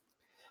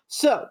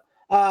 So,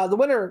 the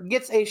winner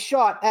gets a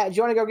shot at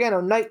Johnny Gargano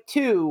night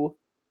 2.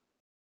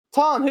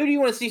 Tom, who do you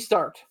want to see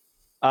start?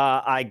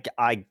 I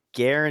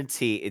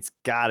guarantee it's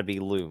got to be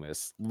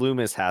Lumis.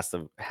 Lumis has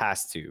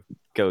to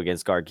go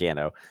against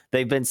Gargano.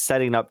 They've been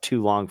setting up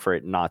too long for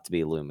it not to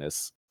be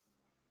Lumis.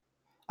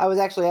 I was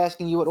actually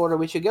asking you what order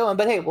we should go in,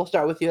 but hey, we'll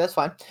start with you. That's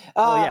fine.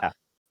 Yeah.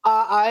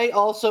 I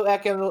also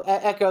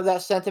echo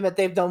that sentiment.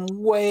 They've done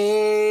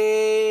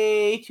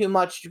way too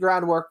much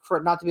groundwork for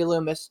it not to be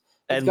Lumis.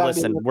 And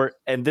listen,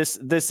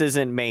 this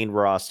isn't main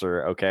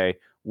roster, okay?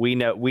 We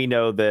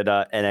know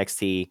that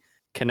NXT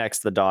connects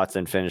the dots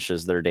and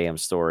finishes their damn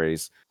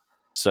stories.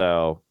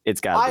 So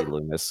it's got to be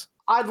Lumis.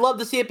 I'd love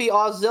to see it be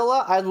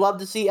Ozilla. I'd love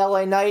to see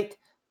LA Knight.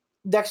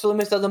 Dexter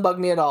Lumis doesn't bug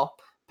me at all.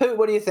 Poot,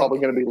 what do you think? Probably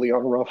going to be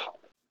Leon Ruff.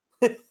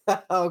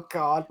 Oh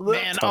God,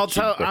 man!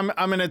 I'm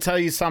going to tell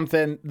you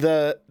something.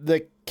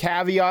 The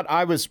caveat: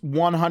 I was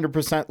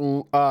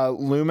 100%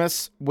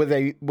 Lumis with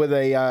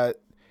a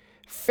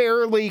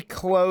fairly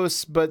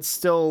close but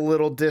still a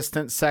little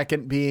distant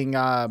second being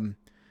Cameron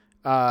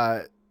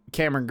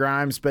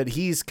Grimes, but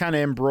he's kind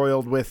of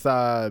embroiled with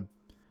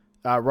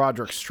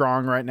Roderick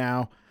Strong right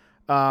now.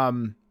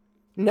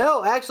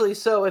 No, actually,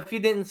 so if you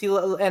didn't see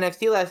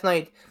NXT last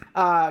night,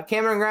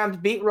 Cameron Grimes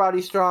beat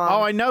Roddy Strong.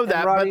 Oh, I know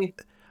that.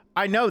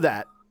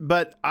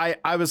 But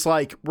I was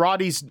like,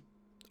 Roddy's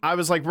not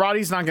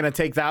going to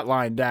take that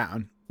line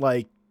down.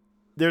 Like,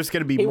 there's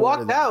going to be more. He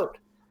walked out.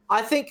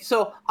 I think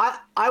so.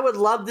 I would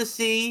love to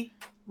see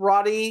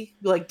Roddy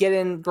like get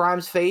in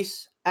Grimes'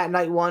 face at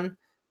night 1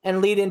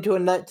 and lead into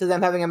to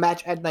them having a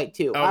match at night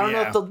 2. I don't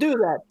know if they'll do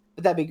that,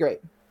 but that'd be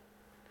great.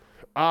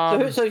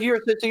 So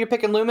you're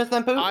picking Lumis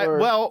then, Pooh?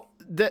 Well,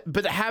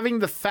 but having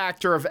the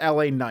factor of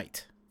LA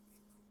Knight.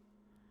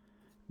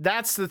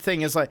 That's the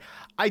thing is like,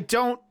 I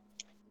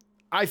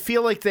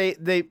feel like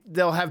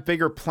they'll have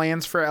bigger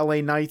plans for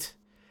LA Knight,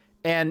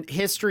 and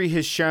history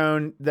has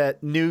shown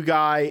that new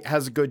guy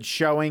has a good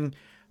showing,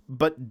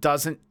 but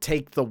doesn't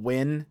take the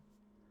win.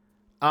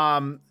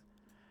 I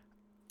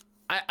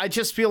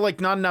just feel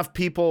like not enough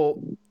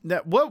people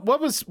that what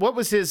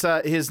was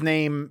his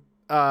name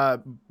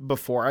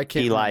before? I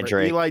can't Eli remember.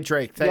 Drake. Eli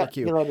Drake. Thank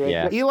you. Eli Drake.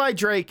 Yeah. Eli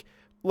Drake,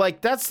 like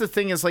that's the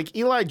thing is like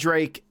Eli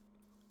Drake,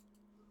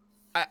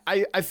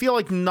 I feel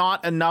like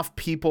not enough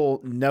people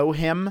know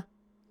him.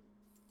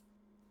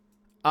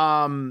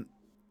 And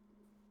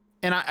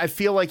I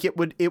feel like it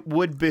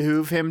would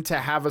behoove him to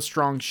have a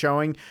strong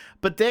showing,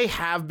 but they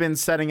have been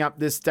setting up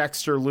this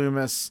Dexter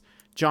Lumis,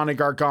 Johnny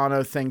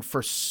Gargano thing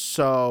for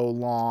so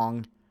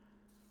long.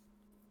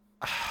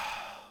 I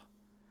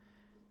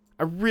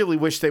really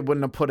wish they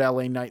wouldn't have put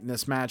LA Knight in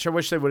this match. I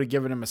wish they would have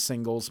given him a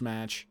singles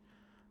match.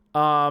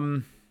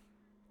 WrestleMania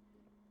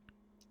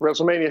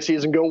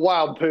season, go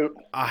wild, Poot.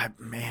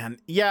 Man.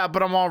 Yeah,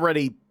 but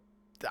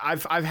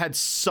I've had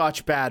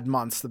such bad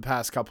months the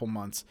past couple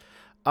months.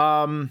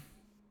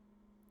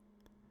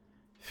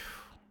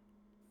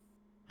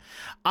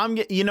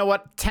 You know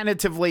what?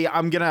 Tentatively,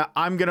 I'm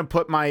gonna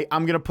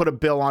put a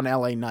bill on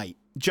LA Knight.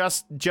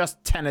 Just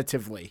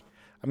tentatively.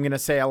 I'm gonna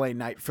say LA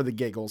Knight for the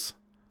giggles.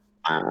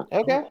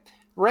 Okay.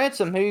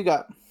 Ransom, who you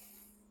got?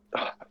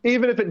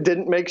 Even if it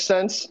didn't make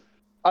sense,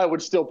 I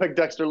would still pick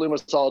Dexter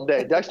Lumis all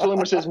day. Dexter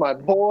Lumis is my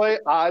boy.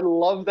 I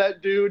love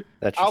that dude.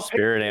 That's your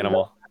spirit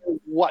animal.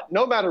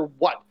 No matter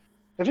what.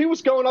 If he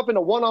was going up in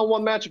a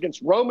one-on-one match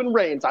against Roman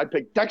Reigns, I'd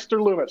pick Dexter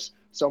Lumis.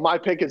 So my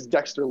pick is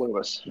Dexter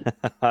Lumis.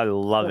 I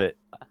love it.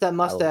 That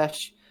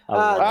mustache.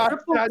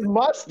 That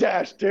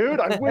mustache,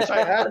 dude. I wish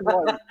I had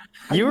one.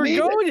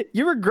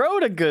 You were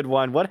growing a good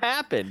one. What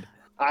happened?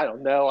 I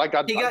don't know.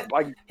 He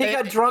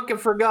got drunk and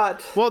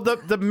forgot. Well, the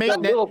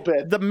little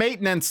bit. the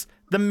maintenance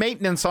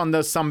on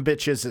those some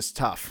bitches is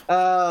tough.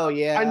 Oh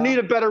yeah. I need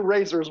a better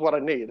razor is what I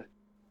need.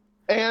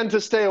 And to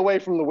stay away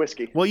from the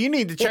whiskey. Well, you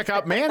need to check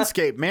out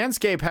Manscaped.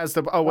 Manscaped has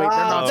the. Oh wait, they're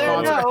not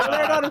they're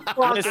sponsored. not a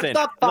sponsor. Listen,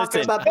 Stop talking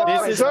listen, about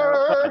this is-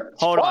 sponsor.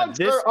 Hold on.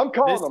 Sponsor. I'm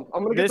calling them.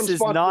 I'm going to get This them is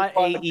sponsored not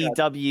by the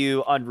podcast.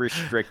 AEW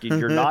unrestricted.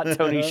 You're not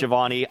Tony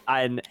Schiavone,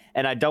 and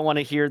I don't want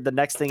to hear the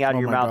next thing out of Oh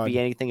your my mouth God. be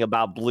anything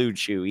about Blue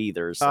Chew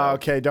either. So.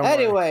 Okay, don't worry.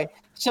 Anyway,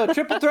 so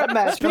triple threat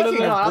match. Speaking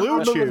Moving of on.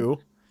 Blue Chew,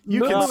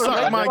 you can moving suck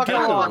right my fucking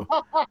along.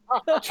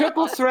 goo.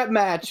 Triple threat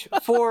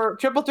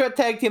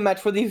tag team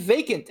match for the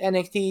vacant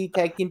NXT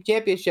tag team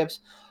championships.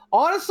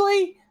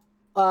 Honestly,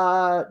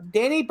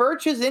 Danny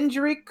Burch's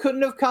injury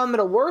couldn't have come at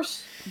a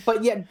worse,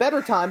 but yet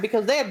better time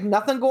because they have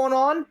nothing going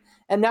on,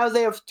 and now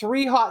they have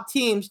three hot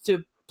teams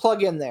to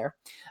plug in there.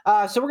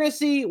 So we're going to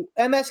see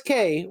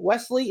MSK,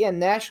 Wesley, and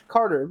Nash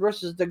Carter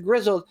versus the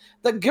grizzled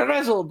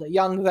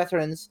young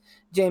veterans,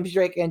 James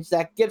Drake and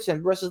Zach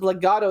Gibson versus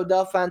Legado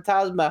del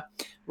Fantasma,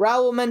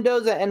 Raul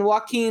Mendoza, and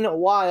Joaquin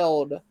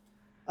Wilde.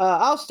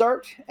 I'll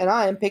start, and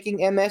I am picking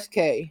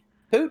MSK.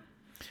 Poot?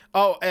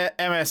 Oh,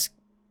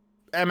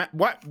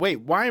 what? Wait,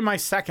 why am I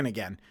second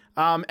again?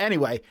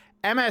 Anyway,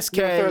 You were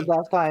third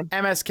last time.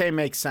 MSK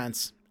makes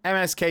sense.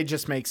 MSK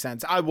just makes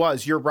sense.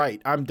 You're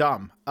right. I'm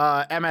dumb.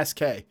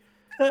 MSK.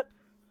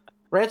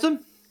 Ransom?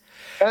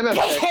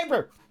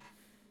 MSK.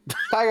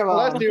 Tiger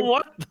Well, Bomb. dude,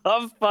 What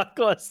the fuck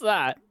was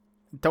that?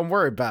 Don't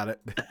worry about it.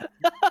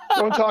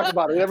 don't talk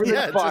about it.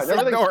 Everything's fine. just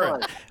Everything's ignore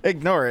fine. it.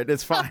 Ignore it.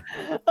 It's fine.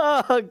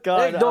 Oh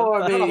God! Ignore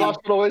What kind of me.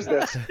 hospital is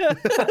this?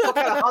 What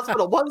kind of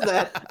hospital was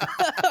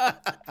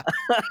that?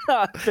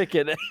 I'm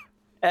picking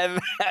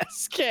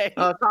MSK.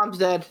 Tom's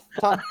dead.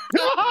 Tom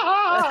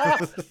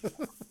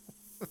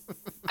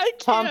I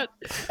can't.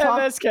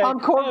 MSK. Tom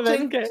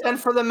Corpting, MSK. and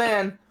for the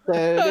man.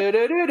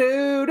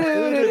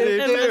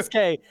 Do-do-do-do-do-do-do-do.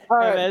 MSK. All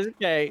right.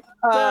 MSK.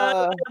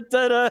 Uh,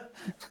 Da-da.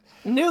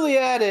 Newly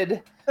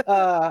added,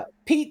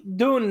 Pete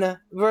Dunne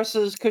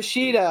versus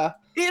Kushida.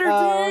 Peter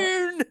Uh,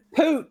 Dune.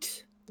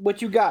 Poot,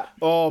 what you got?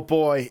 Oh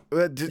boy.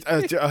 I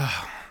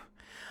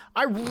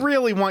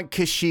really want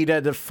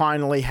Kushida to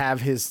finally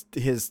have his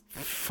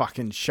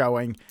fucking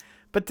showing,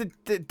 but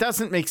it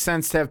doesn't make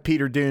sense to have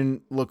Peter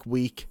Dunne look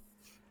weak.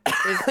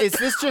 Is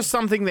this just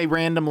something they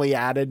randomly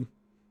added?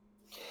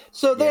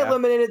 So they Yeah.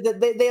 eliminated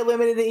they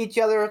eliminated each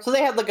other. So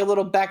they had like a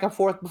little back and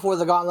forth before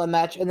the Gauntlet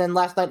match, and then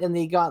last night in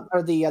the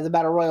the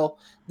Battle Royal,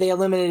 they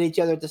eliminated each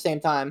other at the same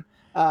time.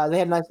 They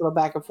had a nice little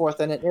back and forth,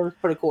 and it was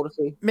pretty cool to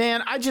see.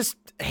 Man, I just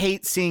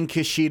hate seeing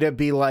Kushida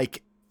be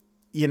like,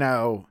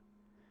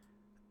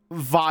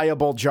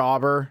 viable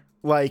jobber,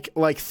 like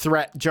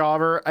threat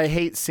jobber. I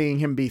hate seeing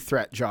him be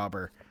threat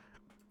jobber.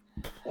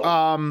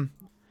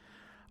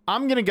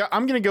 I'm gonna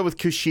go with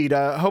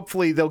Kushida.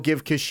 Hopefully they'll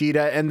give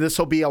Kushida, and this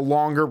will be a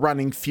longer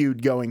running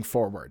feud going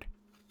forward.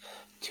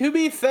 To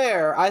be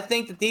fair, I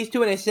think that these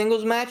two in a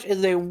singles match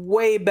is a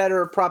way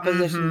better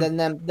proposition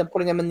than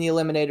putting them in the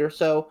eliminator.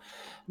 So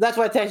that's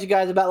what I texted you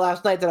guys about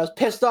last night, that I was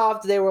pissed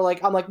off. They were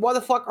like, I'm like, why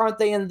the fuck aren't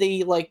they in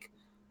the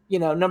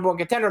number one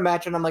contender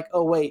match? And I'm like,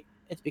 oh wait,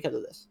 it's because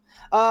of this.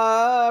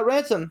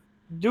 Ransom,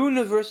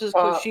 Dune versus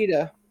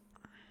Kushida.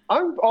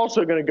 I'm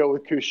also going to go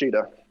with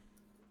Kushida.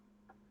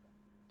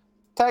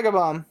 Tiger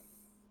Bomb.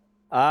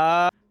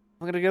 I'm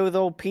gonna go with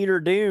old Peter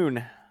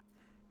Dune.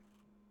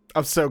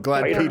 I'm so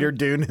glad Peter. Peter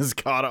Dune has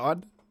caught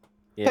on.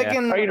 Yeah.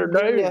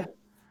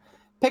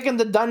 Picking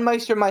the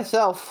Dunmeister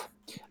myself.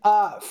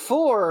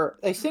 For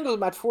a singles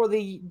match for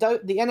the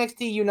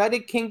NXT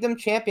United Kingdom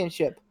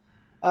Championship.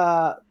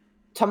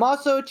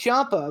 Tommaso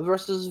Ciampa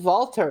versus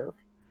Walter.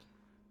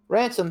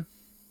 Ransom.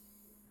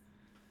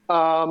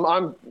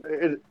 What?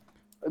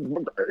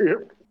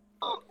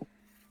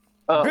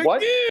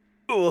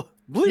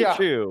 Blue Yeah.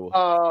 Chew.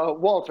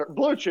 Walter.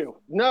 Blue Chew.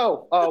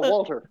 No,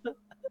 Walter.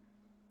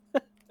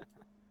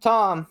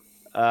 Tom.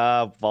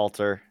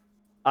 Walter.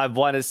 I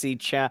want to see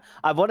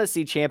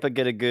Ciampa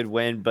get a good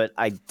win, but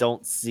I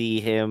don't see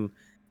him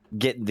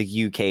getting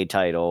the UK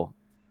title,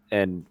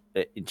 and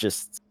it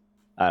just,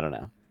 I don't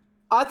know.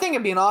 I think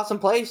it'd be an awesome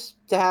place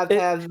to have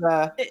It would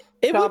be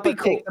Ciampa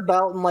cool. take the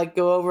belt and like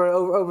go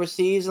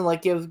overseas and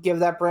like give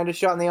that brand a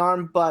shot in the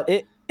arm. But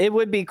It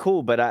would be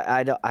cool, but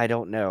I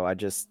don't know. I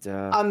just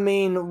I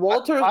mean,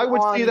 Walter. I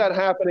would see that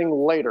happening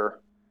later.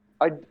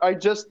 I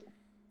just,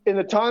 in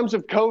the times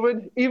of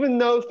COVID, even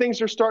though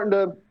things are starting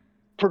to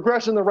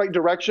progress in the right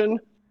direction,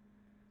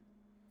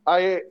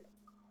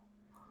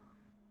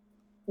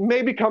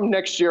 maybe come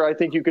next year, I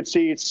think you could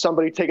see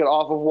somebody take it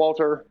off of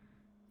Walter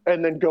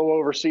and then go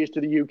overseas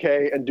to the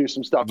UK and do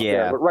some stuff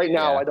there. But right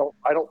now, I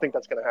don't think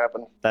that's going to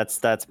happen.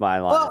 That's my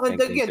line. Well, and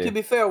again, to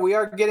be fair, we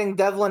are getting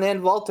Devlin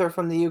and Walter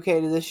from the UK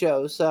to this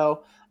show,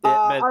 so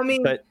I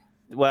mean,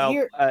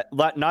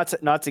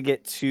 not to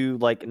get too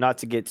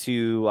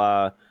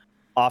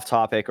off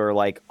topic or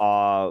like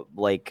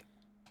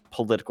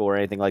political or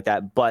anything like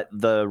that, but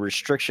the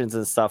restrictions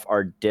and stuff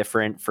are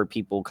different for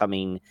people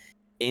coming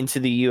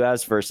into the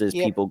US versus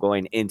people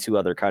going into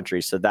other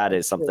countries, so that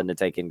is something to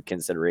take in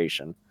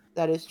consideration.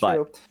 That is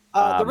true.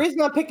 The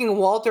reason I'm picking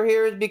Walter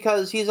here is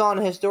because he's on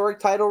a historic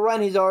title run.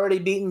 He's already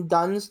beaten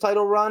Dunn's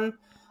title run.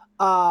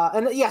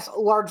 And yes,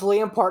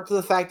 largely in part to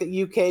the fact that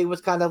UK was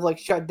kind of like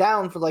shut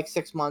down for like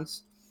 6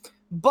 months.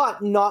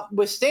 But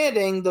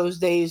notwithstanding, those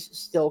days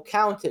still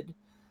counted.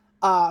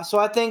 So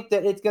I think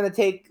that it's going to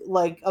take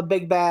like a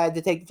big bad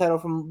to take the title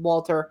from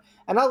Walter.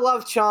 And I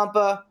love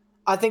Ciampa.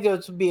 I think it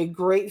would be a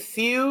great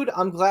feud.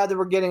 I'm glad that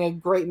we're getting a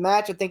great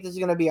match. I think this is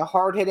going to be a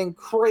hard-hitting,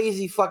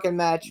 crazy fucking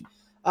match.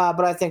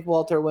 But I think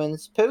Walter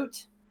wins.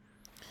 Poot?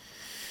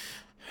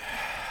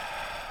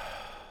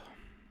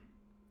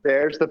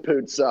 There's the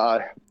Poot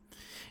side.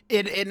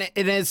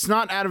 It's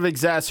not out of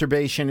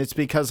exacerbation. It's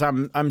because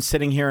I'm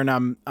sitting here and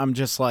I'm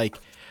just like,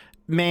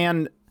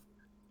 man,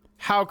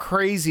 how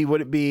crazy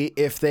would it be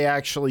if they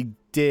actually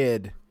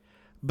did?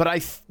 But I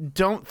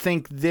don't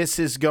think this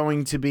is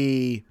going to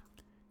be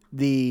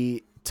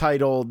the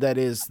title that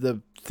is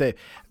the thing.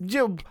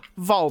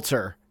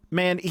 Walter.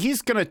 Man,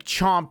 he's gonna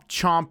chop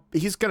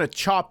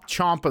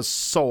Ciampa's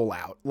soul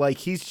out. Like,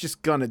 he's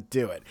just gonna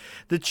do it.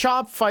 The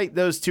chop fight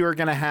those two are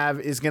gonna have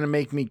is gonna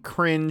make me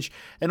cringe,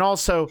 and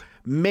also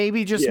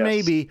maybe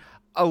maybe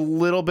a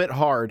little bit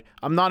hard.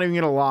 I'm not even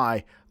gonna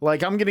lie.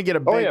 Like, I'm gonna get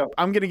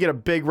a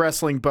big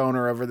wrestling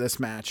boner over this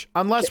match,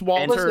 unless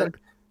Walter.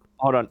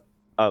 Hold on.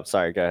 Oh,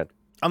 sorry. Go ahead.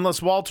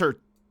 Unless Walter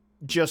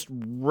just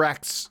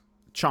wrecks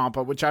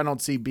Ciampa, which I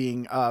don't see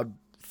being a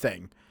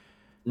thing.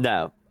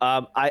 No.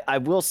 I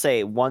will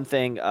say one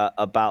thing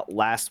about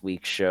last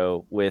week's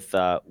show with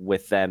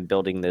them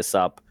building this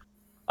up.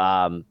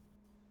 The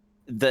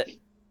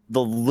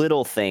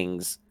little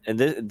things, and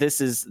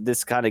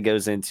this kind of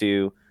goes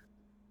into,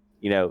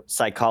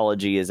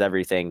 psychology is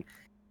everything.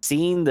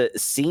 Seeing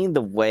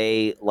the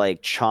way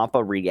like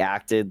Ciampa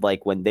reacted,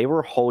 like when they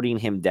were holding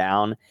him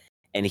down,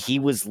 and he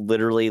was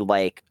literally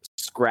like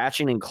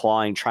scratching and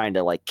clawing, trying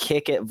to like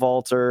kick at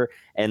Walter,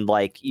 and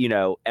like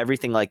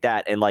everything like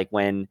that, and like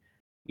when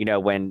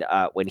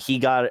he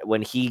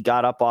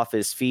got up off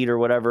his feet or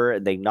whatever,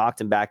 and they knocked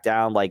him back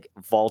down, like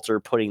Walter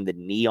putting the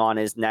knee on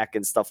his neck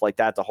and stuff like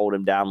that to hold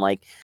him down,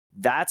 like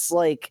that's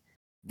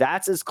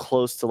as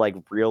close to like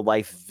real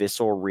life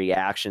visceral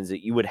reactions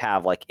that you would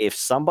have. Like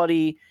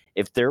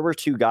if there were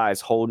two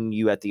guys holding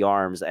you at the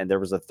arms and there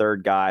was a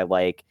third guy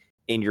like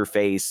in your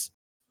face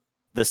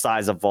the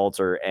size of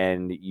Walter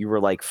and you were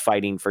like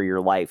fighting for your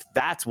life,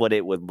 that's what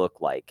it would look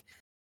like.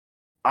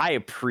 I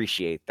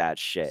appreciate that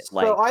shit.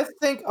 Like, so I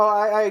think,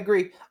 I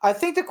agree. I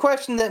think the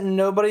question that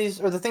nobody's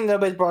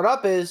brought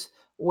up is,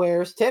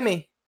 where's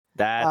Timmy?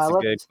 That's a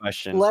good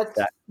question.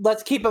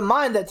 Let's keep in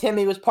mind that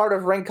Timmy was part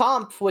of Ring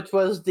Kampf, which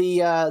was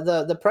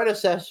the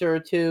predecessor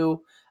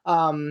to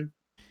Imperium.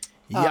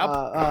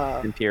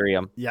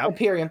 Yep.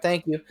 Imperium.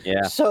 Thank you.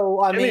 Yeah.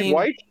 So I Timmy mean,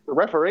 White, the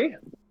referee.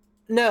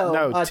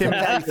 No,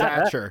 Timothy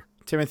Thatcher.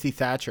 Timothy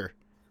Thatcher.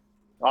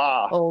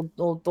 Old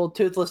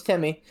toothless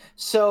Timmy.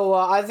 So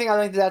I think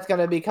that's going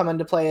to be coming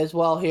to play as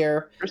well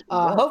here.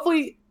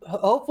 Hopefully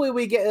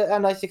we get a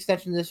nice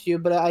extension this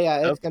feud. But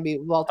it's going to be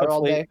Walter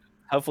all day.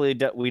 Hopefully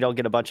we don't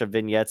get a bunch of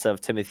vignettes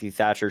of Timothy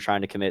Thatcher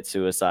trying to commit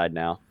suicide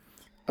now.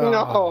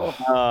 No.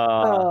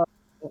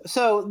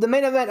 So the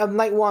main event of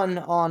night one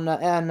on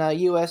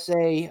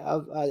USA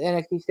of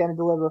NXT Stand and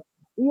Deliver,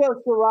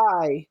 Io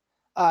Shirai,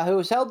 who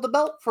has held the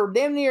belt for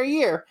damn near a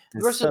year,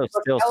 It's versus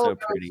still Raquel so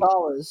pretty.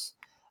 Gonzalez.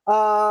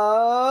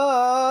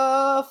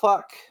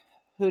 Fuck.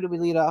 Who do we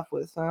lead off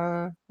with?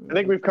 I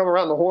think we've come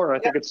around the horn. I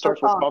think it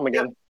starts with Tom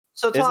again.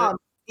 So Tom,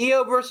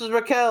 Io versus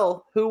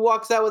Raquel. Who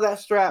walks out with that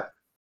strap?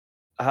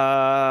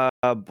 Oh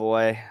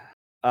boy.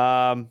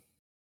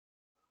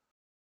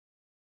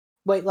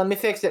 Wait, let me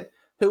fix it.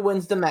 Who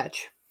wins the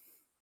match?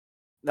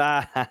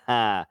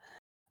 I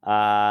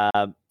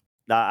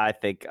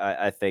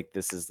think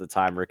this is the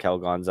time Raquel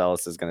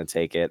Gonzalez is going to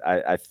take it.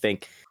 I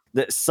think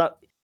that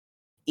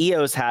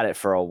Io's had it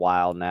for a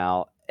while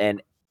now,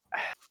 and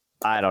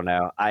I don't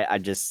know. I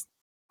just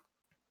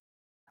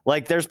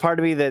like there's part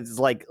of me that's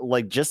like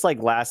just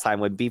like last time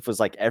when beef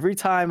was like every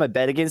time I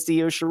bet against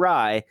Io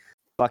Shirai,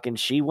 fucking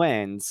she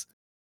wins.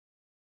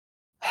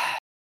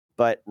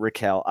 But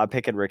I'm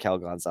picking Raquel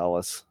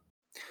Gonzalez.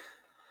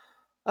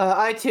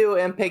 I too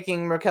am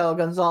picking Raquel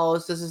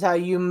Gonzalez. This is how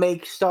you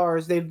make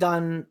stars. They've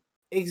done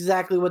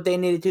exactly what they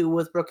needed to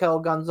with Raquel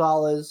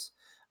Gonzalez.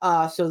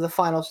 So the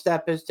final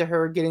step is to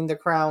her getting the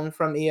crown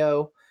from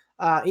Io.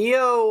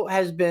 Io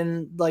has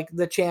been like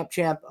the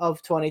champ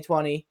of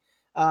 2020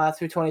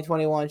 through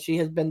 2021. She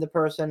has been the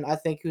person I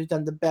think who's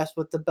done the best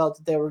with the belt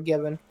that they were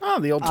given. Oh,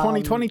 the old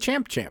 2020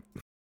 champ.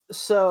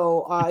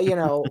 So,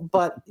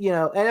 but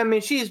and I mean,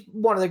 she's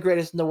one of the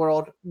greatest in the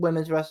world,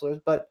 women's wrestlers,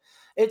 but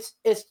it's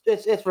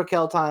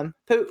Raquel time.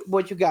 Poot,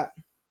 what you got?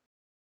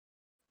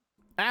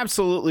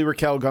 Absolutely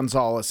Raquel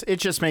Gonzalez. It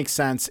just makes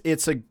sense.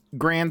 It's a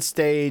grand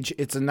stage.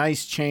 It's a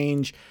nice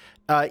change.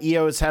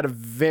 Io has had a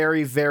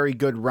very, very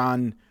good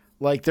run.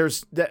 Like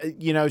there's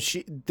no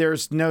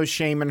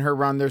shame in her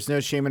run. There's no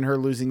shame in her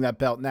losing that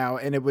belt now,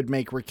 and it would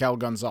make Raquel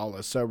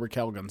Gonzalez. So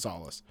Raquel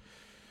Gonzalez.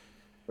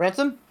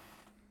 Ransom?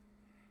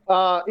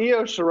 Io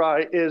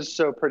Shirai is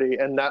so pretty,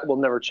 and that will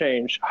never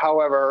change.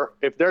 However,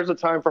 if there's a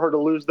time for her to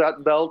lose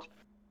that belt,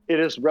 it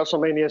is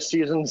WrestleMania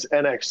season's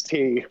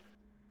NXT.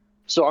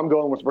 So I'm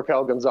going with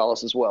Raquel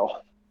Gonzalez as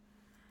well.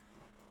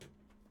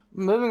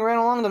 Moving right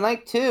along to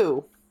night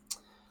two.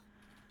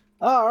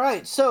 All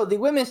right, so the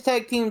women's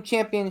tag team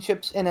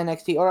championships in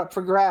NXT are up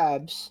for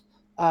grabs.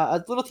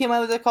 A little team I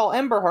like to call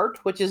Ember Heart,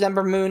 which is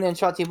Ember Moon and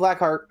Shotzi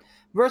Blackheart,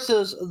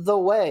 versus The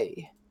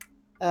Way.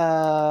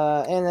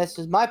 And this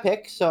is my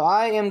pick, so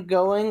I am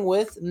going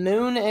with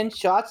Moon and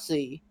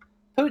Shotzi.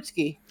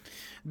 Pootski.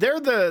 They're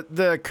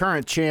the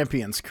current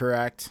champions,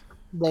 correct?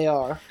 They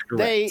are.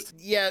 Correct.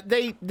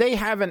 They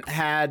haven't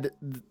had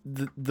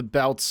the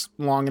belts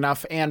long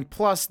enough, and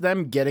plus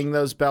them getting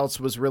those belts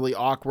was really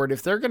awkward.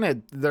 If they're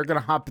gonna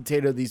hot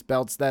potato these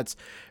belts, that's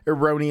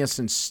erroneous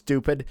and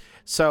stupid.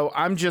 So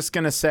I'm just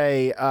gonna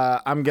say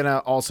I'm gonna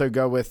also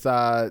go with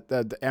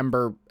the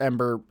Ember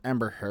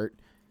Hurt.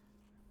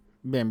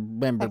 Get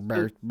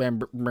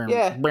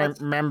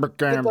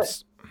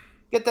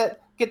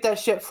that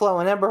shit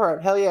flowing. Ember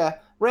Heart. Hell yeah.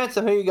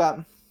 Ransom, who you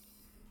got?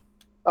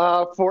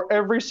 For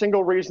every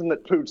single reason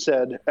that Poot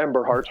said,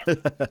 Ember Heart.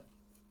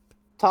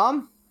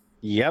 Tom?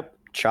 Yep.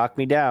 Chalk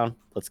me down.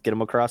 Let's get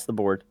them across the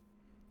board.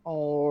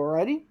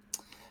 Alrighty.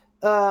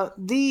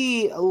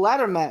 The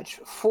ladder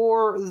match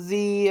for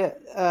the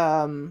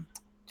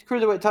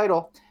Cruiserweight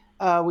title,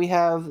 we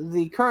have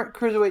the current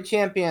Cruiserweight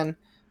champion,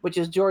 which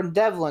is Jordan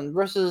Devlin,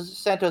 versus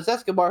Santos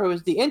Escobar, who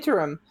is the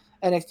interim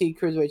NXT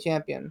Cruiserweight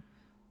champion.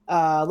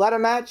 Ladder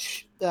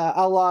match,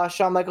 a la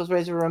Shawn Michaels,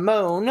 Razor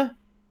Ramon.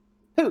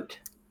 Poot,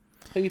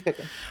 who you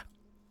picking?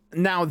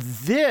 Now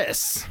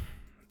this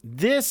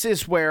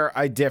is where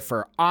I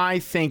differ. I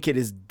think it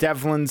is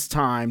Devlin's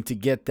time to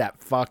get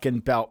that fucking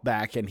belt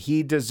back, and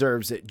he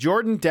deserves it.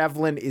 Jordan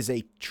Devlin is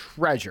a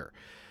treasure.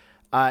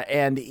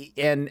 And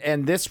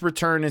this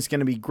return is going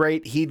to be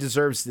great. He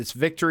deserves this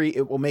victory.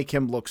 It will make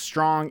him look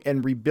strong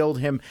and rebuild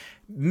him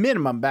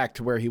minimum back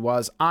to where he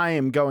was. I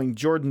am going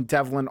Jordan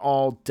Devlin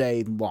all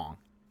day long.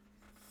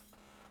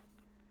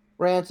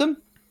 Ransom?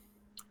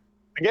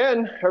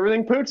 Again,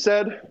 everything Poot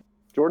said,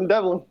 Jordan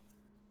Devlin.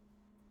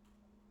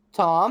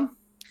 Tom?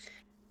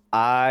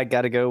 I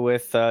got to go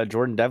with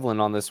Jordan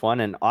Devlin on this one,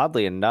 and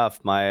oddly enough,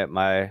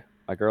 my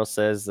girl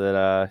says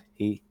that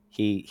he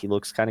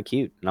looks kind of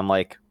cute, and I'm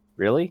like,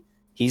 really?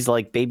 He's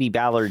like Baby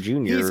Balor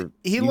Jr.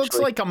 He looks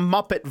like a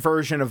Muppet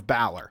version of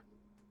Balor.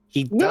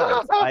 He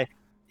does.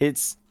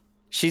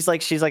 She's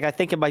like, I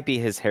think it might be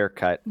his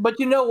haircut. But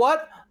you know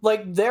what?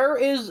 Like, there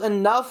is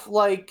enough,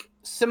 like,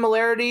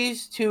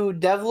 similarities to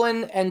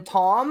Devlin and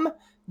Tom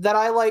that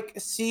I, like,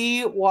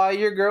 see why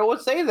your girl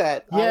would say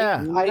that.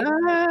 Yeah. I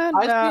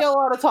see a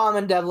lot of Tom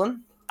and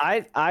Devlin.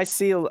 I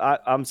see.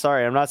 I'm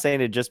sorry. I'm not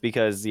saying it just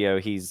because,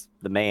 he's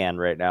the man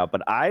right now,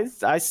 but I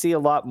see a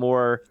lot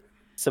more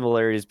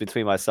similarities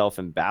between myself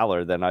and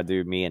Balor than I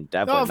do me and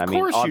Devlin. No, of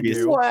course you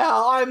do.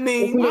 Well, I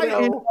mean,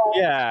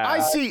 yeah. I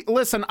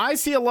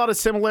see a lot of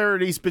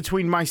similarities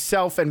between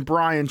myself and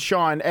Brian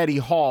Shaw and Eddie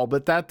Hall,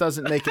 but that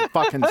doesn't make it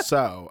fucking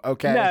so,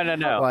 okay?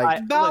 No.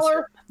 Like,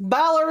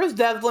 Balor is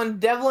Devlin.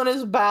 Devlin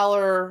is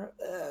Balor.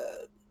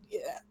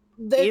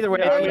 Either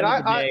way,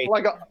 I mean,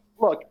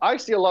 Look, I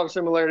see a lot of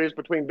similarities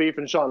between Beef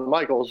and Shawn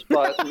Michaels,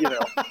 but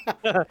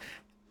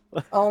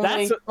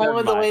Only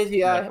Never the mind.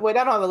 lazy eye. Wait,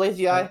 I don't have a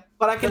lazy eye,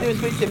 but I can do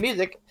speech to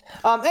music.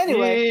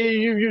 Anyway,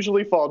 you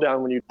usually fall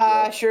down when you.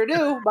 I sure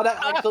do, but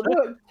I still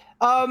do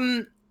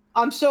it.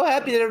 I'm so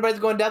happy that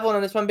everybody's going Devlin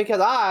on this one because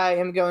I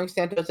am going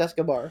Santos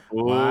Escobar.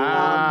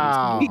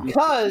 Wow.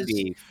 Because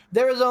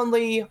there is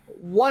only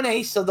one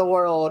ace of the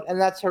world,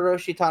 and that's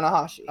Hiroshi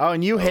Tanahashi. Oh,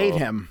 and you hate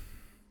him.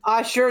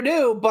 I sure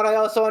do, but I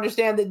also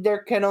understand that there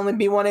can only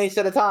be one ace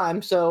at a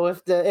time. So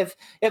if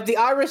the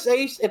Irish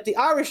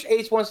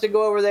ace wants to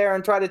go over there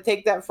and try to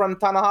take that from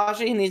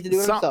Tanahashi, he needs to do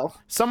it himself.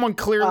 Someone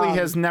clearly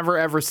has never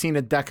ever seen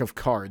a deck of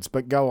cards,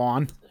 but go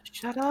on.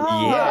 Shut up.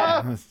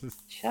 Yeah.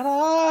 Shut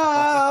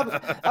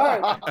up. All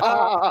right.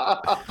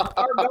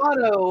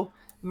 Gargano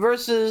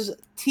versus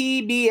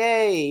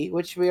TBA,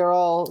 which we are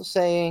all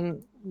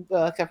saying,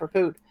 except for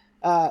Poot.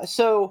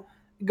 So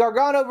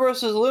Gargano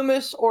versus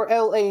Loomis or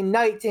LA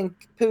Knight in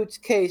Poot's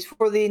case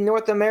for the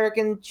North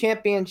American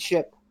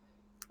Championship.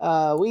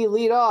 We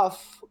lead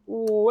off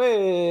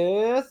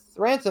with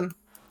Ransom.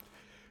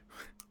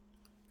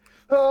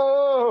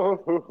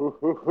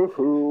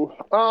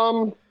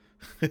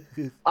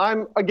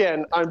 I'm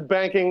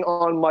banking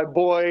on my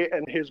boy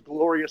and his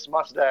glorious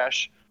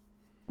mustache,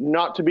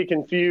 not to be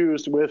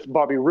confused with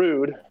Bobby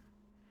Roode.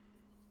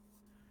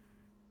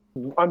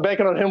 I'm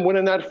banking on him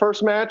winning that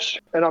first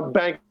match, and I'm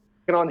banking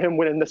on him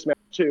winning this match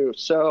too.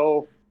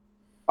 So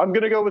I'm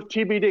gonna go with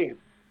TBD.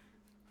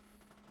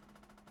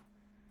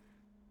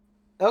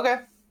 Okay.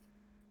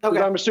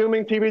 I'm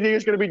assuming TBD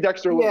is gonna be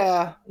Dexter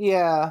Loomis.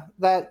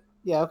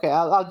 Okay.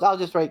 I'll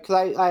just write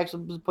because I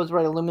actually was supposed to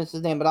write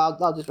Loomis's name, but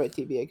I'll just write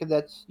TBA because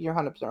that's you're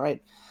 100%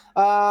 right.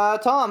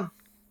 Tom.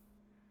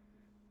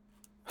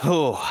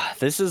 Oh,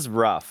 this is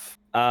rough.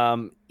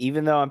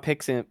 Even though I'm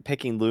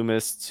picking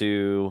Loomis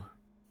to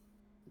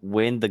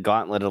win the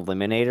Gauntlet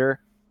Eliminator,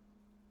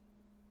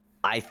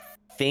 I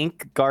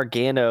think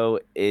Gargano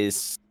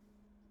is.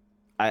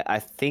 I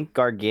think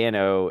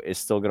Gargano is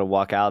still going to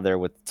walk out of there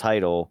with the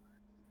title,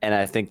 and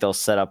I think they'll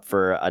set up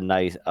for a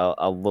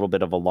little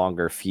bit of a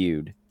longer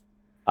feud.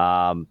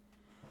 I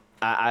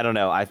don't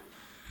know.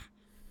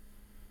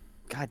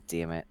 God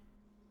damn it.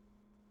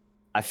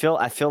 I feel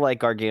like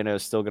Gargano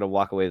is still going to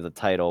walk away with the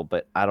title,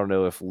 but I don't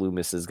know if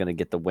Loomis is going to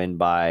get the win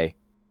by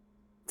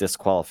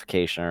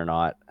disqualification or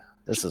not.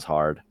 This is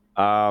hard.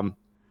 That's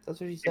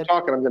what you said. Keep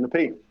talking. I'm going to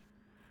pee.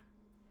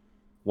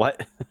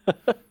 What?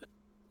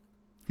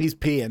 He's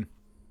peeing.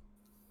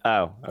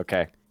 Oh,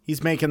 okay.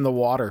 He's making the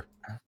water.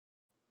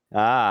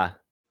 Fuck.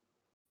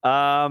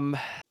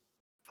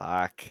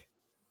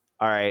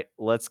 All right,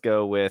 let's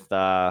go with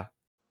I'm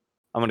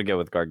going to go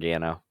with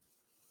Gargano.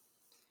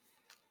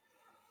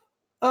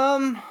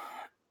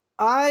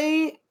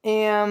 I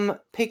am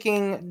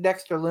picking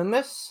Dexter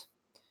Loomis,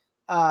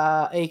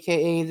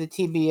 aka the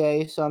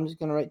TBA. So I'm just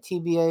gonna write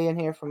TBA in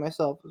here for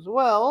myself as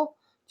well,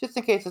 just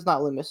in case it's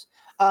not Loomis.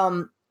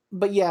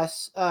 But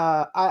yes,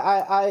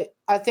 I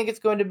think it's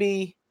going to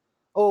be.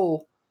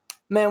 Oh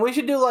man, we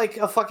should do like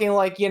a fucking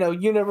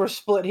universe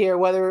split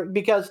here.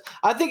 Because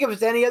I think if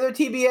it's any other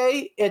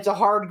TBA, it's a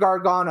hard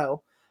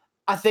Gargano.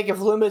 I think if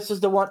Loomis is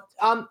the one,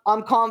 I'm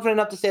confident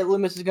enough to say that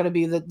Loomis is going to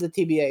be the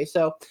TBA.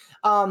 So,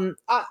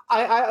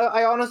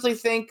 I honestly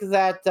think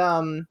that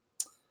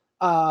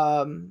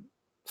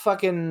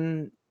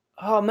fucking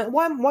oh man,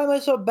 why am I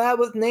so bad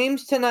with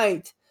names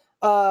tonight?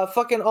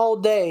 Fucking all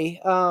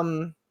day.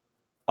 Austin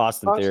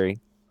Theory.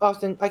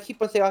 I keep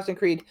on saying Austin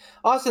Creed.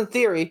 Austin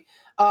Theory.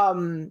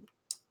 I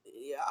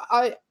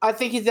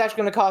think he's actually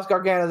going to cost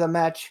Gargano the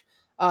match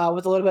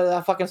with a little bit of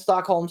that fucking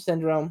Stockholm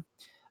syndrome.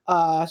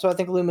 So I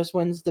think Loomis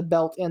wins the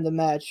belt and the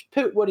match.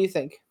 Poot, what do you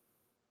think?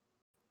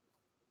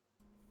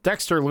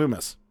 Dexter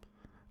Loomis.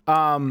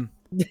 TBA.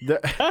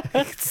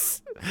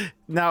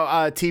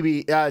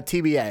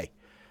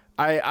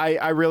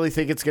 I really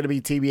think it's going to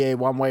be TBA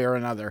one way or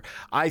another.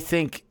 I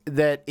think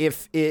that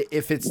if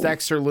it's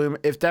Dexter Loomis,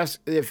 if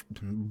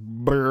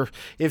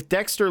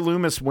Dexter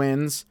Loomis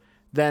wins,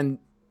 then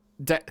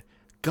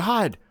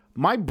God,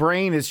 my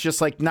brain is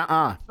just like,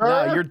 no,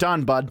 you're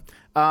done, bud.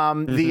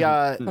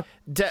 If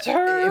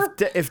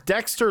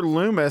Dexter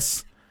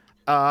Loomis,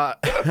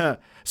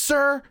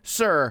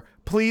 sir,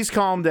 please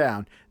calm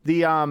down.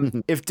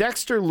 If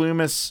Dexter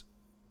Loomis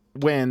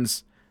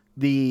wins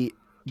the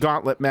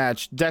gauntlet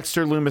match,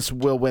 Dexter Loomis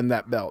will win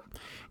that belt.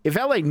 If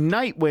LA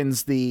Knight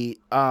wins the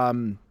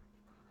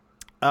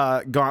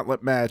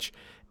gauntlet match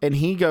and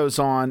he goes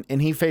on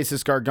and he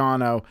faces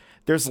Gargano,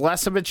 there's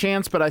less of a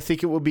chance, but I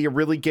think it would be a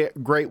really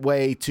great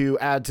way to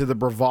add to the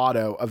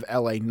bravado of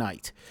LA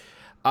Knight.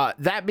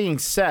 That being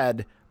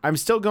said, I'm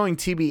still going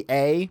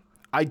TBA.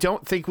 I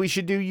don't think we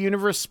should do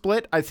universe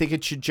split. I think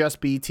it should just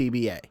be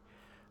TBA.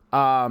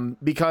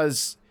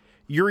 Because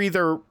you're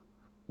either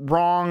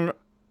wrong.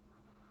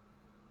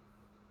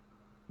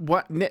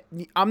 What?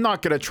 I'm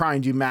not going to try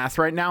and do math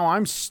right now.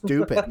 I'm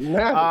stupid.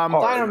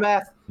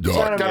 Dynomath. It's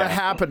not going to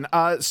happen.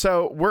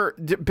 So we're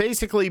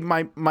basically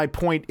my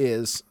point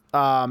is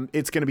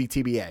it's going to be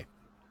TBA.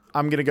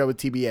 I'm going to go with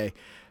TBA.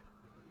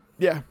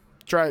 Yeah.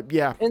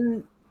 Yeah.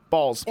 And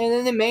Balls. And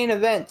in the main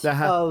event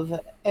Uh-huh. of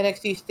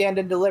NXT Stand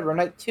and Deliver,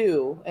 Night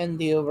 2, in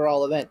the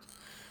overall event,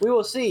 we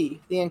will see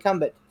the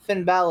incumbent,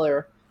 Finn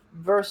Balor,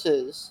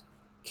 versus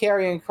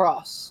Karrion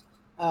Kross.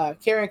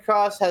 Karrion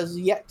Kross has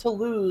yet to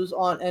lose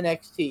on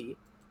NXT.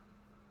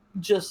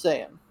 Just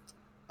saying.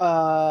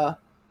 Or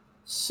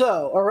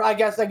I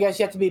guess you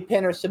have to be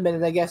pinned or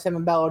submitted. I guess him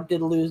and Balor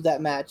did lose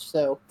that match.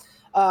 So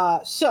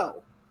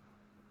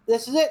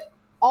this is it.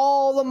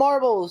 All the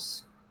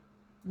marbles.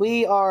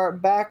 We are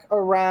back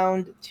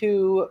around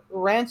to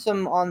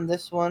Ransom on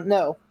this one.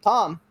 No,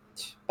 Tom.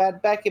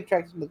 Bad keep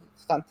track this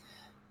time.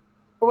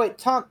 Oh, wait,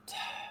 Tom.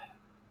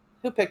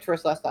 Who picked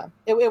first last time?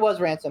 It was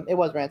Ransom.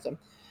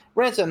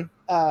 Ransom.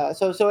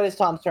 So it is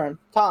Tom's turn.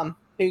 Tom,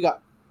 who you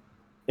got?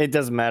 It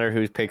doesn't matter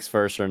who picks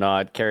first or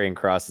not. Karrion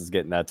Kross is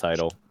getting that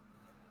title.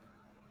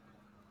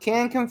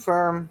 Can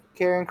confirm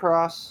Karrion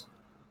Kross.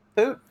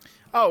 Who?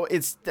 Oh,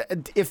 it's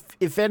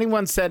if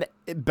anyone said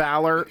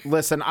Balor,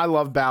 listen, I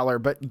love Balor,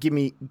 but give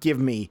me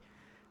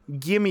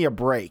a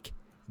break.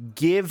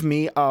 Give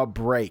me a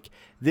break.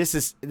 This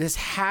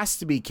has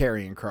to be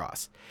Karrion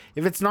Kross.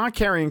 If it's not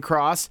Karrion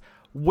Kross,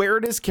 where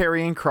does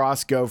Karrion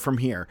Kross go from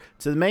here?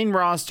 To the main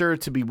roster,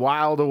 to be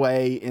wiled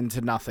away into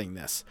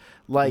nothingness?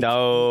 Like,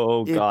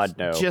 no, God,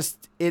 no.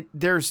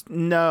 There's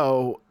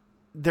no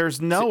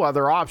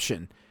other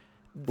option.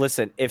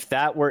 Listen, if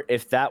that were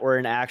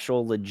an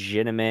actual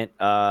legitimate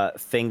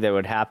thing that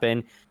would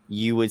happen,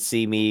 you would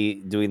see me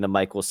doing the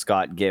Michael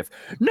Scott gif.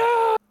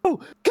 No,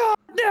 God,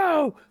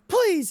 no,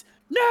 please,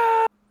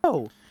 no,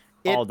 all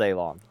day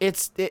long.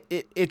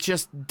 It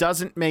just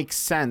doesn't make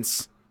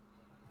sense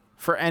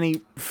for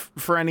any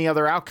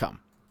other outcome.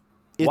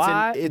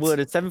 Why would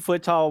a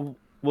 7-foot-tall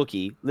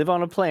Wookiee live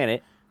on a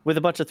planet with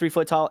a bunch of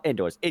 3-foot-tall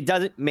indoors? It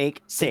doesn't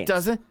make sense. It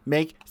doesn't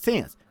make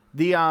sense.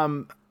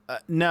 The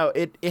no,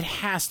 it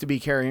has to be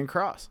Karrion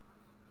Kross.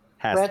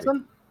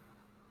 Ransom?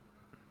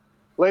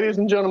 Ladies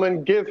and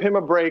gentlemen, give him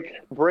a break.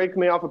 Break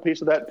me off a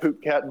piece of that Poot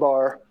Cat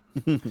bar.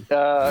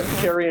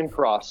 Karrion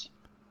Kross.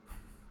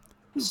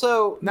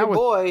 So Now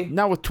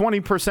with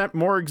 20%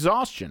 more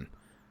exhaustion.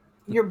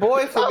 Your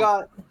boy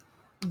forgot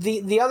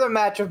the other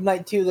match of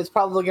night 2 that's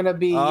probably going to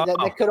be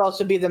that could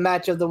also be the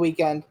match of the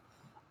weekend.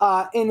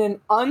 In an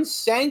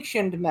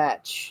unsanctioned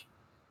match.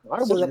 I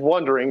was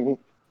wondering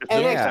if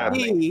this was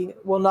happening.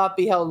 NXT will not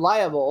be held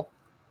liable.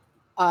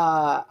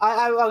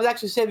 I was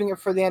actually saving it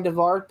for the end of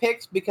our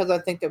picks because I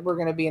think that we're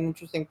going to be an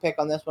interesting pick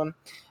on this one.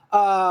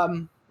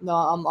 No,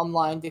 I'm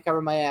lying to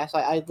cover my ass.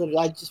 I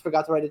just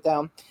forgot to write it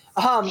down.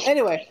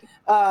 Anyway,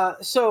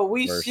 so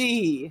we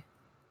see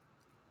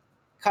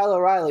Kyle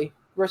O'Reilly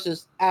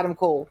versus Adam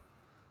Cole.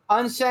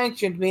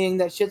 Unsanctioned, meaning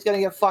that shit's going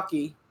to get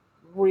fucky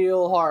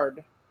real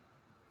hard.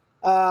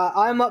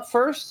 I'm up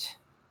first.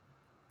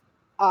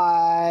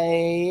 Oh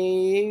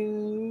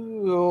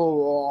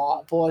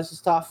boy, this is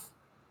tough.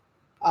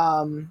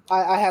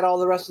 I had all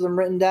the rest of them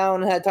written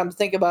down and had time to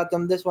think about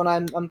them. This one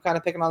I'm kind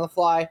of picking on the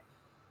fly.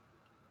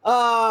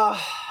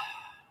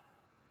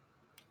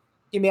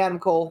 Give me Adam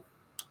Cole.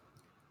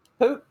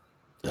 Who?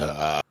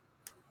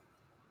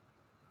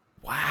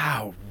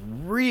 Wow,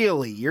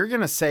 really? You're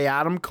gonna say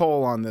Adam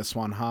Cole on this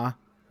one, huh?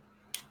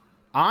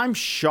 I'm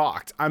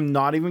shocked. I'm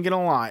not even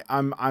gonna lie.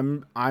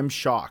 I'm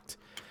shocked.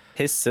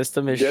 His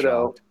system is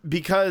Ditto. shocked.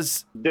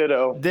 Because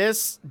Ditto.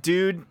 this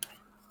dude,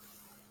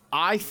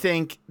 I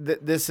think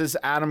that this is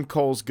Adam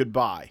Cole's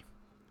goodbye.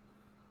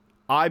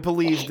 I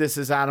believe this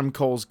is Adam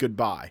Cole's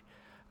goodbye.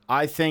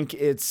 I think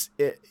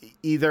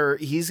either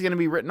he's going to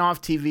be written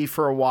off TV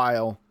for a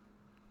while,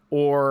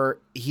 or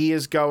he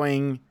is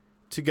going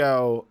to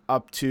go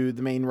up to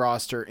the main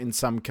roster in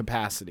some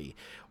capacity.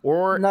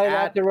 Or Night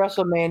after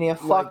WrestleMania,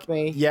 fuck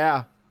me.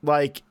 Yeah,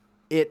 like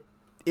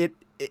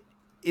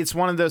it's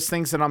one of those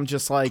things that I'm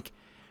just like,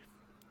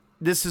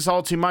 this is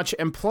all too much.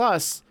 And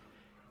plus,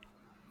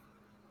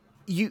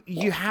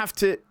 you have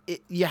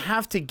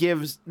to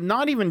give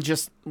not even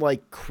just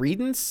like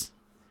credence,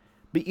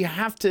 but you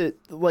have to,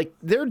 like,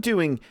 they're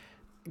doing.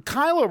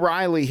 Kyle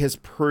O'Reilly has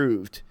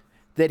proved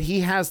that he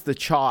has the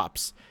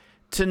chops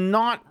to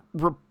not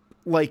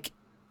like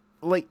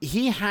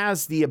he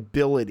has the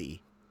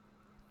ability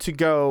to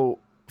go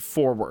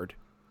forward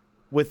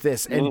with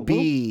this and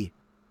be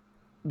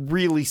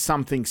really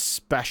something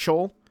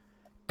special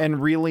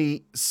and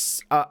really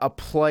a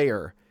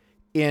player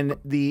in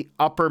the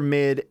upper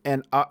mid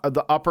and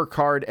the upper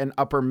card and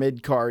upper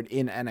mid card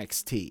in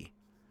NXT.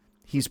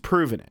 He's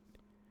proven it.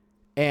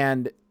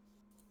 And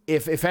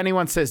if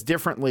anyone says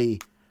differently,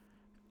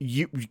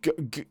 you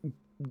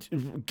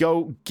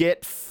go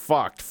get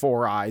fucked,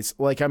 Four Eyes.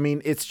 Like, I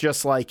mean, it's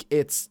just like,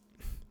 that's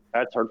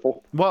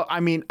hurtful. Well,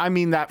 I mean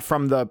that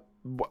from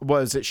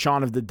was it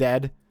Shaun of the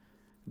Dead?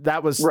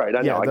 That was right.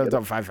 I know. The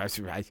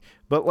 555.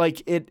 But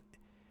like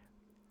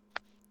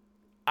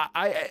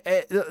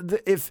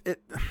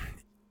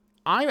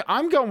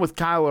I'm going with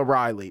Kyle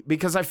O'Reilly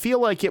because I feel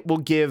like it will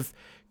give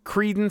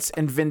credence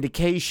and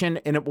vindication,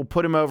 and it will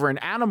put him over. And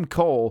Adam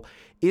Cole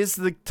is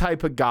the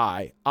type of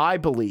guy, I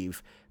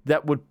believe,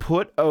 that would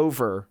put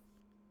over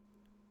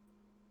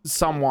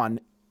someone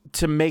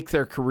to make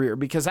their career,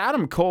 because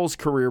Adam Cole's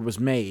career was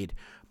made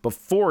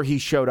before he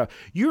showed up.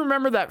 You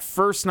remember that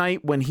first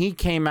night when he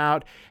came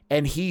out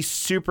and he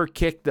super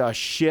kicked the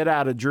shit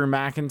out of Drew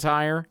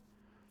McIntyre?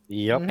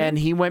 Yep. And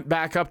he went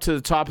back up to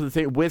the top of the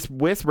thing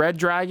with Red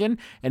Dragon,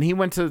 and he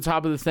went to the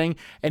top of the thing,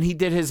 and he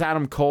did his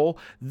Adam Cole.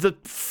 The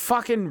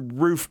fucking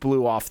roof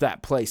blew off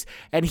that place.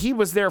 And he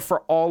was there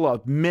for all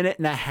of 1.5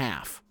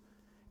 minutes.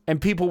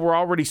 And people were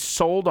already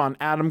sold on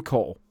Adam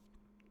Cole.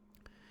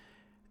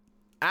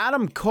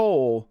 Adam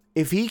Cole,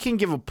 if he can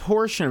give a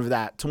portion of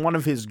that to one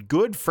of his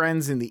good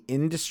friends in the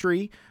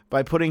industry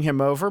by putting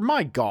him over,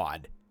 my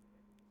God,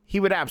 he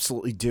would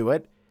absolutely do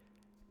it.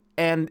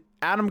 And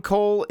Adam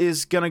Cole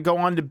is going to go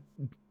on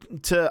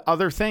to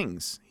other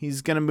things.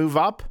 He's going to move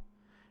up,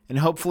 and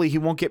hopefully he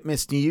won't get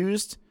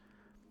misused.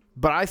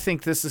 But I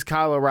think this is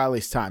Kyle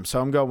O'Reilly's time,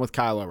 so I'm going with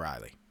Kyle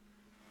O'Reilly.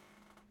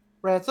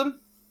 Ransom?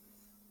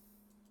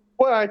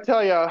 Well, I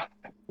tell you,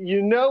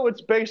 you know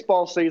it's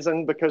baseball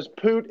season because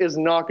Poot is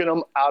knocking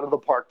them out of the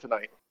park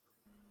tonight.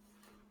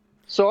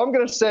 So I'm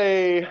going to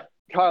say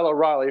Kyle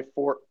O'Reilly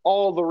for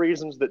all the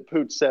reasons that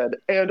Poot said,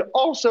 and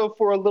also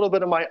for a little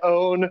bit of my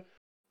own.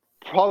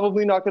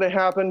 Probably not going to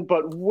happen,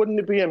 but wouldn't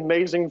it be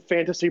amazing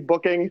fantasy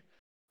booking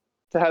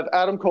to have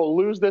Adam Cole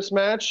lose this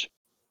match?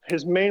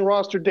 His main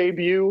roster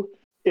debut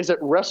is at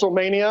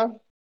WrestleMania,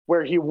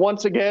 where he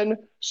once again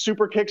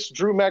super kicks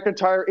Drew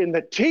McIntyre in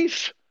the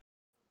teeth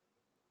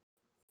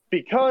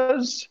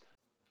because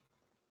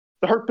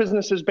the Hurt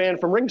Business is banned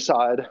from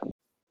ringside.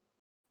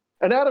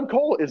 And Adam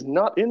Cole is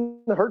not in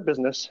the Hurt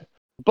Business,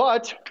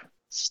 but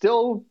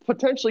still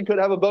potentially could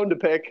have a bone to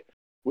pick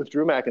with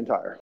Drew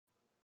McIntyre.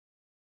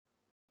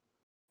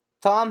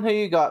 Tom, who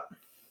you got?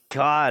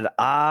 God,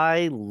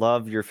 I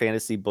love your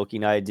fantasy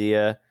booking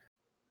idea.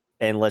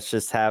 And let's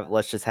just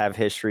have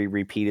history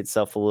repeat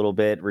itself a little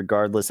bit.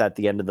 Regardless, at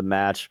the end of the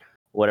match,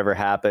 whatever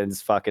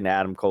happens, fucking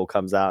Adam Cole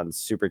comes out and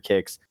super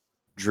kicks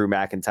Drew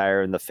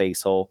McIntyre in the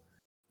face hole.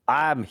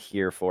 I'm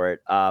here for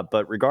it.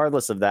 But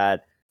regardless of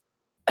that,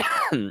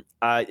 you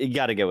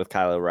got to go with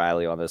Kyle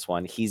O'Reilly on this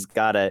one. He's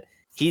got to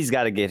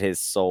get his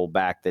soul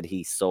back that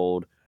he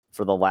sold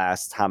for the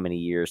last how many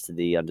years to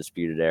the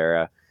Undisputed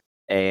Era.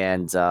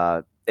 And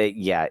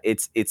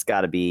it's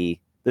got to be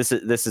this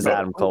is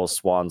Adam Cole's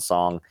swan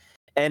song.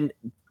 And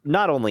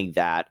not only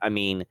that, I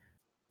mean,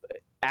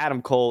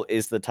 Adam Cole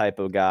is the type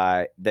of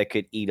guy that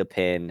could eat a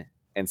pin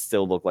and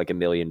still look like $1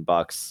 million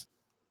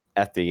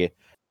at the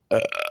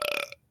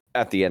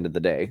end of the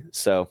day.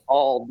 So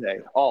all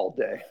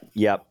day.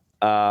 Yep.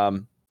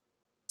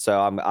 So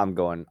I'm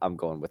going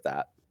with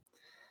that.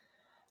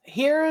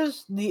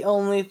 Here's the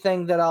only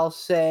thing that I'll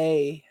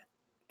say,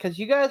 because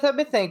you guys have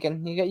me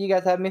thinking. You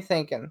guys have me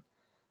thinking.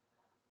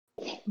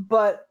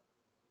 But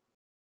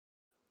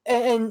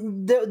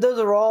those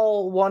are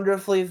all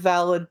wonderfully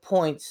valid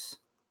points.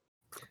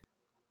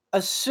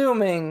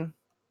 Assuming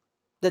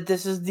that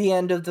this is the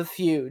end of the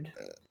feud.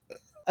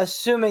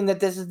 Assuming that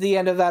this is the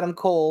end of Adam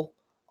Cole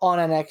on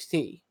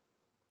NXT.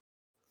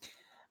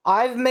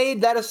 I've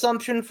made that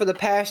assumption for the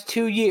past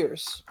 2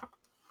 years,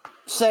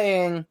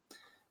 saying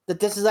that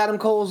this is Adam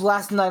Cole's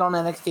last night on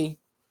NXT,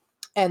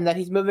 and that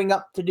he's moving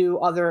up to do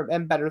other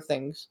and better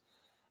things.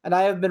 And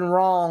I have been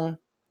wrong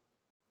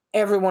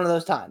every one of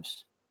those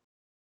times.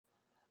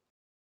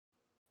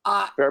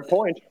 Fair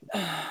point.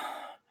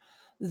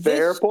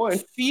 This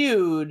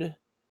feud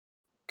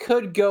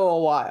could go a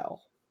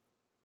while.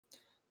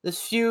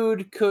 This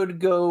feud could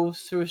go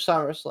through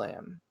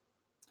SummerSlam.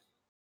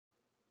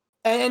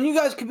 And you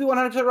guys could be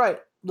 100% right.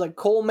 Like,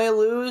 Cole may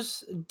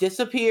lose,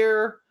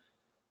 disappear,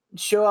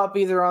 show up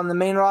either on the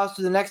main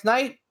roster the next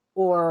night,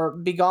 or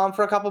be gone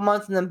for a couple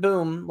months and then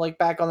boom, like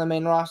back on the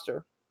main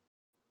roster.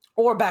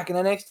 Or back in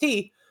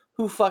NXT,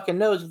 who fucking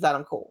knows with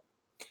Adam Cole.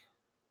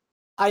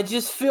 I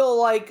just feel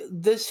like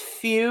this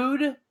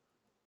feud,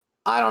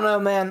 I don't know,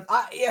 man.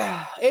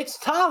 It's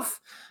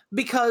tough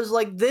because,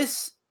 like,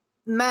 this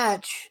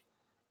match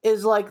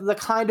is like the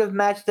kind of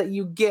match that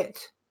you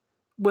get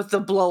with the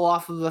blow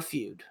off of a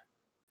feud.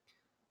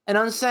 An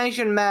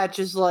unsanctioned match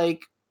is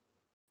like,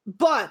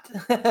 but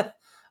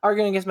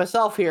arguing against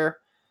myself here,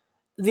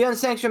 the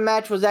unsanctioned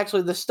match was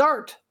actually the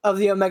start of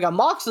the Omega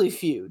Moxley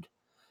feud.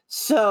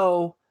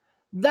 So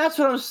that's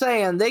what I'm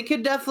saying. They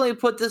could definitely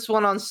put this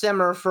one on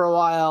simmer for a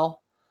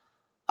while.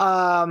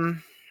 Well,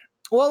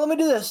 let me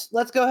do this.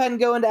 Let's go ahead and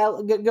go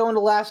into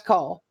last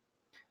call.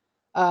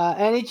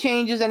 Any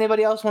changes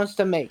anybody else wants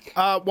to make?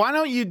 Why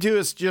don't you do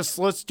is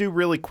let's do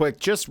really quick.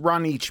 Just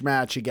run each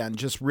match again,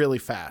 just really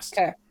fast.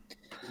 Okay.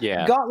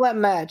 Yeah. Gauntlet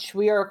match.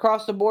 We are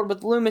across the board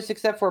with Loomis,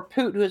 except for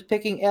Poot, who is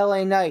picking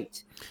LA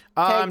Knight.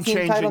 I'm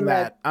changing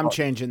that. I'm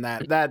changing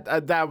that.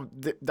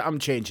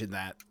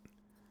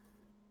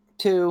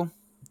 To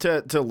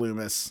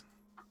Loomis.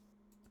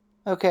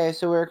 Okay,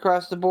 so we're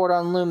across the board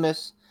on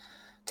Loomis.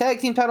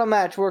 Tag team title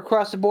match. We're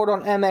across the board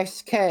on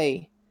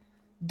MXK.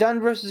 Dunn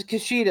versus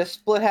Kushida,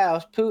 split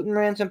house. Poot and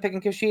Ransom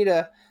picking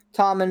Kushida.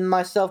 Tom and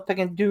myself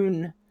picking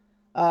Dune.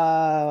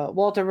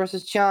 Walter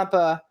versus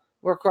Ciampa.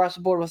 We're across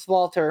the board with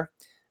Walter.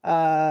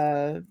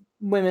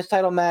 women's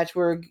title match.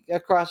 We're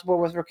across the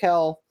board with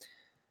Raquel.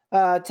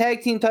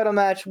 Tag team title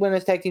match,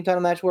 women's tag team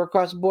title match. We're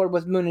across the board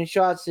with Moon and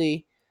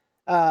Shotzi.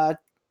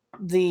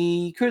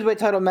 The cruiserweight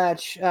title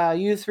match.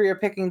 You three are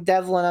picking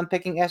Devlin. I'm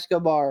picking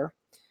Escobar.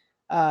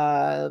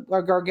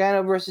 Our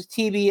Gargano versus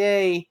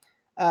TBA.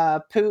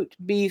 Poot,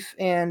 Beef,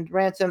 and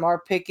Ransom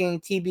are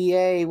picking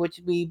TBA, which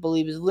we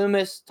believe is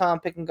Loomis. Tom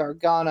picking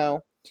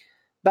Gargano.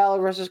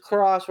 Balor versus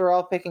Cross. We're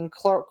all picking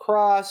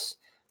Cross.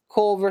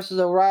 Cole versus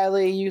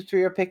O'Reilly. You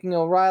three are picking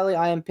O'Reilly.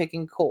 I am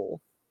picking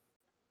Cole.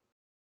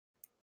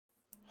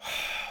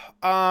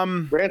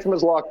 Ransom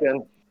is locked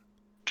in.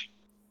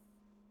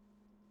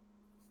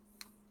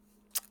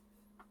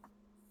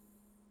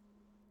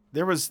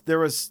 There was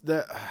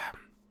the.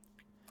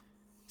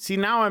 See,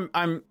 now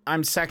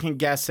I'm second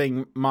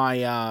guessing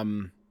my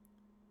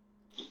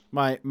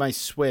my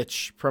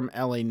switch from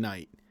LA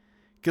Knight,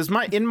 because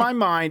in my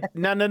mind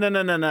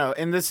no,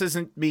 and this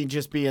isn't me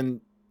just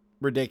being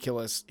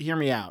ridiculous. Hear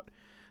me out.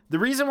 The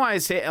reason why I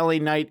say LA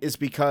Knight is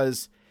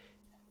because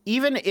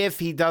even if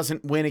he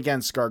doesn't win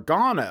against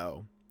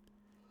Gargano,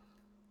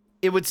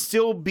 it would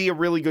still be a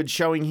really good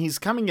showing. He's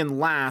coming in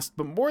last,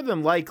 but more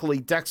than likely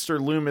Dexter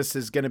Loomis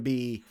is going to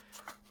be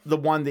the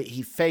one that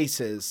he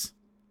faces.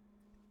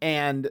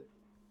 And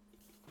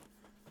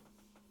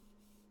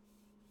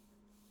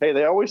hey,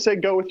 they always say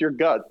go with your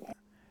gut.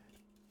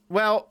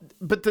 Well,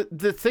 but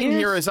the thing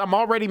here is I'm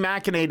already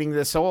machinating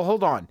this, so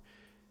hold on.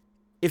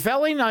 If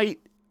LA Knight,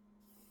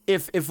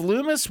 if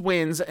Loomis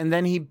wins and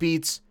then he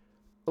beats,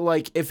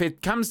 like, if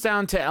it comes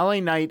down to LA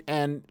Knight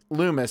and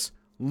Loomis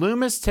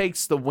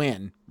takes the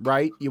win,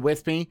 right? You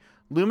with me?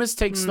 Loomis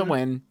takes the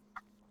win,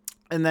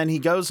 and then he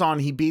goes on,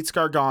 he beats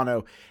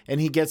Gargano,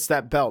 and he gets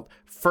that belt.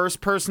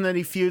 First person that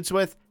he feuds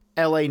with,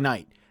 LA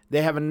Knight.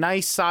 They have a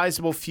nice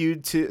sizable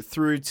feud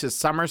through to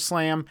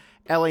SummerSlam.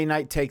 LA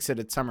Knight takes it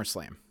at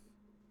SummerSlam.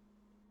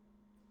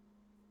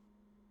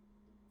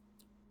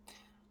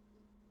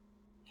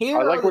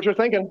 I like what you're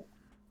thinking.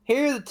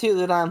 Here are the two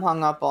that I'm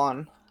hung up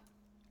on.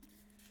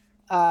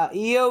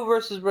 Io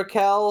versus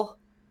Raquel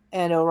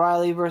and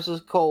O'Reilly versus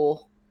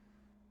Cole.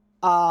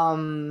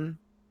 Man,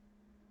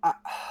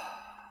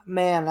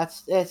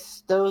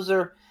 those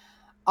are,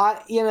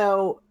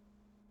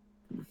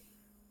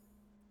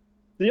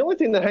 The only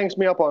thing that hangs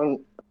me up on,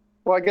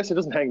 well, I guess it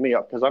doesn't hang me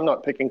up because I'm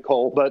not picking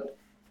Cole, but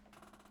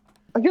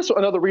I guess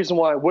another reason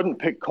why I wouldn't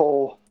pick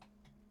Cole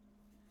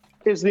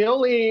is the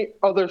only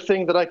other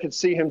thing that I could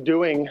see him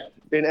doing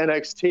in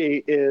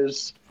NXT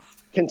is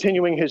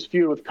continuing his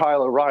feud with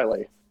Kyle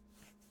O'Reilly.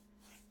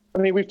 I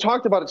mean, we've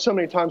talked about it so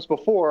many times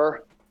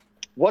before.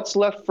 What's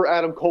left for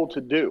Adam Cole to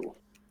do?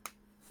 I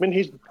mean,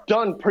 he's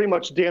done pretty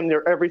much damn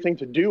near everything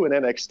to do in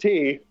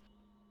NXT.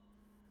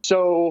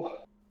 So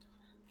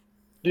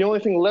the only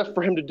thing left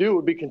for him to do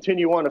would be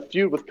continue on a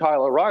feud with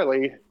Kyle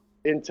O'Reilly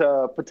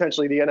into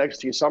potentially the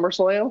NXT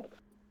SummerSlam.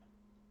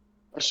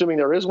 Assuming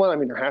there is one. I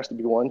mean, there has to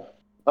be one.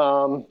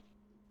 But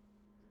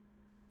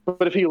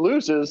if he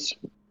loses,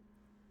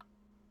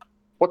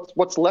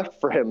 what's left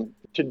for him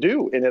to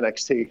do in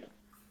NXT?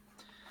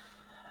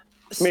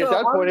 I mean, at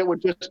that point, it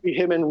would just be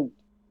him in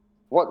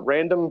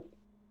random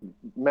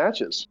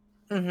matches.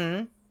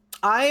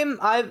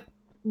 Mm-hmm.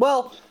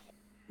 Well,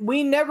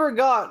 we never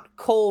got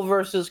Cole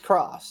versus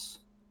Cross.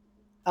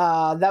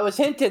 That was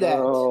hinted at.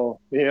 Oh,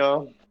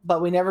 yeah.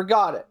 But we never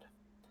got it.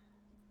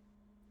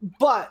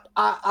 But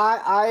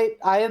I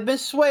have been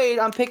swayed.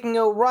 I'm picking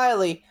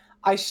O'Reilly.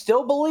 I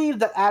still believe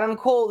that Adam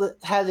Cole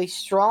has a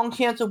strong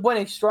chance of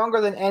winning, stronger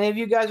than any of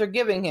you guys are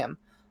giving him.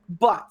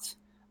 But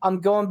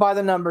I'm going by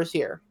the numbers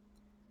here.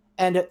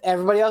 And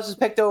everybody else has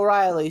picked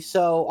O'Reilly,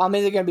 so I'm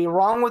either going to be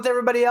wrong with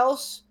everybody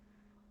else,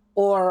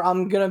 or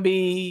I'm going to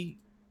be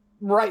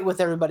right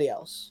with everybody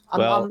else. I'm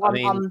not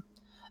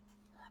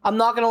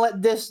going to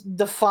let this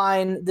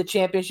define the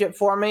championship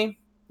for me.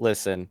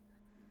 Listen,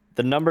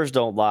 the numbers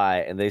don't lie,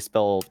 and they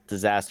spell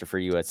disaster for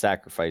you at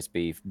Sacrifice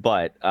Beef.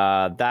 But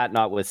that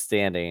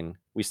notwithstanding,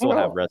 we still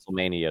have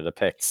WrestleMania to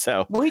pick.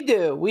 So we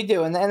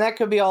do, and that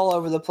could be all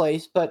over the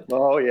place. But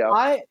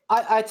I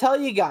tell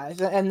you guys,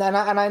 and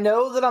I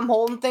know that I'm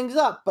holding things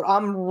up, but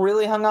I'm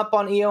really hung up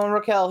on Io and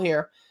Raquel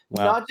here.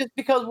 Wow. Not just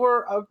because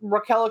we're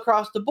Raquel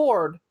across the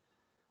board,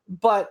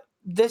 but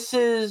this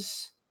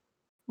is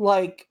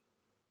like.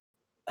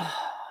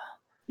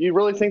 You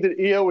really think that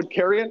Io would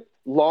carry it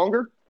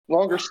longer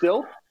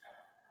still?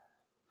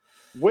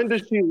 When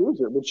does she lose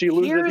it? Would she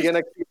lose it at the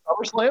NXT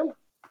SummerSlam?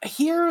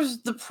 Here's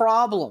the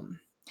problem,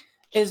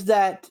 is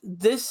that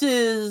this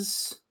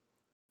is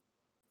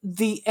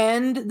the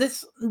end.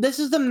 This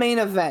is the main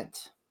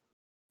event.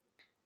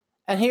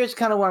 And here's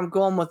kind of where I'm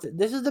going with it.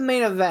 This is the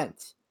main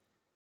event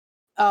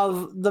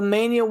of the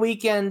Mania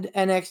weekend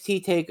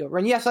NXT TakeOver.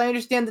 And yes, I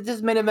understand that this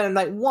is main event of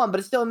night one, but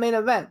it's still a main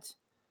event.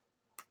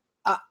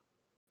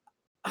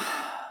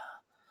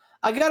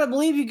 I gotta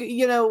believe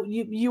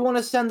you want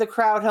to send the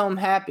crowd home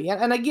happy.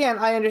 And again,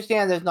 I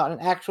understand there's not an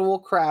actual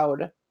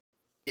crowd.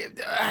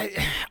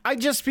 I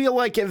just feel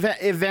like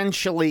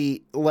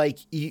eventually, like,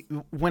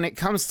 when it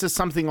comes to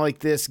something like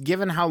this,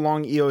 given how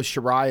long Io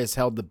Shirai has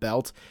held the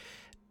belt,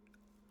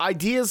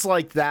 ideas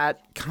like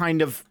that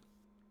kind of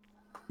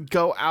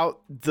go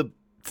out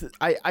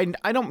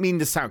I don't mean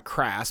to sound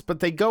crass,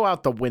 but they go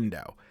out the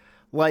window.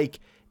 Like,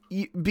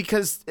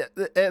 because,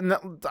 and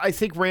I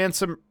think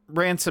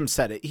Ransom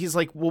said it. He's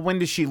like, well, when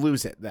does she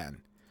lose it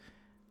then?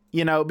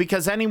 You know,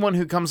 because anyone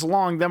who comes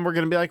along, then we're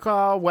going to be like,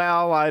 oh,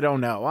 well, I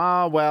don't know.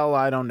 Oh, well,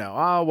 I don't know.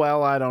 Oh,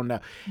 well, I don't know.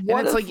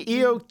 And it's like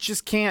Io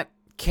just can't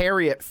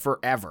carry it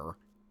forever.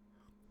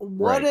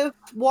 What if,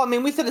 well, I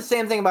mean, we said the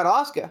same thing about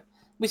Asuka.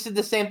 We said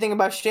the same thing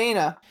about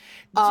Shayna.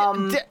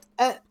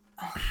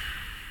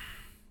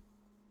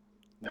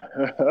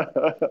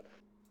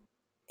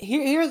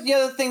 Here's the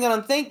other thing that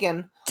I'm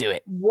thinking. Do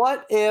it.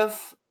 What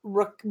if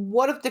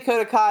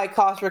Dakota Kai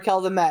cost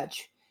Raquel the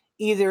match,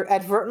 either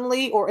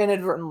advertently or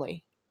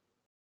inadvertently,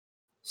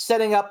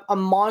 setting up a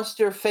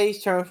monster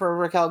face turn for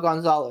Raquel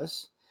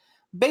Gonzalez?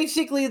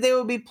 Basically, they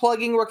would be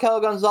plugging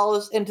Raquel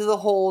Gonzalez into the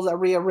hole that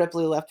Rhea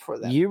Ripley left for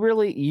them. You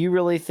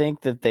really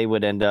think that they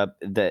would end up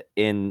that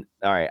in?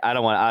 All right, I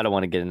don't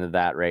want to get into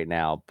that right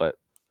now, but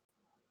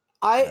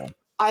I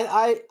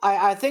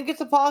think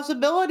it's a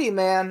possibility,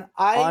 man.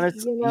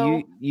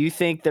 Honestly, you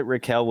think that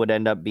Raquel would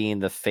end up being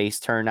the face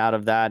turn out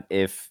of that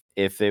if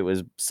it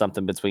was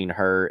something between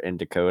her and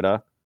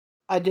Dakota?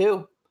 I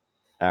do.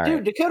 All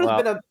Dude,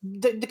 right.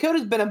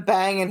 Dakota's been a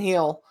banging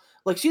heel.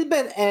 Like, she's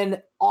been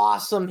an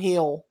awesome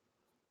heel.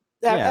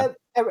 Yeah.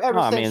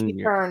 Ever since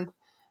she turned.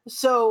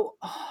 So,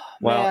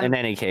 well, man, in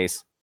any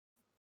case,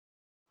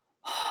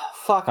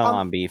 fuck. come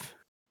on, beef.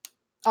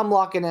 I'm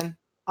locking in.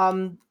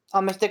 I'm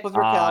gonna stick with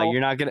Raquel.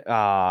 You're not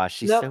gonna.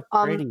 She's so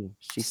pretty.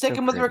 She's sticking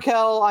so with pretty.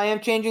 Raquel. I am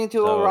changing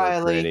to So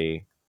O'Reilly.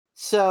 pretty.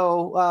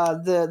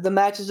 So the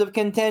matches of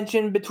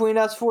contention between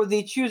us for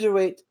the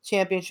Cruiserweight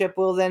Championship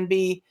will then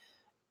be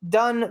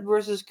Dunn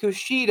versus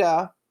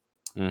Kushida,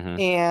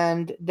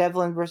 and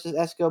Devlin versus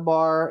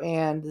Escobar,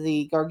 and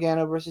the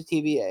Gargano versus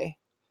TBA.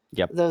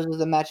 Yep. Those are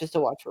the matches to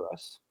watch for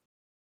us.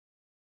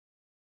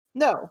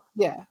 No,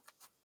 yeah.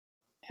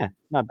 Yeah,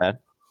 not bad.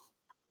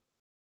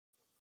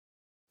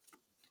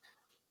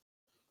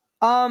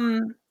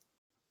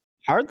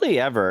 Hardly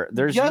ever.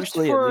 There's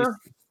usually at least...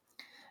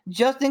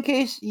 just in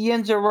case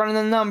Yins are running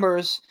the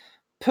numbers,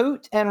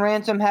 Poot and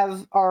Ransom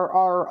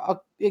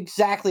are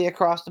exactly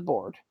across the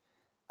board.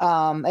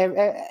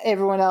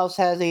 Everyone else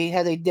has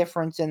a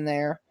difference in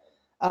there,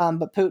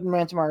 but Poot and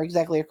Ransom are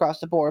exactly across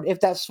the board. If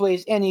that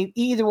sways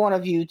either one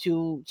of you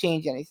to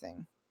change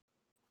anything.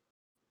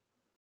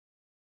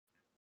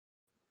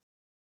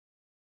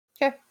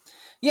 Okay.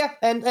 Yeah,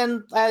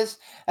 and as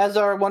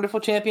our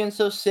wonderful champion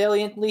so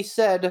saliently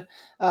said,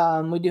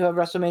 we do have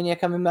WrestleMania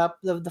coming up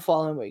the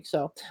following week.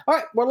 So, all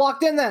right, we're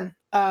locked in then.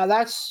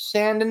 That's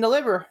Stand and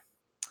Deliver.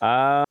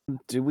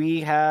 Do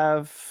we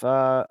have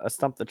a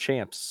Stump the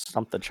Champs,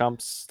 Stump the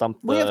Chumps, Stump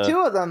the... We have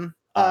two of them.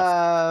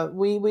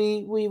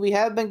 We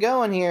have been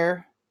going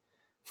here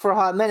for a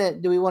hot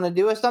minute. Do we want to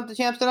do a Stump the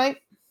Champs tonight?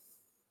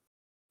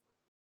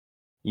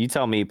 You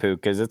tell me,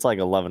 Pook, because it's like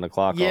 11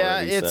 o'clock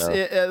already.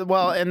 Yeah,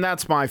 well, and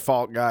that's my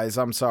fault, guys.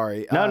 I'm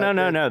sorry.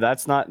 No.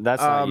 That's not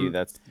you.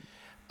 That's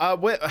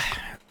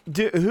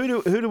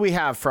who do we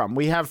have from?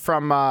 We have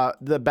from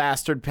the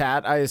Bastard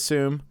Pat, I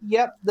assume.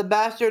 Yep, the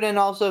Bastard and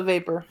also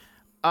Vapor.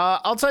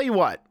 I'll tell you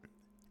what.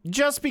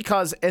 Just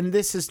because, and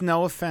this is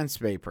no offense,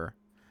 Vapor.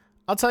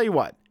 I'll tell you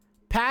what.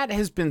 Pat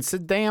has been so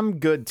damn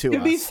good to us.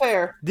 To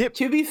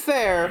be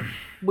fair,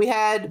 we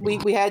had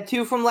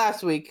two from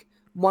last week.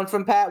 One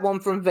from Pat, one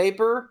from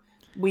Vapor.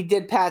 We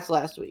did Pat's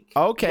last week.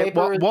 Okay,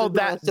 well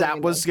that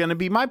was going to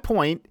be my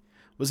point,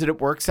 was that it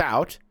works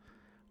out.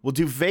 We'll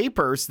do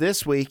Vapors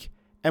this week,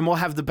 and we'll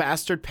have the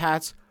Bastard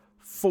Pats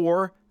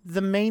for the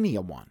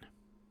Mania one.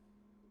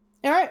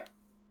 All right.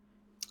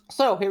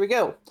 So, here we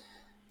go.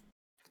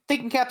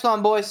 Thinking caps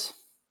on, boys.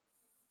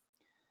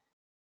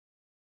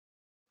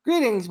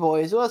 Greetings,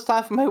 boys. Well, it's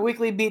time for my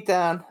weekly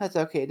beatdown. That's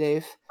okay,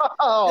 Dave.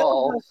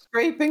 Oh.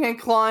 Scraping and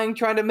clawing,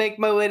 trying to make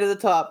my way to the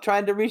top,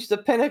 trying to reach the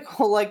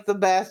pinnacle like the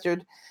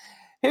Bastard.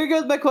 Here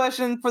goes my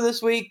question for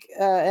this week,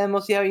 and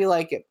we'll see how you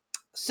like it.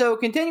 So,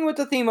 continuing with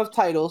the theme of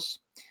titles,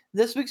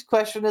 this week's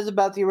question is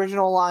about the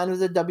original line of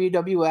the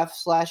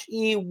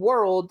WWF/E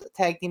World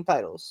Tag Team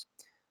titles.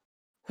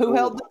 Who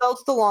held the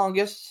belts the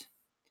longest?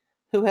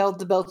 Who held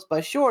the belts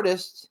by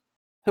shortest?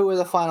 Who were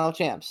the final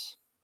champs?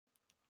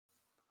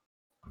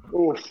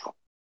 Oof.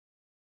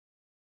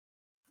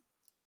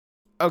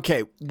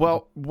 Okay,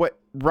 well,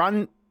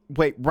 run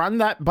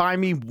that by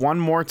me one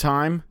more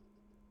time.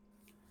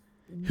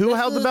 Who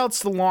held the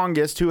belts the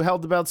longest? Who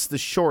held the belts the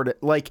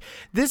shortest? Like,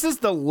 this is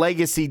the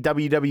legacy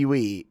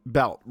WWE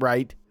belt,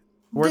 right?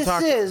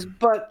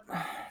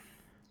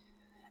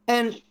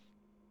 And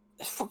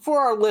for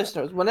our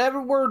listeners,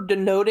 whenever we're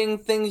denoting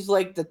things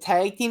like the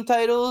tag team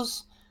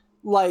titles,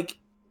 like,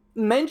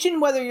 mention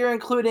whether you're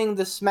including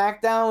the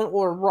SmackDown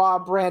or Raw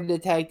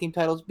branded tag team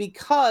titles,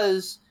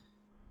 because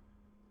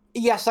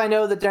yes, I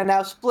know that they're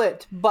now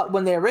split, but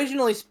when they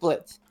originally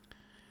split,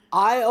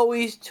 I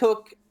always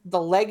took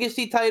the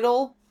legacy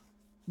title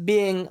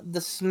being the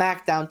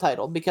SmackDown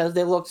title because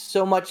they looked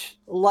so much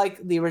like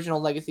the original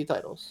legacy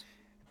titles.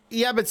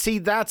 Yeah, but see,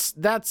 that's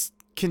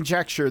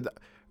conjecture.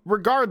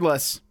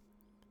 Regardless,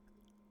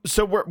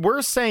 so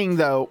we're saying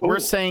though, we're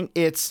saying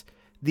it's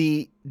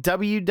the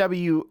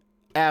WWF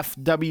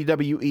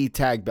WWE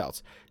tag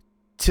belts.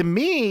 To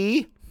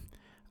me,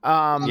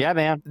 Yeah,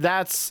 man.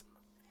 that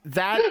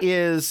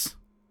is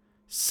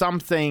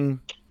something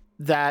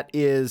that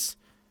is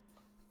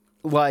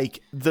like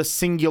the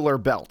singular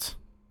belt.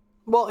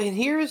 Well, and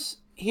here's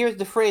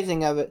the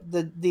phrasing of it.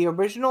 The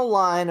original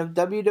line of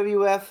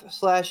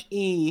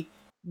WWF/E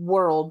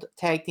World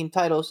Tag Team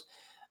titles,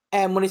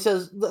 and when he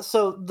says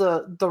so,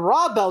 the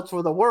Raw belts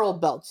were the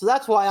World belts. So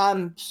that's why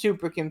I'm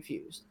super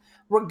confused.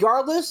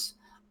 Regardless,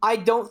 I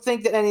don't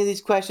think that any of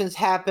these questions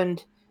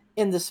happened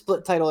in the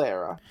split title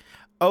era.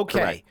 Okay,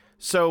 Correct.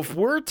 so if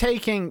we're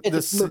taking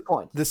It's a moot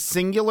point. the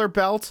singular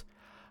belt,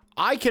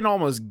 I can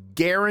almost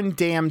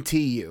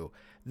guarantee you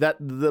that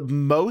the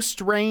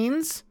most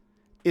reigns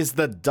is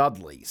the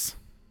Dudleys.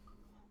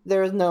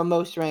 There is no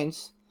most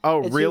reigns.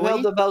 Oh, It's really? who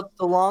held the belts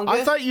the longest.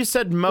 I thought you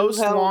said most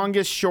held-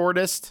 longest,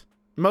 shortest.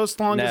 Most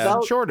longest No.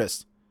 and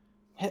shortest.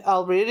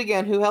 I'll read it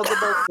again. Who held the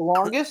belts the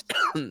longest?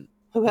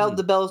 Who held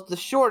the belts the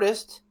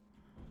shortest?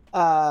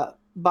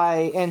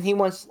 And he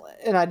wants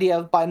an idea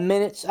of by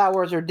minutes,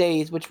 hours, or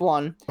days, which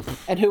one,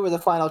 and who were the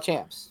final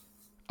champs.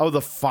 Oh,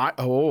 the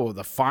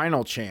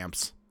final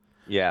champs.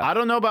 Yeah. I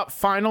don't know about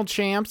final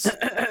champs,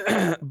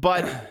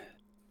 but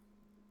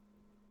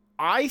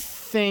I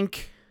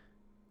think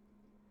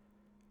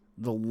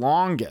the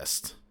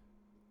longest.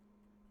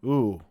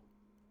 Ooh.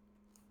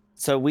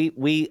 So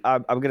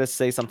I'm gonna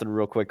say something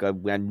real quick. I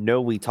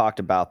know we talked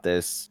about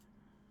this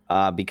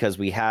because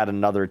we had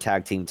another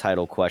tag team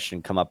title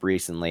question come up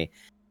recently.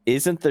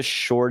 Isn't the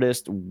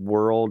shortest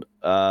world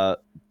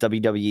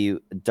WWF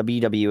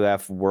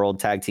World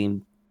Tag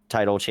Team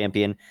title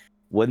champion?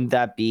 Wouldn't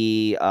that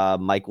be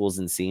Michaels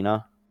and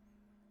Cena?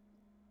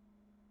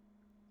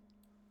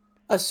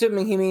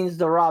 Assuming he means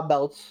the Raw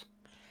belts.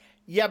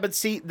 Yeah, but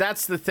see,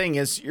 that's the thing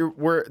is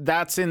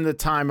that's in the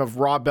time of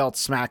Raw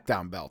belts,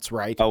 SmackDown belts,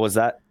 right? Oh, is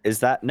that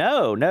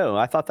no?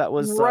 I thought that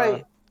was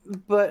Right.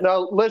 But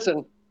Now,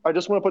 listen, I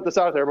just want to put this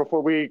out there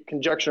before we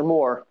conjecture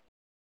more.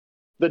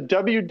 The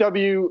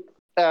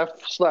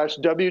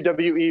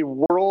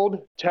WWF/WWE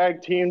World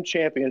Tag Team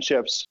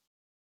Championships,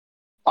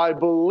 I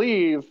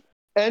believe,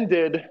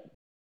 ended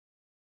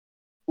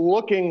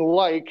looking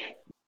like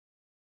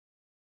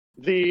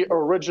the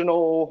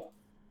original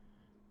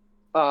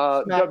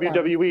SmackDown.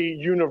 WWE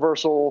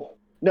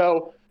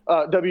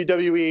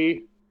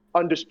WWE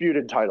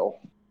Undisputed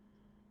title.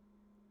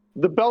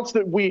 The belts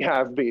that we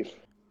have, Beef,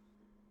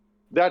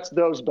 that's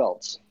those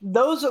belts.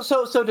 those,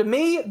 so to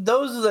me,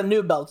 those are the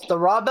new belts. The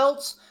Raw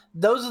belts,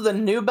 those are the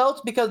new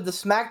belts because the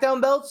SmackDown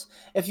belts.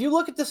 If you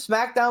look at the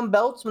SmackDown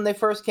belts when they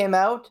first came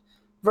out,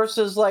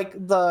 versus like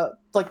the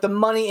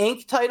Money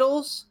Inc.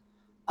 titles,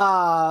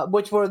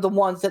 which were the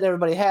ones that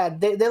everybody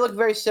had, they look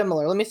very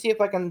similar. Let me see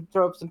if I can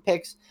throw up some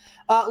pics.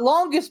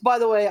 Longest, by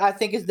the way, I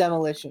think is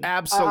Demolition.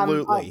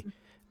 Absolutely.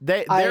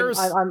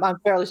 I'm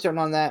fairly certain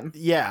on that.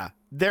 Yeah.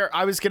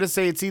 I was gonna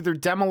say it's either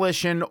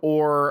Demolition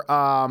or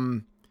I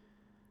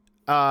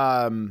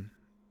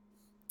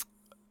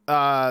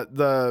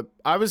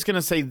was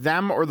gonna say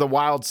them or the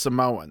Wild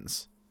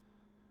Samoans.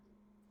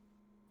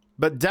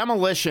 But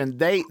Demolition,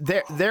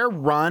 their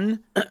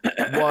run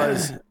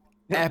was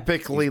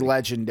epically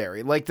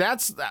legendary. Like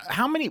that's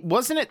how many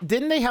wasn't it?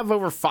 Didn't they have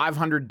over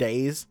 500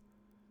 days?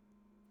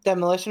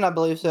 Demolition, I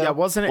believe so. Yeah,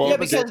 wasn't it? Well, Yeah, it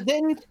was because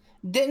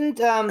didn't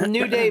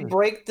New Day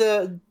break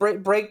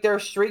their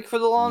streak for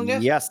the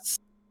longest? Yes,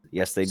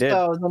 they did.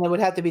 So then it would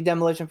have to be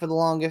Demolition for the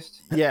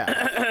longest.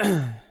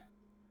 yeah.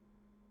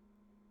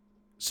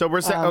 So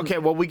we're saying okay.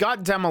 Well, we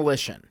got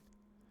Demolition.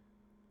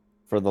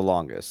 For the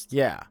longest.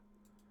 Yeah.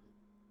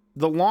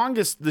 The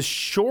longest, the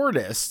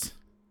shortest.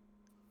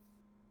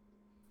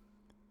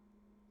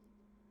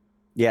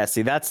 Yeah,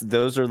 see,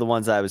 those are the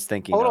ones I was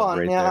thinking Hold of on,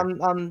 right yeah, there. I'm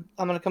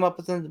gonna come up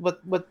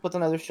with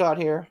another shot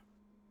here.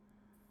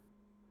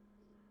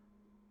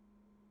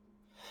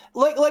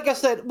 Like I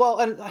said, well,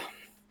 and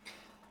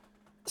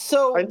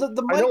so I the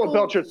know Michael, what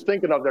belt you're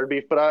thinking of there,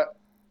 Beef, but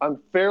I'm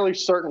fairly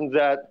certain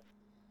that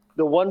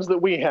the ones that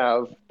we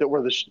have that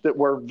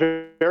were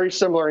very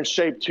similar in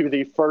shape to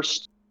the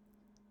first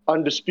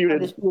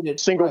undisputed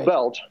single right.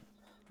 belt,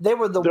 They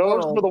were the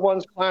those world. were the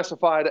ones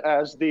classified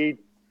as the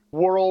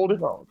World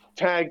World.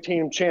 Tag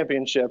Team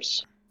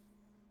Championships.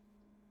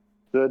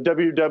 The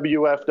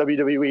WWF,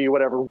 WWE,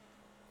 whatever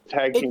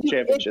Tag Team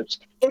Championships.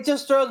 It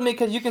just throws me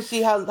because you can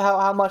see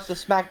how much the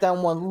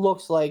SmackDown one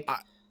looks like.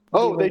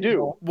 Oh, they do.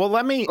 original. Well,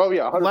 let me. Oh,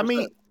 yeah,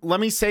 100%. Let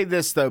me say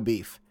this though,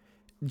 Beef.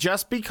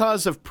 Just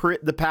because of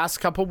the past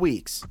couple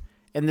weeks,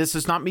 and this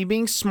is not me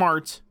being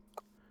smart.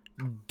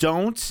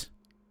 Don't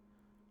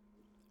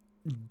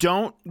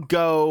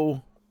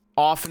go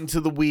off into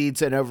the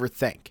weeds and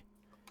overthink.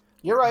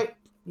 You're right.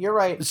 You're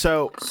right.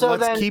 So So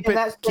let's then, keep in it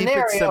that keep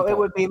scenario, it simple. it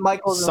would be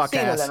Michaels and Suck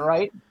Cena, ass. then,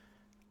 right?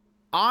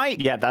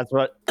 Yeah, that's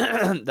what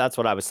that's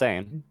what I was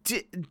saying.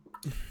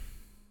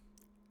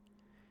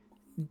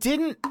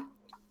 Didn't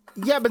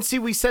Yeah, but see,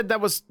 we said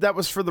that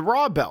was for the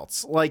Raw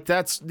belts. Like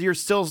you're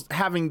still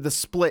having the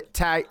split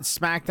tag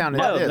SmackDown and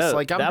No, this. no,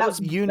 Like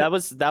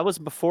that was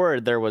before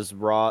there was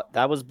Raw.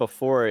 That was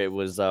before it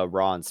was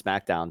Raw and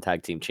SmackDown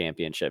Tag Team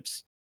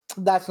Championships.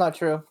 That's not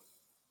true.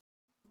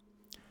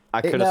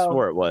 I could have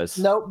swore it was.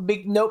 Nope,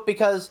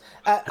 because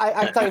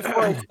I tell you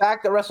for a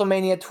fact that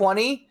WrestleMania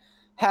 20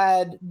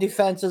 had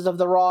defenses of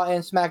the Raw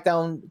and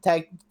SmackDown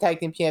tag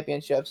team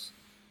championships.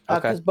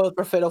 Because both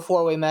were fatal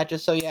 4-way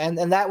matches. So, yeah,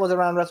 and that was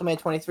around WrestleMania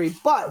 23.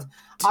 But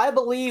I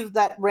believe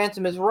that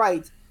Ransom is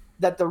right,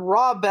 that the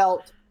Raw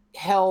belt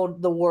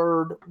held the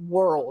word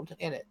world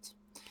in it.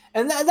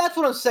 And that's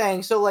what I'm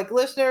saying. So, like,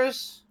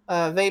 listeners,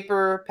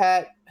 Vapor,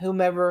 Pat,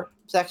 whomever,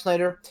 Zack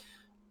Snyder,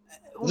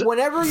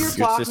 whenever you're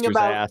talking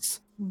about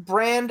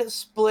brand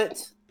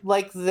split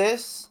like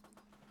this,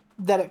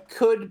 that it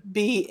could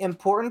be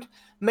important,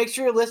 make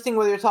sure you're listening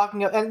whether you're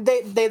talking about, and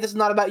this is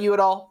not about you at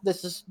all.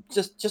 This is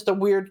just a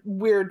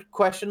weird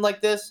question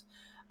like this.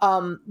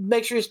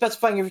 Make sure you're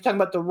specifying if you're talking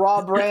about the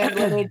Raw brand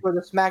lineage or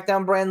the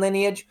SmackDown brand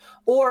lineage,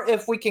 or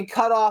if we can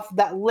cut off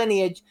that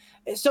lineage.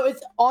 So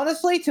it's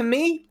honestly, to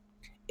me,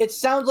 it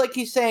sounds like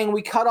he's saying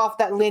we cut off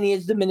that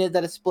lineage the minute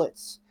that it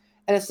splits.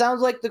 And it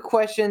sounds like the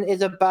question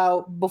is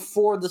about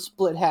before the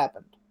split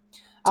happened.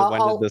 So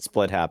when did the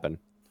split happen?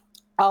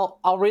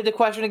 I'll read the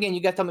question again. You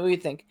guys tell me what you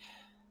think.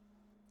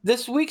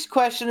 This week's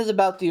question is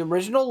about the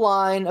original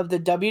line of the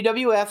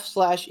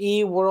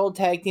WWF/E World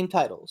Tag Team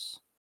titles.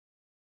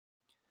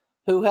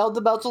 Who held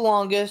the belts the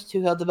longest?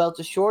 Who held the belts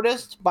the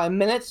shortest? By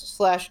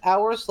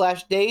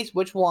minutes/hours/days,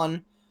 which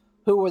one?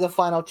 Who were the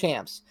final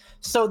champs?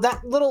 So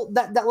that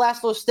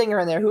last little stinger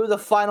in there, who are the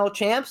final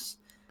champs,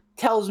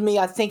 tells me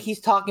I think he's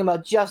talking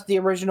about just the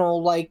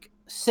original, like,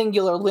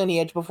 singular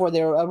lineage before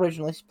they were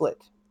originally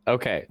split.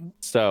 Okay,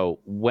 so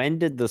when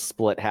did the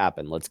split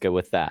happen? Let's go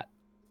with that.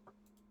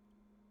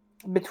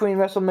 Between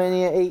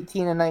WrestleMania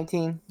 18 and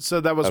 19. So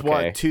that was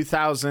what,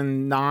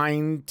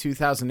 2009,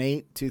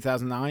 2008,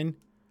 2009?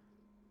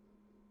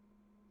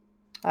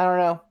 I don't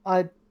know.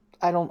 I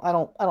don't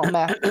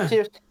math.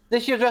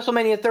 This year's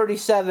WrestleMania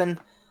 37.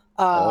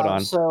 Hold on.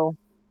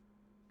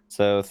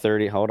 So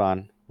 30. Hold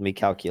on. Let me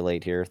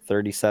calculate here.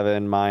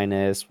 37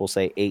 minus, we'll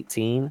say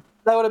 18.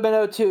 That would have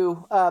been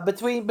 02.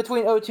 Between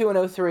 02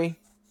 and 03.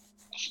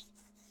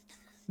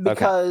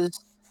 Because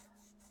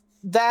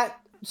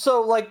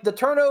like the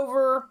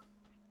turnover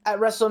at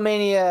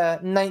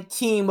WrestleMania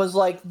 19 was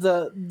like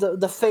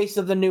the face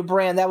of the new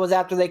brand. That was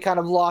after they kind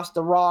of lost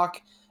The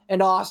Rock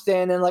and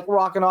Austin, and like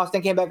Rock and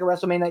Austin came back at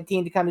WrestleMania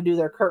 19 to kind of do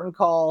their curtain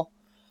call.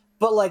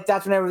 But like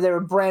that's whenever they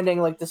were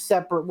branding like the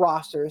separate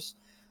rosters.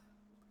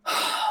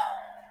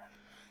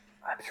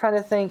 I'm trying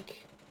to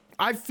think.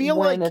 I feel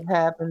when like it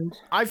happened.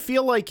 I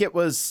feel like it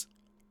was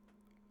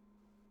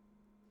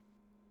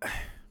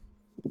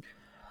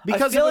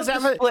because it was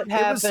like the split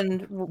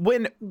happened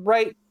when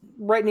right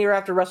near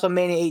after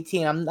WrestleMania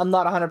 18. I'm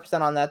not 100%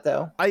 on that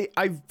though.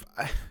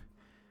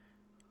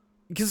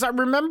 Because I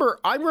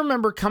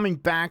remember coming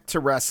back to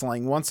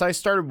wrestling once I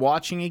started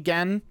watching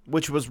again,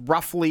 which was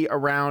roughly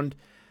around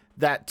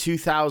that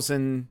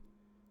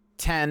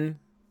 2010,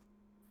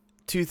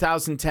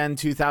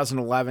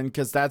 2011,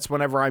 because that's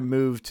whenever I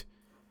moved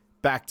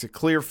back to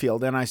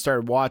Clearfield and I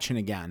started watching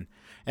again.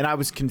 And I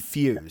was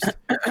confused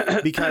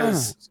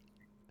because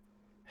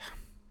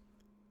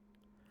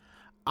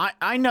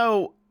I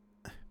know.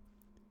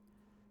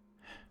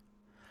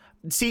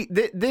 See,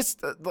 this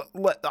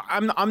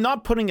I'm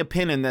not putting a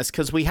pin in this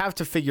because we have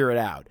to figure it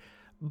out.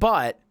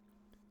 But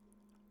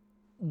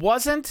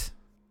wasn't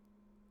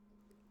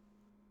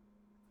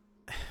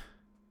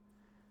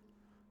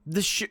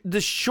the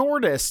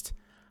shortest?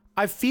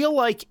 I feel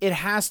like it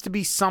has to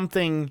be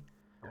something.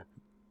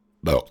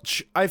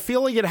 I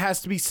feel like it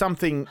has to be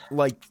something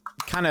like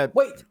kind of.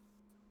 Wait,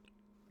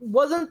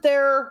 wasn't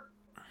there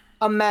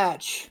a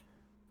match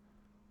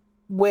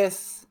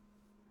with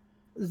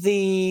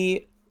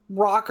the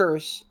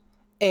Rockers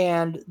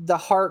and the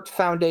Hart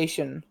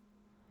Foundation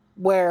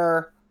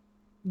where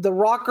the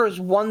Rockers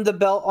won the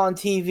belt on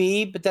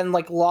TV but then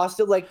like lost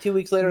it like 2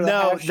 weeks later?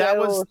 No,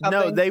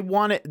 they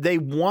won it.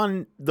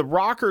 The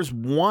Rockers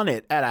won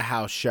it at a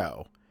house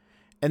show,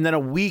 and then a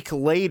week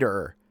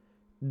later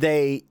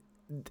they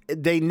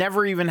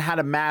never even had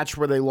a match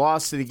where they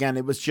lost it again.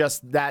 It was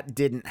just that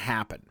didn't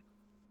happen.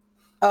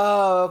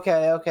 Oh,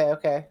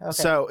 okay.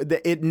 So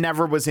it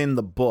never was in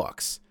the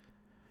books.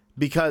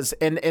 Because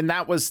and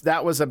that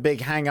was a big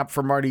hang up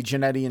for Marty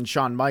Jannetty and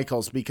Shawn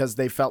Michaels because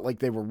they felt like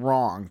they were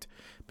wronged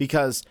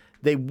because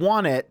they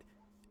won it,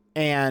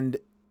 and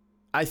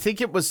I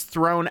think it was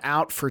thrown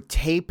out for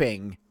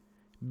taping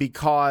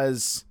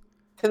because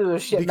it was a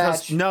shit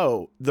match.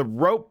 No, the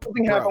rope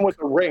Something happened with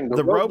the ring.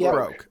 The rope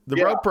broke. The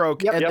rope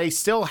broke, Yep. and they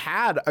still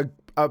had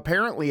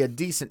apparently a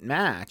decent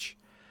match,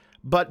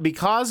 but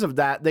because of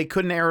that, they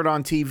couldn't air it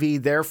on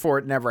TV. Therefore,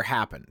 it never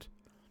happened.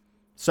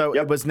 So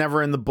it was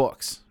never in the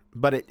books.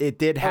 But it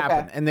did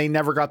happen, and they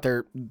never got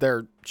their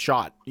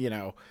shot,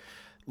 or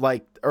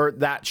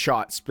that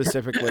shot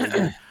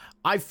specifically.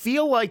 I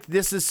feel like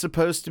this is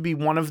supposed to be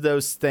one of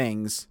those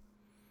things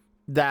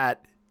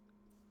that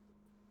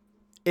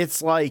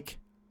it's like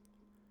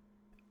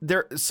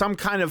there some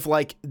kind of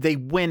like they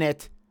win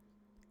it,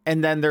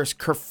 and then there's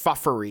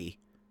kerfuffery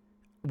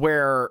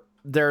where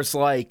there's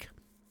like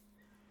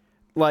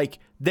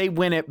they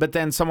win it, but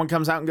then someone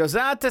comes out and goes,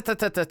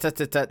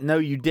 no,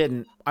 you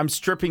didn't. I'm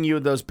stripping you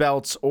of those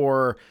belts,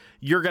 or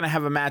you're going to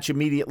have a match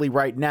immediately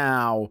right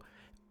now.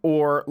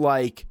 Or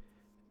like,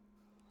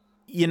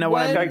 you know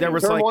what I mean? There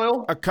was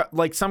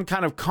like some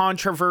kind of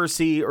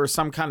controversy or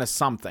some kind of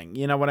something.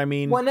 You know what I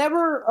mean?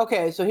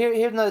 Okay, so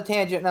here's another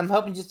tangent, and I'm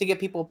hoping just to get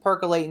people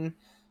percolating.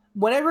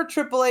 Whenever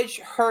Triple H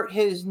hurt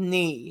his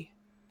knee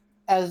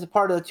as a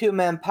part of the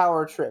two-man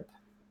power trip,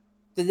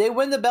 did they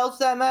win the belts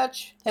that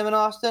match, him and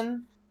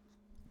Austin?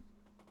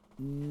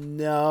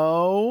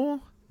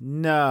 No.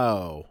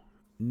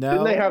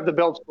 Didn't they have the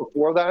belts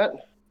before that?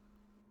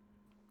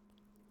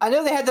 I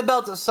know they had the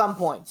belts at some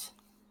point.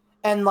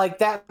 And, like,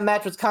 that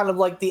match was kind of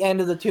like the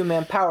end of the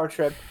two-man power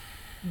trip.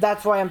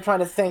 That's why I'm trying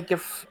to think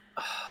if...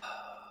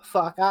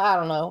 Fuck, I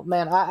don't know,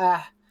 man.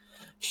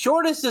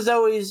 Shortest is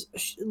always...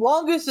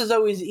 Longest is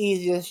always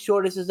easiest.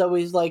 Shortest is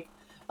always, like...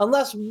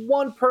 Unless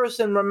one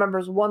person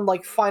remembers one,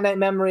 like, finite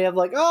memory of,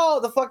 like, oh,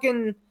 the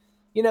fucking...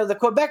 You know, the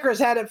Quebecers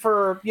had it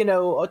for,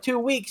 2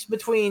 weeks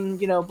between,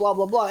 blah,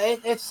 blah, blah.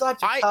 It's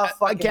such a tough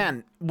fucking...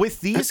 Again,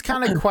 with these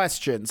kind of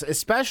questions,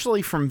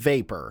 especially from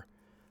Vapor,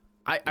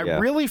 I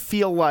really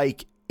feel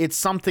like it's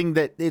something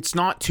that it's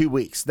not 2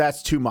 weeks.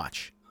 That's too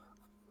much.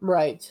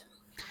 Right.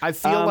 I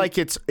feel like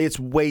it's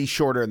way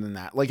shorter than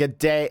that. Like a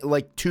day,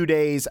 like 2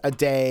 days, a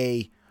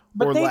day,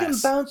 or less. But they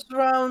didn't bounce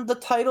around the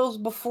titles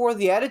before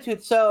the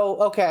Attitude, so,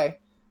 okay.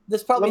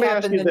 This probably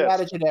happened in the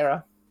Attitude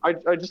Era. I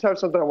just have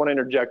something I want to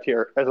interject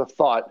here as a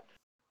thought.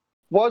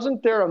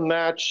 Wasn't there a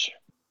match?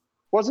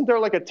 Wasn't there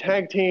like a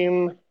tag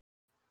team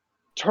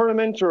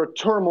tournament or a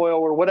turmoil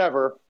or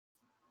whatever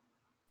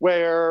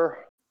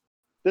where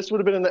this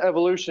would have been in the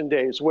Evolution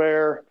days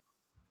where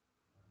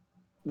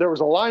there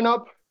was a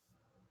lineup,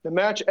 the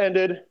match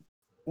ended,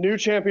 new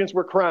champions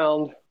were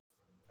crowned,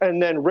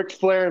 and then Ric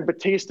Flair and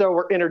Batista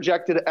were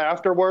interjected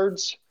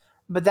afterwards?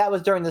 But that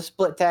was during the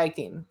split tag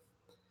team.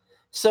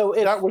 So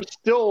if that was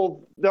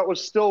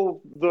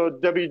still the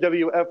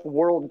WWF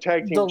World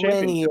Tag Team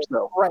Championships,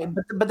 though. Right,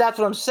 but that's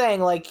what I'm saying.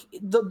 Like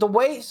the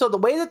way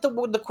that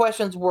the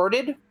question's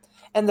worded,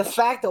 and the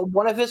fact that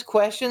one of his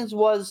questions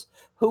was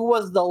who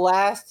was the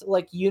last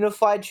like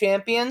unified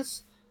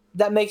champions,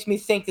 that makes me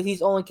think that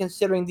he's only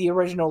considering the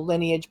original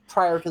lineage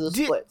prior to the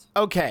split.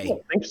 Okay, I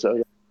don't think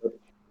so.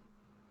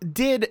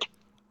 Did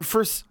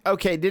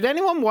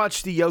anyone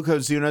watch the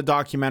Yokozuna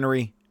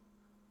documentary?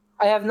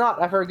 I have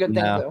not. I've heard good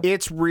things, though.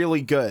 It's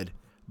really good.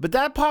 But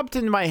that popped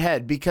into my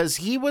head because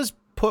he was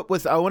put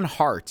with Owen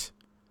Hart.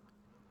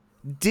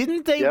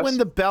 Didn't they win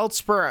the belts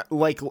for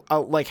like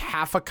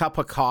half a cup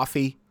of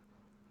coffee?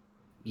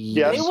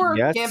 Yes. They were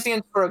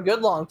champions for a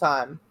good long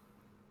time.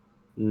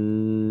 They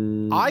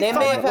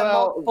may have had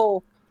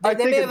multiple. They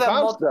may have had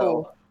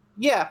multiple.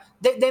 Yeah,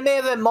 they may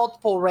have had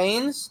multiple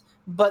reigns,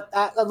 but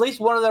at least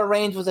one of their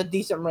reigns was a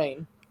decent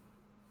reign.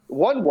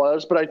 One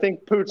was, but I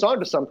think Poot's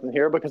onto something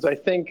here because I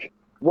think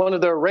one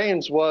of their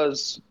reigns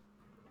was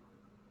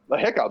a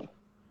hiccup.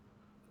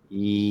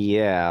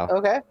 Yeah.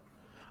 Okay.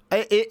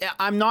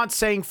 I'm not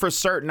saying for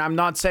certain. I'm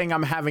not saying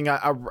I'm having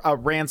a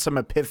ransom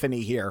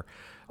epiphany here.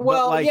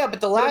 Well,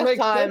 but the last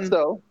time, sense,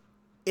 though.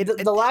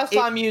 The last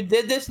time you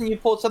did this and you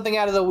pulled something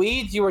out of the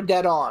weeds, you were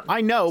dead on.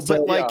 I know,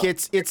 but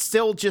it's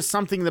still just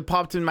something that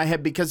popped in my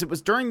head because it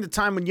was during the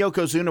time when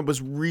Yokozuna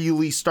was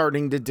really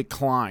starting to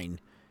decline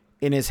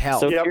in his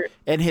health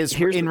and his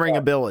in-ring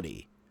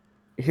ability.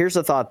 Here's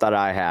a thought that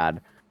I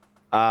had.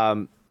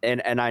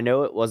 And I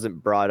know it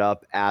wasn't brought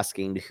up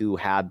asking who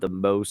had the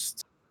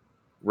most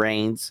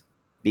reigns,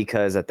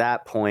 because at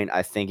that point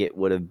I think it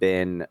would have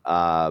been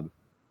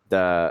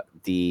the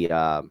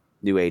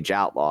New Age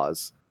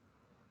Outlaws.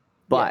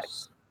 But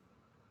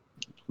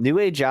New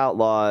Age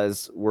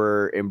Outlaws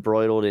were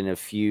embroiled in a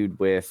feud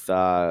with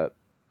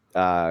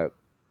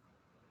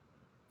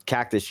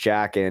Cactus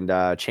Jack and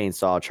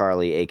Chainsaw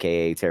Charlie,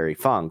 aka Terry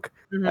Funk,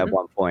 at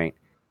one point.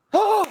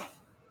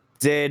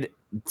 Did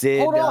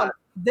hold on?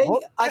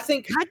 I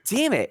think. God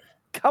damn it!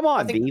 Come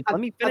on, B. Let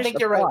me finish. I think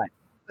you're right.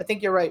 I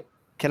think you're right.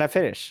 Can I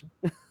finish?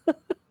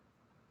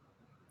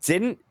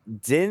 Didn't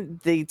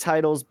the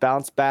titles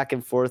bounce back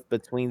and forth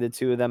between the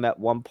two of them at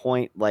one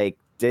point? Like,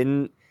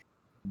 didn't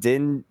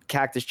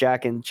Cactus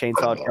Jack and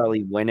Chainsaw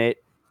Charlie win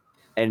it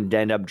and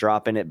end up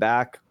dropping it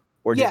back,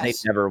 or did they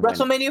never win?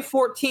 WrestleMania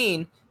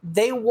 14,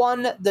 they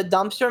won the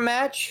dumpster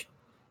match,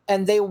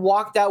 and they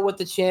walked out with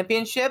the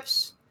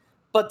championships.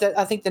 But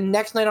I think the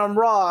next night on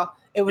Raw,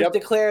 it was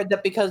declared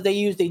that because they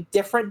used a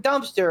different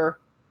dumpster,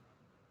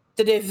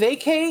 did they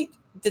vacate?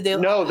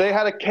 No, they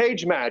had a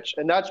cage match,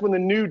 and that's when the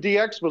new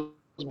DX was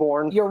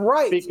born. You're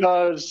right.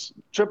 Because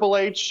Triple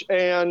H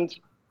and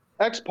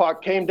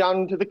X-Pac came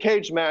down into the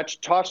cage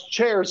match, tossed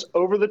chairs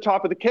over the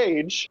top of the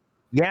cage.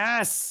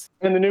 Yes.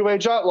 And the New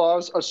Age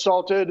Outlaws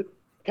assaulted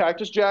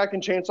Cactus Jack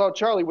and Chainsaw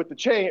Charlie with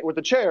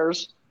the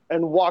chairs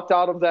and walked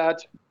out of that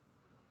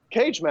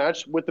cage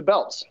match with the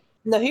belts.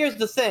 Now, here's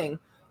the thing.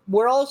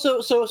 we're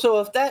also so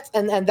if that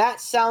and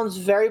that sounds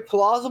very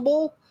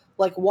plausible,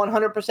 like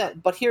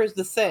 100%. But here's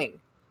the thing: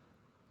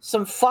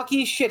 some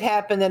fucky shit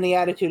happened in the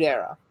Attitude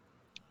Era,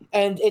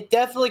 and it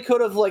definitely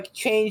could have like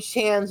changed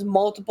hands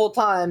multiple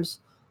times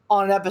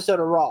on an episode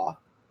of Raw,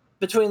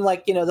 between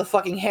like the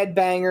fucking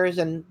headbangers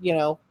and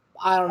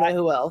I don't know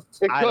who else.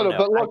 It I could don't have,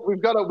 know. but look,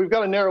 we've got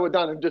to narrow it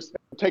down and just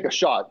take a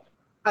shot.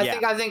 I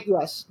think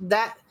yes,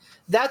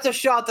 that's a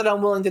shot that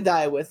I'm willing to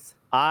die with.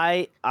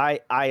 I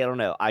don't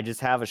know. I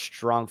just have a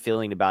strong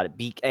feeling about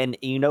it. And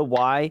you know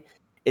why?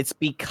 It's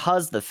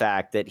because the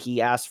fact that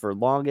he asked for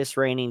longest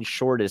reigning,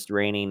 shortest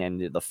reigning,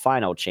 and the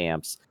final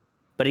champs,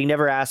 but he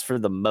never asked for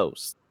the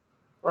most.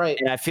 Right.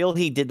 And I feel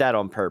he did that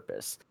on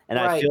purpose. And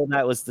I Right. feel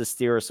that was to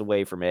steer us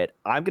away from it.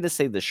 I'm going to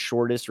say the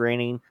shortest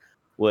reigning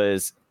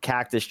was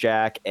Cactus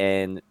Jack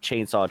and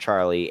Chainsaw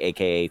Charlie,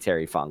 a.k.a.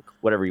 Terry Funk.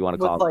 Whatever you want to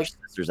call him. Like,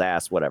 sister's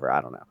ass, whatever.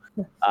 I don't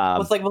know.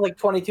 with like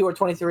 22 or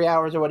 23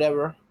 hours or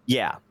whatever.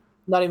 Yeah.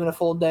 Not even a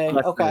full day.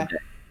 Less than Okay. a day.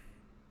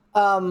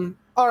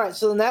 All right.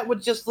 So then that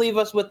would just leave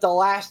us with the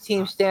last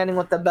team standing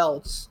with the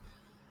belts.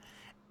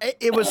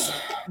 It was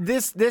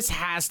this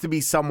has to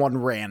be someone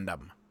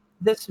random.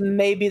 This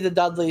may be the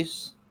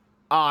Dudleys.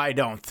 I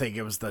don't think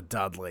it was the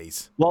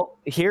Dudleys. Well,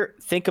 here,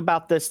 think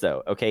about this,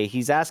 though. Okay,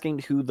 he's asking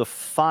who the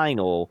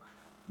final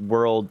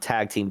World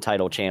Tag Team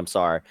Title champs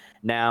are.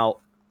 Now,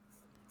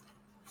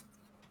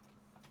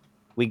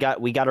 we got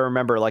to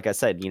remember, like I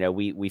said,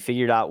 we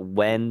figured out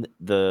when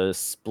the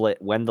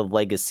split, when the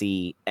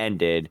legacy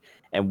ended,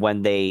 and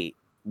when they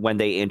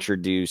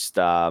introduced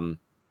the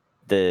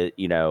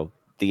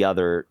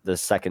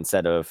second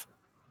set of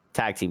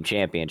tag team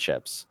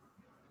championships.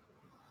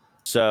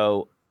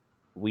 So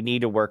we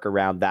need to work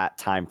around that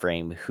time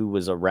frame. Who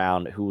was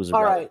around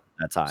All right. at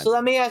that time? So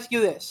let me ask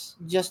you this,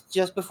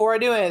 just before I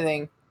do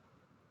anything.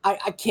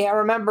 I can't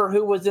remember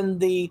who was in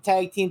the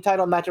tag team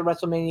title match at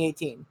WrestleMania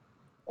 18.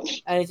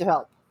 I need some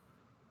help.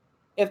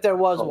 If there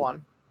was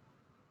one.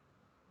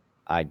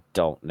 I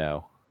don't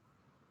know.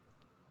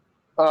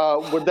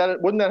 Wouldn't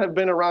that have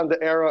been around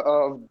the era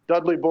of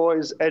Dudley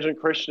Boys, Edge and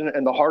Christian,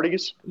 and the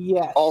Hardys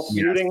Yes. all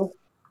feuding?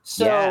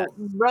 So Yeah.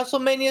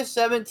 WrestleMania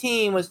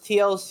 17 was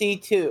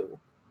TLC 2.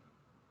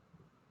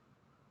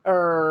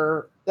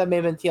 Or that may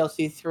have been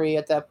TLC 3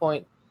 at that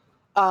point.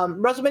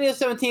 WrestleMania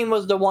 17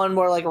 was the one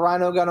where like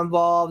Rhino got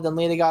involved and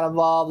Lita got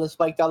involved and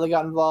Spike Dudley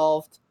got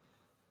involved.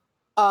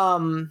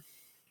 I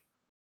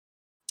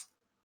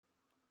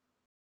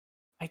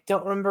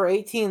don't remember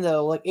 18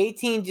 though. Like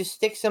 18 just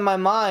sticks in my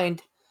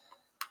mind.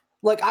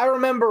 Like I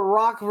remember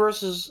Rock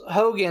versus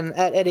Hogan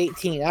at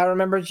 18. I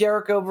remember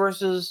Jericho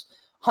versus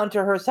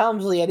Hunter Hearst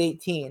Helmsley at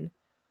 18.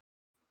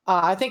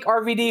 I think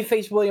RVD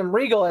faced William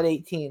Regal at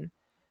 18.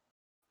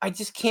 I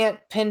just can't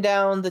pin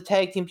down the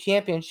tag team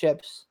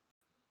championships.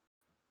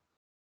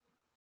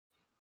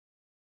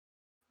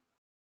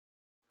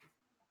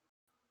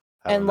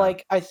 And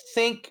like I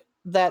think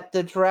that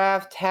the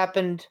draft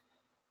happened,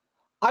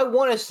 I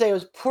want to say it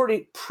was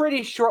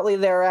pretty shortly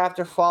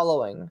thereafter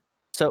following.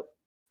 So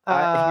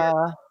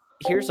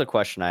here's a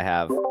question I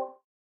have.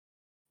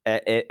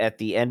 At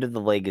the end of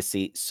the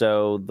legacy,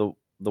 so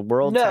the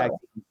World Tag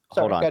Team,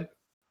 hold on.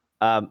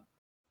 Good.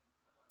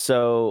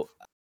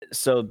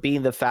 So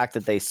being the fact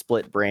that they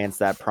split brands,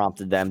 that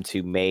prompted them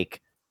to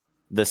make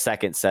the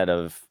second set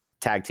of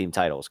tag team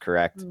titles,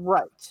 correct?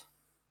 Right.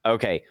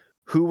 Okay.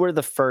 Who were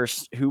the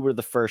first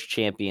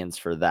champions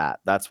for that?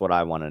 That's what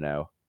I want to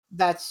know.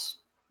 That's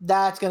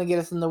going to get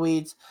us in the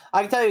weeds.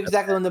 I can tell you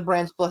exactly when the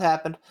brand split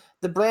happened.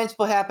 The brand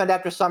split happened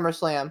after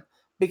SummerSlam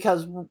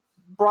because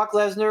Brock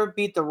Lesnar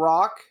beat The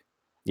Rock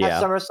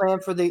at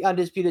SummerSlam for the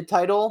undisputed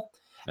title,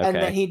 and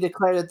then he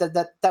declared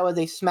that was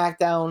a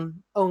SmackDown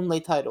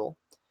only title,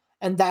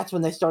 and that's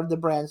when they started the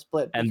brand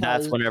split. And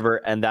that's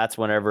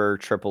whenever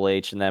Triple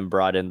H and then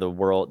brought in the big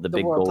world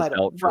gold title,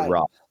 belt for right.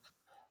 Raw.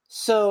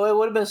 So it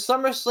would have been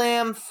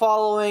SummerSlam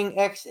following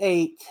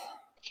X8.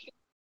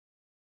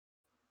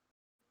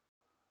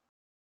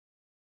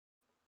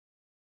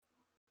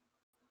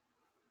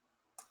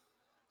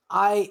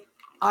 I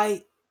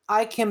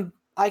can't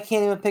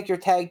even pick your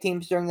tag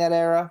teams during that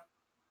era.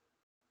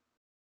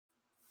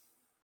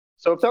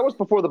 So if that was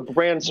before the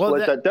brand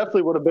split, that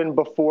definitely would have been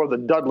before the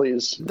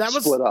Dudleys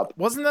split up.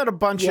 Wasn't that a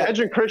bunch of Edge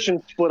and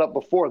Christian split up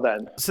before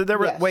then? So there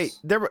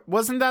were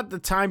wasn't that the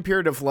time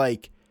period of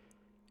like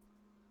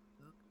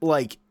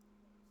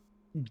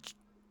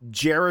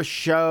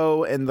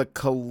Jericho and the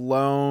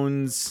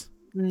Colognes?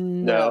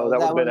 No, that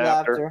would have been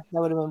after.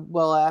 That would have been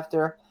well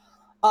after.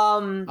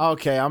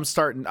 Okay, I'm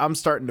starting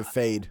to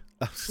fade.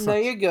 No,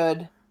 you're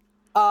good.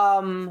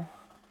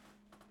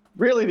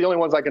 Really, the only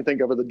ones I can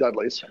think of are the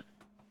Dudleys,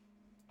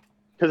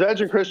 because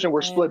Edge and Christian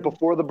were split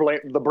before the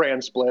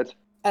brand split.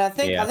 And I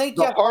think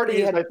The Jeff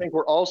Hardy Hardys, I think,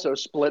 were also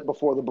split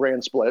before the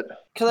brand split.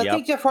 Because I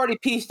think Jeff Hardy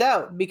pieced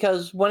out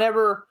because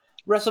whenever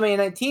WrestleMania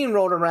 19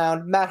 rolled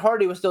around, Matt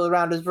Hardy was still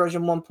around as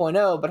version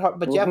 1.0,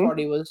 but Jeff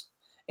Hardy was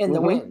in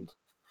the wind.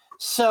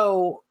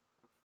 So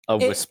a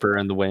whisper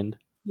in the wind.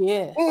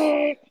 Yeah.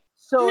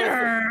 So if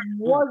it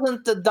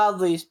wasn't the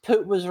Dudleys,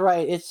 Poot was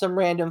right. It's some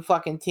random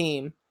fucking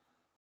team.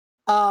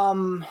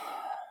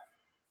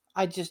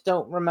 I just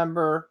don't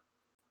remember.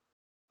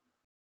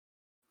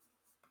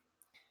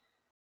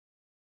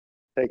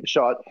 Take a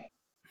shot.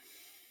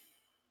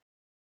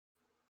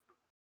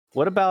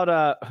 What about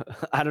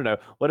I don't know.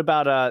 What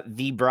about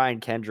the Brian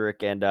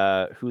Kendrick and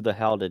who the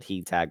hell did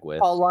he tag with?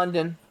 Paul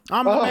London.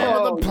 I'm the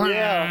man with the Oh,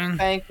 yeah.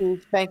 plan.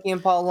 Spanky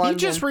and Paul London. He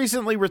just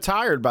recently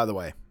retired, by the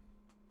way.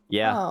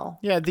 Yeah. Oh.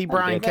 Yeah, the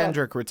Brian did.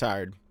 Kendrick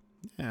retired.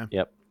 Yeah.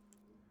 Yep.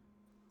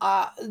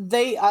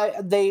 They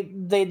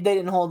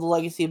didn't hold the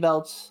legacy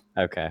belts.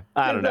 Okay.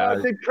 I don't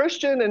know. Did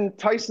Christian and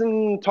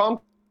Tyson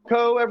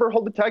Tomko ever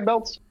hold the tag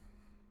belts?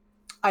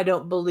 I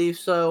don't believe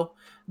so.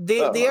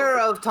 The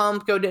era of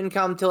Tomko didn't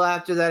come till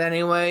after that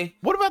anyway.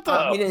 What about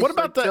the He didn't what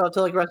about show the up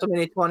till like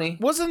WrestleMania 20.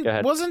 wasn't Go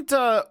ahead.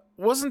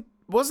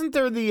 wasn't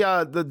there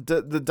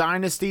the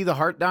dynasty, the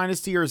Hart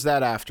dynasty, or is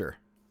that after?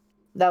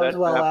 That was That's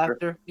well after.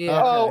 after.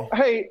 Yeah. Oh,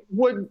 hey,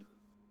 would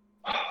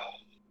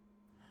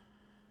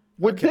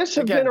Okay, this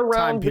have again, been time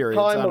around the periods,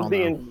 I time don't of the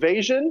know.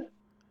 invasion?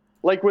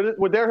 Like,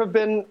 would there have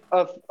been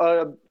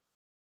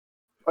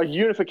a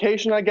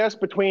unification, I guess,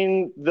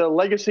 between the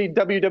legacy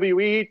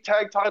WWE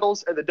tag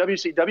titles and the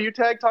WCW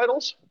tag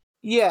titles?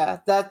 Yeah,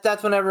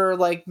 that's whenever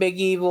like Big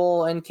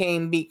Evil and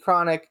Kane beat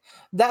Chronic.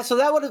 So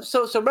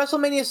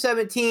WrestleMania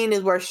 17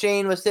 is where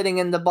Shane was sitting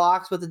in the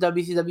box with the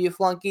WCW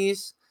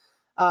flunkies.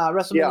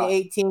 WrestleMania Yeah.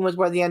 18 was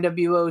where the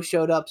NWO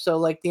showed up. So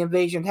like the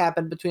invasion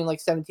happened between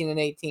like 17 and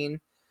 18.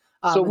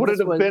 So And would this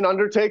it have been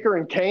Undertaker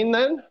and Kane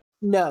then?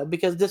 No,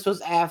 because this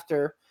was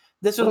after.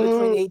 This was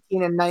between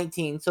 18 and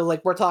 19. So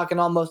like we're talking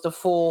almost a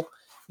full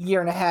year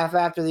and a half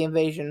after the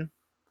invasion.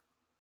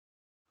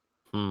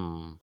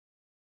 Hmm.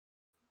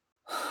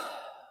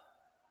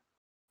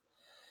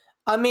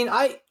 I mean,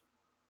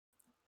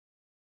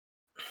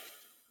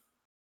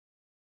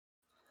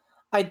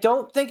 I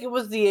don't think it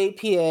was the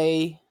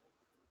APA.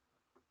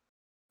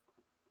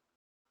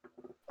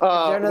 Is there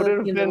Would another it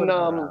have team that been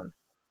would've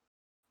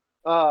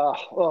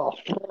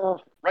around?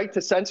 Right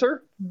to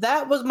censor?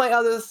 That was my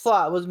other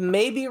thought. Was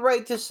maybe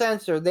Right to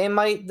Censor.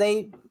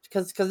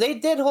 Because they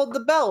did hold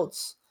the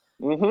belts.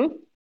 Mm-hmm.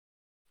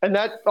 And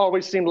that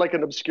always seemed like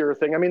an obscure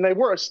thing. I mean, they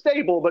were a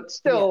stable, but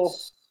still,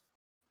 Yes.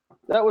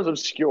 that was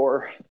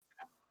obscure.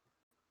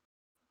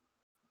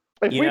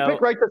 If You we know- pick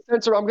Right to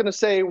Censor, I'm going to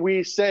say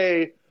we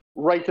say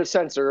Right to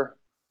Censor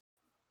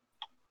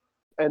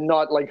and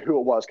not like who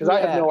it was, because I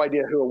have Yeah. no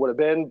idea who it would have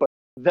been, but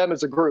them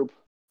as a group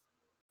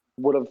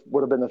would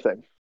have been the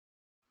thing.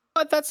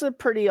 But that's a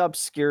pretty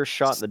obscure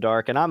shot in the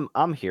dark, and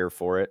I'm here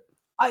for it.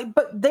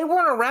 But they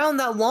weren't around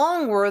that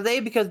long, were they?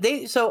 Because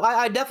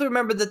I definitely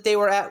remember that they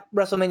were at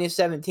WrestleMania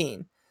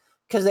 17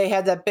 because they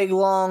had that big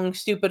long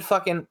stupid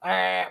fucking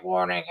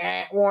warning,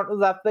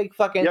 that big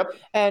fucking Yep.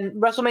 and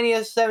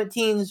WrestleMania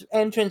 17's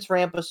entrance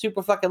ramp was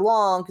super fucking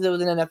long because it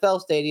was an NFL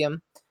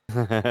stadium and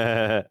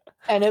it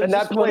And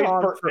that just went played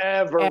on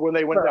forever when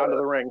they went down to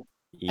the ring.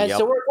 And Yep.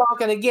 so we're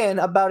talking again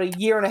about a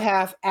year and a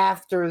half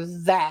after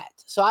that.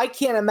 So I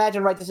can't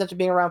imagine Right to Censor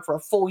being around for a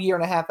full year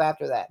and a half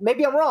after that.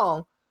 Maybe I'm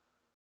wrong.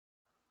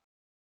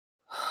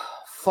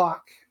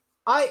 Fuck.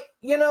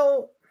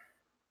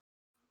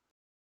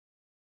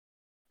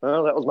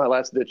 Well, that was my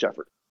last ditch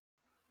effort.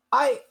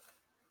 I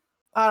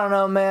don't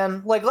know,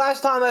 man. Like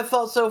last time I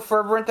felt so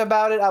fervent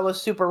about it, I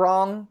was super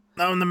wrong.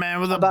 I'm the man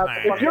with the About-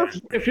 plan.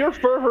 If you're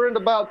fervent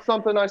about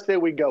something, I say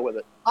we go with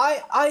it.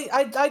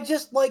 I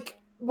just like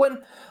when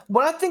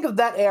I think of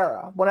that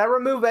era, when I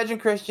remove Edge and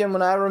Christian,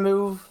 when I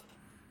remove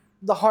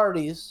the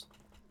Hardys,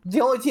 the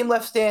only team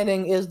left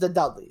standing is the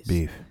Dudleys.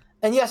 Beef.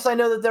 And yes, I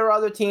know that there are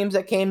other teams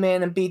that came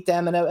in and beat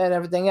them and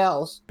everything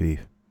else.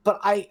 Beef. But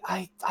I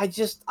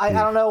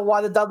don't know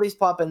why the Dudleys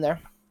pop in there.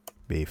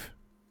 Beef.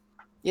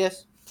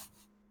 Yes.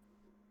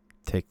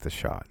 Take the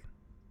shot.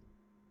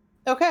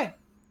 Okay.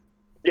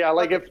 Yeah,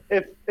 like if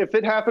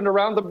it happened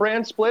around the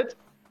brand split,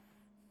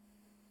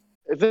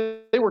 if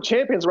they were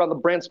champions around the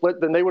brand split,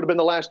 then they would have been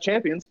the last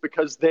champions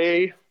because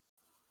they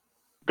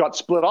got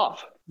split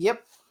off.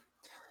 Yep.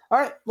 All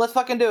right, let's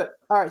fucking do it.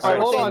 All right, so All right,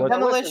 we're hold saying on, now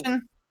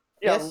Demolition.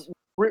 Yeah, Yes.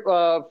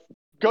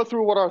 Go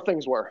through what our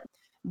things were.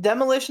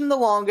 Demolition the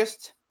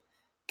longest.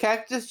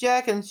 Cactus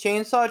Jack and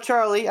Chainsaw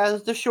Charlie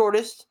as the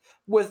shortest,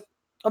 with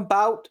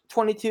about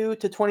 22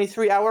 to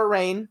 23 hour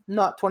reign,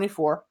 not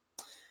 24.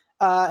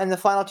 And the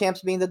final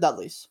champs being the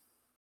Dudleys.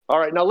 All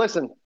right, now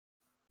listen.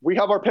 We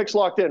have our picks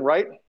locked in,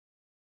 right?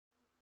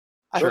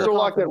 I Those feel are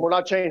locked in. confident. We're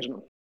not changing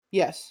them.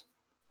 Yes.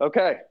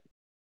 Okay.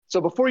 So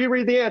before you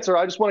read the answer,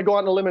 I just want to go out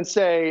on a limb and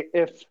say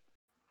if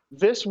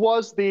this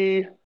was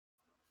the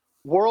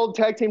world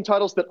tag team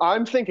titles that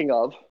I'm thinking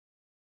of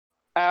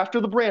after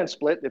the brand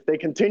split, if they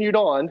continued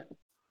on,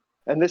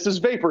 and this is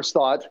Vapor's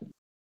thought,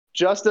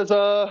 just as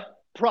a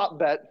prop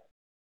bet,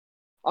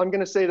 I'm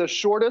going to say the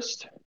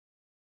shortest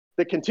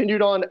that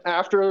continued on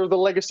after the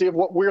legacy of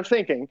what we're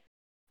thinking.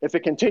 If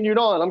it continued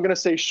on, I'm going to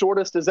say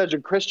shortest is Edge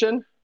and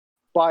Christian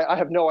by, I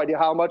have no idea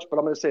how much, but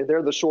I'm going to say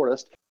they're the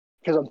shortest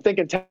because I'm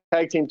thinking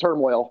tag team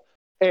turmoil.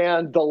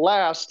 And the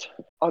last,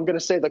 I'm going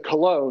to say the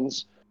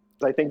Colognes.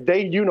 I think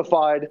they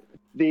unified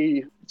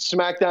the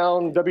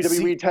SmackDown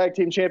WWE Tag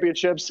Team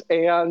Championships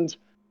and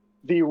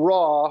the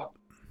Raw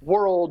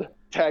World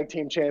Tag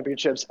Team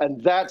Championships,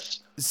 and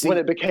that's when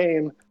it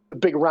became the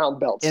big round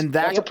belts. And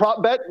that's a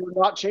prop bet.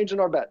 We're not changing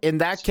our bet. In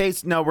that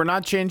case, no, we're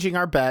not changing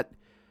our bet.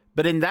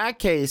 But in that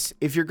case,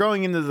 if you're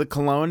going into the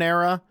Cologne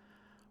era,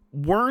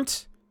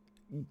 weren't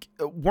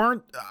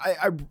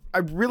I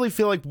really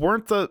feel like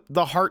weren't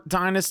the Hart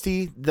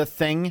Dynasty the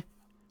thing?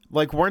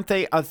 Like, weren't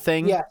they a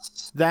thing?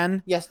 Yes.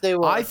 Then? Yes, they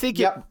were. I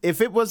think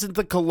if it wasn't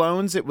the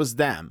Colognes, it was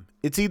them.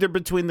 It's either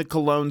between the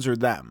Colognes or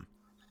them.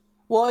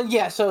 Well,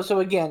 yeah. So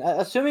again,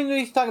 assuming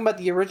he's talking about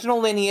the original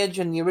lineage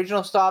and the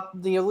original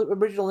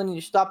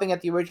lineage stopping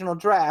at the original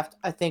draft,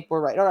 I think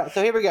we're right. All right.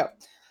 So here we go.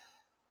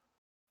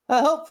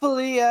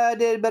 Hopefully, I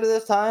did better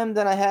this time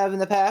than I have in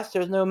the past.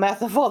 There's no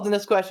math involved in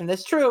this question.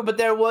 It's true, but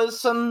there was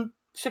some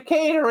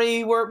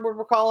chicanery.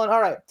 We're calling. All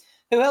right.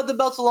 Who held the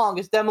belts the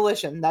longest?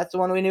 Demolition. That's the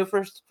one we knew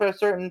for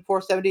certain.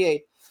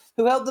 478.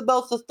 Who held the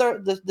belts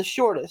the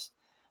shortest?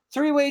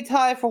 Three-way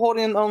tie for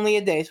holding them only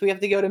a day. So we have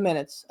to go to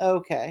minutes.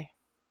 Okay.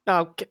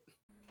 Okay.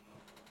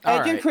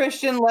 Edge and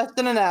Christian less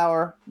than an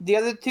hour. The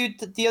other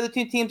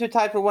two teams who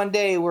tied for 1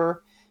 day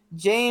were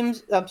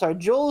Jules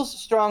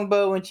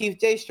Strongbow and Chief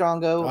Jay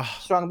Strongbow,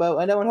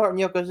 and Owen Hart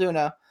and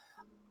Yokozuna.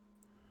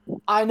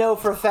 I know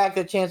for a fact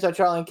that Chancellor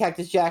Charlie and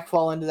Cactus Jack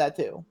fall into that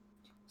too.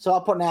 So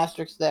I'll put an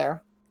asterisk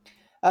there.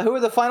 Who are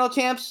the final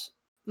champs?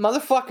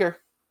 Motherfucker.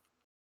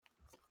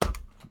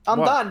 I'm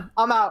done.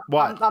 I'm out.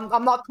 What?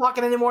 I'm not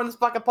talking anymore in this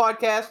fucking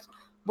podcast.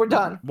 We're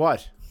done.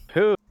 What?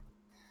 Who?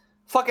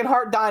 Fucking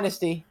Hart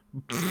Dynasty.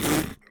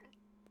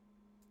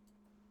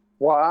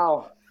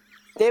 Wow.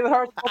 David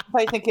Hart's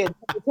Tyson Kidd,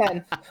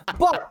 10.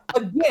 But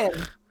again,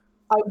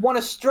 I want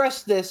to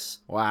stress this.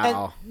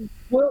 Wow. And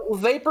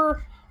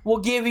Vapor will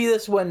give you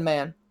this win,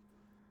 man,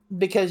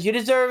 because you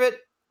deserve it.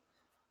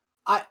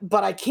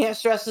 But I can't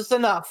stress this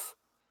enough.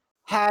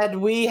 Had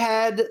we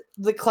had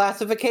the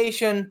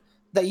classification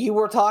that you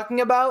were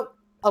talking about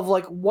of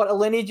like what a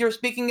lineage you're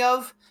speaking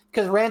of,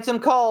 because Ransom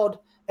called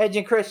Edge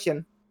and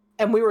Christian,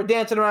 and we were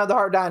dancing around the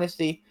Hart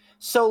Dynasty.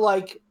 So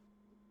like,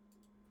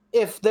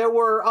 if there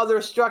were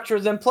other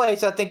structures in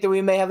place, I think that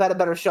we may have had a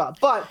better shot.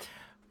 But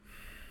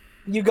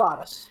you got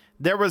us.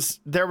 There were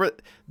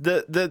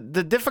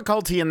the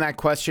difficulty in that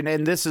question,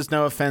 and this is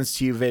no offense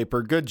to you,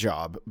 Vapor, good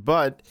job,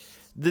 but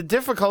the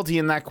difficulty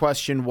in that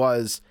question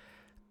was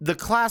the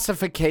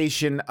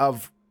classification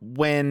of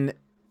when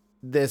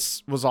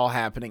this was all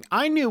happening.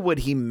 I knew what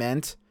he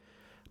meant,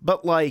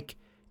 but like,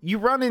 you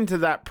run into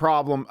that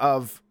problem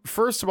of,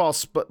 first of all,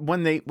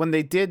 when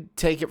they did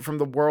take it from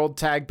the world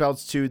tag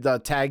belts to the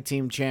tag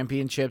team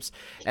championships,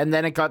 and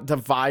then it got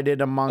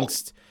divided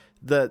amongst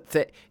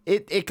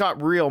it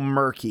got real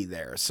murky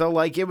there. So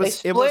like and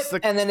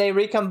then they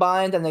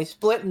recombined, and they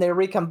split, and they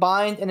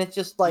recombined, and it's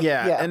just like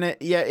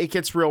it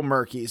gets real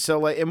murky. So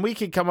like, and we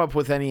could come up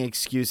with any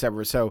excuse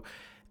ever. So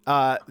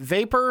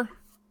Vapor,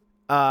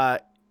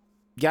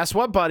 guess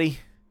what, buddy?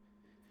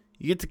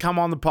 You get to come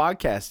on the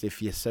podcast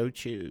if you so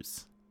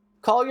choose.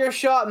 Call your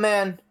shot,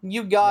 man.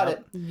 You got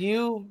it.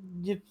 You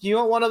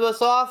want one of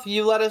us off?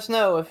 You let us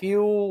know. If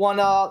you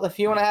wanna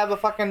have a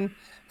fucking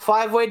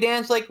 5-way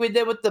dance like we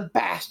did with the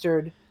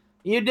bastard,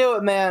 you do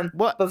it, man.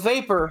 What? But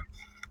Vapor.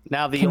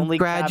 Now the only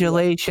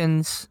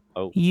congratulations.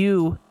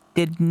 You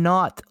did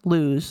not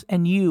lose,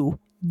 and you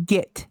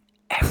get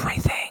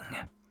everything.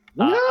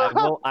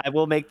 I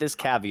will make this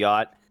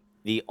caveat.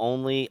 The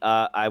only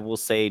I will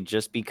say,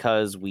 just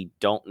because we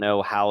don't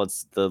know how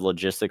the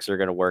logistics are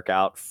going to work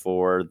out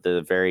for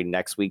the very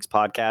next week's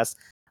podcast,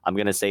 I'm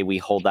going to say we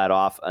hold that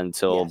off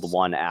until the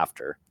one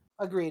after.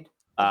 Agreed.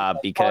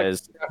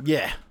 Because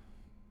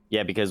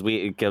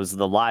because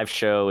the live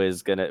show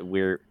is gonna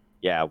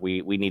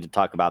we need to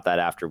talk about that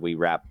after we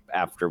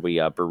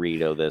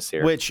burrito this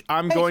here. Which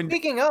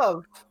Speaking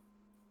of,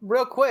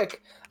 real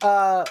quick,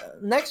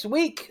 next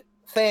week,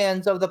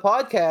 fans of the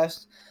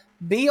podcast,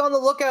 be on the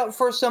lookout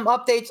for some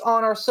updates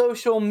on our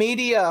social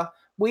media.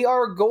 We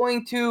are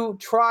going to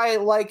try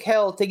like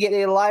hell to get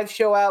a live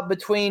show out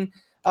between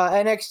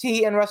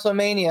NXT and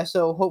WrestleMania.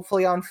 So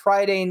hopefully on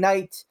Friday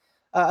night,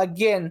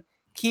 again,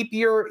 keep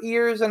your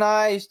ears and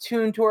eyes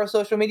tuned to our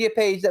social media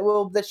page.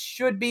 That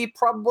should be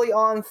probably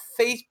on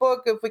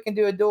Facebook. If we can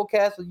do a dual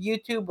cast with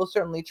YouTube, we'll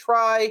certainly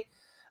try.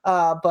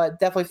 But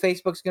definitely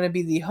Facebook's going to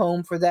be the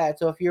home for that.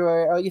 So if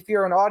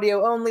you're an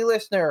audio only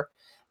listener,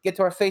 get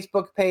to our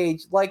Facebook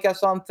page, like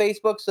us on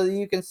Facebook so that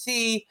you can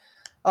see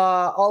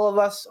all of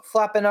us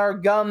flapping our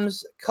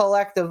gums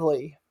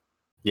collectively.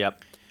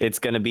 Yep. It's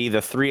going to be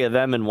the three of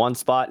them in one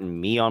spot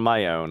and me on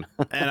my own.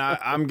 And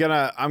I'm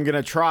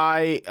gonna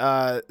try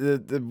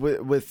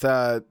with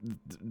the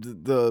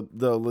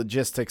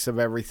logistics of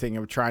everything,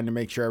 of trying to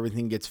make sure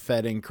everything gets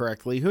fed in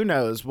correctly. Who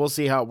knows? We'll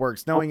see how it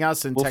works. Knowing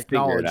us and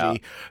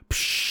technology,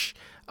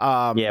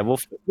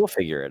 we'll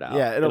figure it out.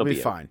 Yeah, it'll be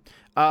fine.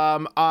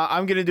 I'm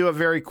going to do a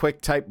very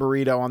quick type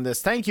burrito on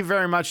this. Thank you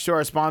very much to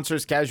our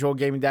sponsors, Casual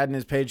Gaming Dad and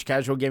his page,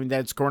 Casual Gaming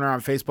Dad's Corner on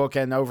Facebook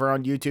and over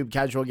on YouTube,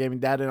 Casual Gaming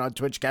Dad, and on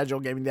Twitch, Casual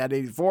Gaming Dad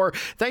 84.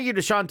 Thank you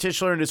to Sean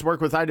Tischler and his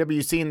work with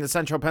IWC in the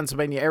central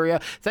Pennsylvania area.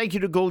 Thank you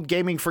to Gold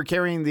Gaming for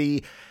carrying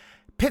the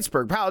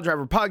Pittsburgh Pile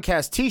Driver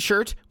Podcast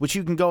t-shirt, which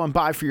you can go and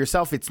buy for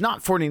yourself. It's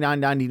not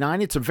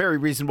 $49.99. It's a very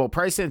reasonable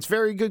price, and it's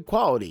very good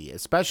quality,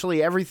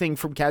 especially everything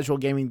from Casual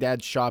Gaming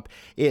Dad's shop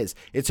is.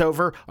 It's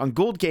over on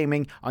Gold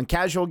Gaming on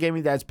Casual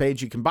Gaming Dad's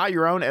page. You can buy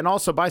your own and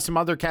also buy some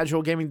other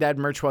Casual Gaming Dad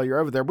merch while you're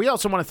over there. We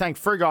also want to thank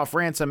Frigoff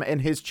Ransom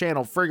and his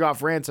channel,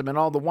 Frigoff Ransom, and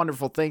all the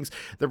wonderful things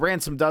that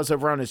Ransom does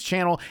over on his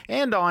channel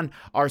and on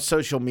our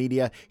social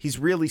media. He's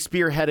really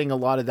spearheading a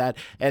lot of that,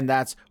 and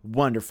that's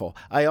wonderful.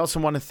 I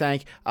also want to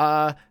thank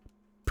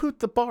Poot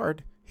the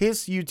Bard,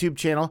 his YouTube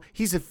channel.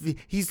 He's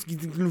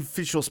an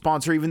official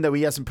sponsor, even though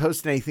he hasn't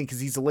posted anything because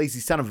he's a lazy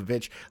son of a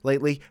bitch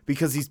lately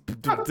because he's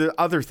the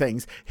other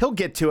things. He'll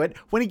get to it.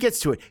 When he gets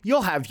to it,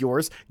 you'll have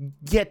yours.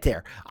 Get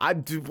there.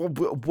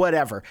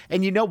 Whatever.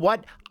 And you know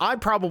what? I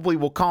probably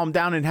will calm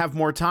down and have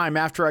more time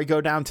after I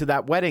go down to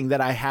that wedding that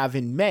I have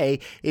in May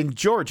in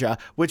Georgia,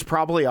 which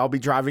probably I'll be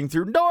driving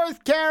through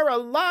North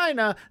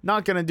Carolina.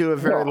 Not going to do a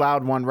very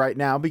loud one right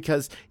now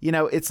because,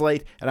 it's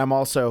late and I'm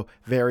also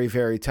very,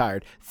 very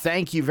tired.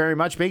 Thank you very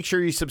much. Make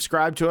sure you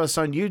subscribe to us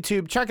on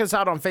YouTube. Check us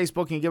out on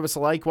Facebook and give us a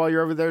like while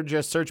you're over there.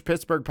 Just search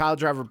Pittsburgh Pile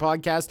Driver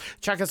Podcast.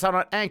 Check us out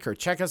on Anchor.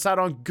 Check us out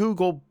on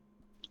Google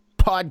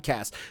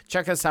Podcast.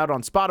 Check us out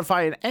on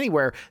Spotify and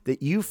anywhere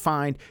that you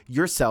find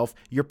yourself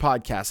your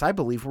podcast. I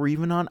believe we're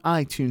even on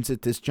iTunes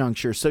at this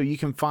juncture, so you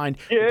can find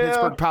the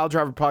Pittsburgh Pile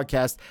Driver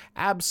Podcast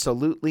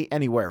absolutely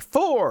anywhere.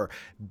 For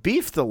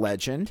Beef the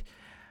Legend,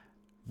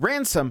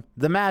 Ransom,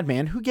 the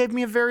Madman, who gave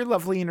me a very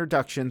lovely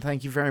introduction.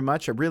 Thank you very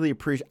much. I really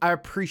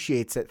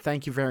appreciate it.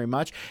 Thank you very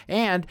much.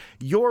 And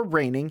your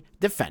reigning,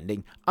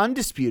 defending,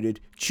 undisputed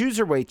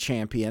Cruiserweight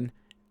champion,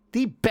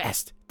 the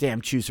best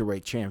damn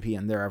Cruiserweight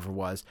champion there ever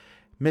was,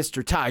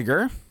 Mr.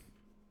 Tiger,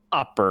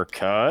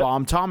 Uppercut,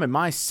 Bomb Tom, and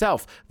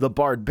myself, the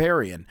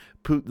Barbarian,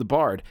 Poot the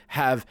Bard.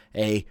 Have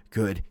a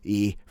good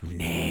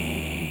evening.